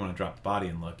body. If you want to drop the body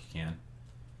and look, you can.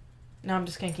 No, I'm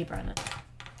just gonna keep running.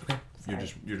 Okay. Sorry.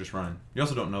 You're just running. You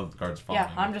also don't know that the guards are following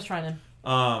Yeah, I'm just running.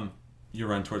 you. You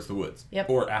run towards the woods. Yep.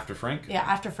 Or after Frank? Yeah,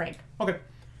 after Frank. Okay.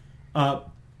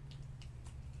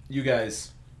 You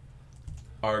guys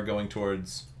are going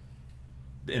towards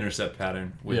the intercept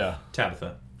pattern with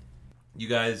Tabitha. You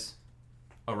guys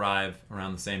arrive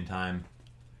around the same time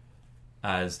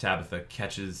as Tabitha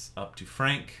catches up to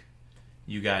Frank.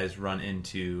 You guys run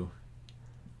into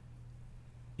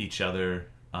each other.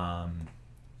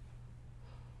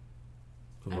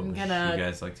 What I'm would gonna you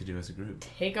guys like to do as a group?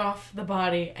 Take off the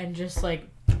body and just like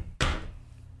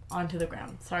onto the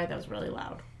ground. Sorry, that was really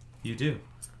loud. You do.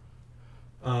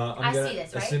 I see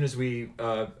this, right? As soon as we,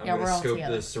 I'm Yeah, we're gonna all scope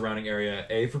together. the surrounding area.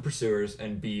 A for pursuers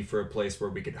and B for a place where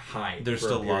we could hide. There's for a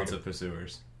still period lots of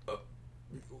pursuers.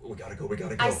 We gotta go. We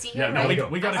gotta go. I see Yeah, her, no,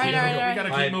 right? we gotta keep Alright, moving. alright, We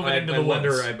gotta keep moving into I the lend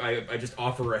woods. her. I just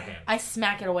offer her a hand. I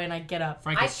smack it away and I get up.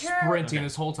 Frank is sprinting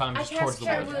this whole time I just towards cast the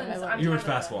Cure woods. Wounds on You were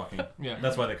Tabitha. fast walking. Yeah.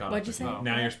 That's why they caught What'd up you to say?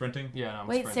 Now you're sprinting? Yeah, I'm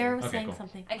Wait, sprinting. Sarah was Okay, saying cool.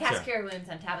 something. I cast Sure. Cure Wounds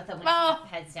on Tabitha when Oh.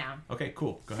 she heads down. Okay,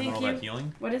 cool. Go ahead Thank and roll you. that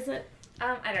healing. What is it?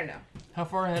 I don't know. How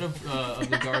far ahead of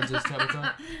the guards is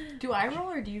Tabitha? Do I roll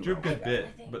or do you You're a roll? good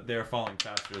bit, but they're falling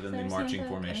faster than the Is there marching something?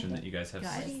 formation that Anything? you guys have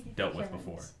Guys. dealt with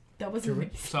before. That was amazing.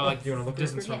 So like, Do you wanna look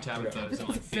distance real from quick? Tabitha is in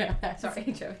like feet.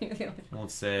 Sorry, Joe. You're the only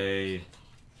Let's say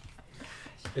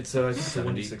It's I think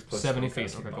 1d6 plus 70 spellcasting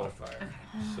feet. Okay, cool. modifier.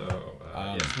 So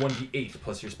it's 1d8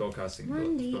 plus your spellcasting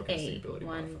spellcasting ability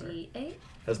modifier. 1d8.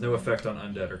 Has no effect on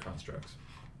undead or constructs.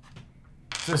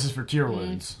 So this is for cure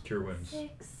wounds. Cure wounds. 6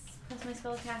 plus my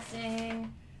spellcasting.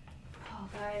 Oh,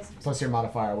 guys. Plus your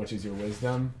modifier, which is your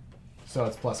wisdom. So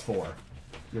it's plus 4.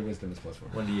 Your wisdom is plus 4.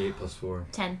 1d8 plus 4.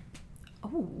 10.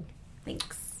 Oh,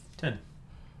 thanks. 10.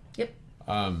 Yep.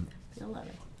 11.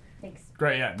 Thanks.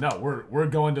 Great, yeah. No, we're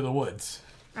going to the woods.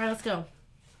 All right, let's go.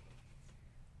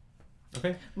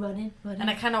 Okay. Running. And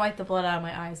I kind of wipe the blood out of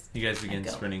my eyes. You guys begin go.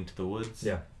 sprinting to the woods.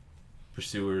 Yeah.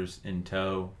 Pursuers in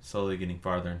tow, slowly getting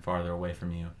farther and farther away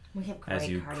from you We have great as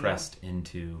you cardio. crest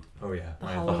into Oh yeah. the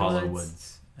Hollow hollow Woods.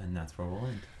 woods. And that's where we'll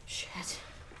end. Shit.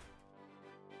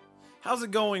 How's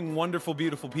it going, wonderful,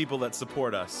 beautiful people that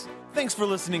support us? Thanks for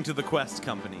listening to The Quest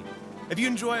Company. If you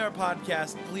enjoy our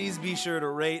podcast, please be sure to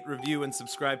rate, review, and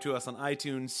subscribe to us on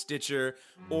iTunes, Stitcher,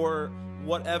 or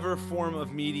whatever form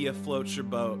of media floats your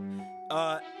boat.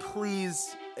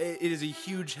 Please, it is a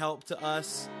huge help to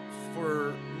us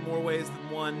for more ways than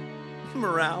one.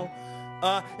 Morale.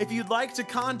 If you'd like to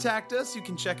contact us, you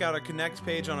can check out our Connect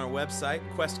page on our website,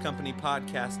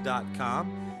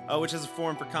 questcompanypodcast.com, which has a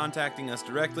form for contacting us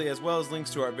directly, as well as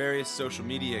links to our various social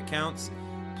media accounts.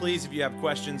 Please, if you have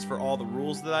questions for all the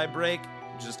rules that I break,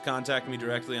 just contact me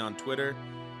directly on Twitter.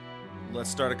 Let's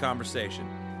start a conversation.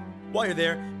 While you're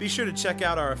there, be sure to check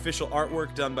out our official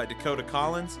artwork done by Dakota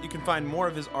Collins. You can find more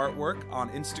of his artwork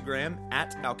on Instagram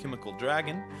at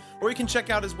alchemicaldragon, or you can check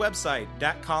out his website,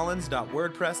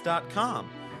 datcollins.wordpress.com.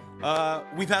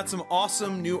 We've had some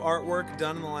awesome new artwork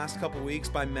done in the last couple weeks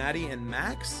by Maddie and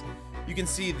Max. You can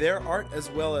see their art as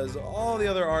well as all the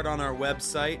other art on our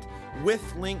website with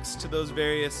links to those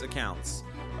various accounts.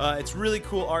 It's really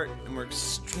cool art, and we're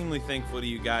extremely thankful to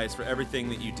you guys for everything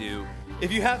that you do.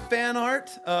 If you have fan art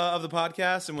of the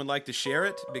podcast and would like to share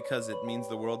it, because it means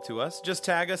the world to us, just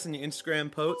tag us in your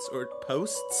Instagram posts or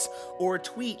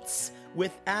tweets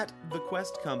with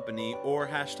 @TheQuestCompany or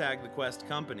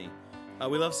 #TheQuestCompany.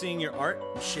 We love seeing your art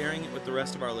and sharing it with the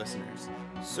rest of our listeners.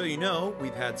 So you know,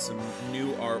 we've had some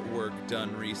new artwork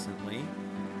done recently.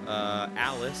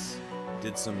 Alice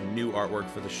did some new artwork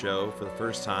for the show for the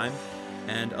first time,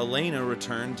 and Elena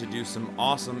returned to do some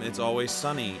awesome It's Always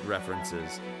Sunny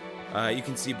references. You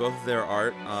can see both of their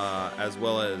art, as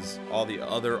well as all the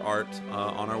other art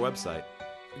on our website.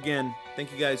 Again,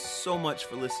 thank you guys so much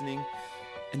for listening,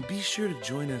 and be sure to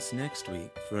join us next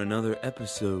week for another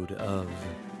episode of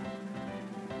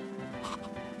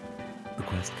The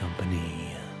Quest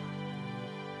Company.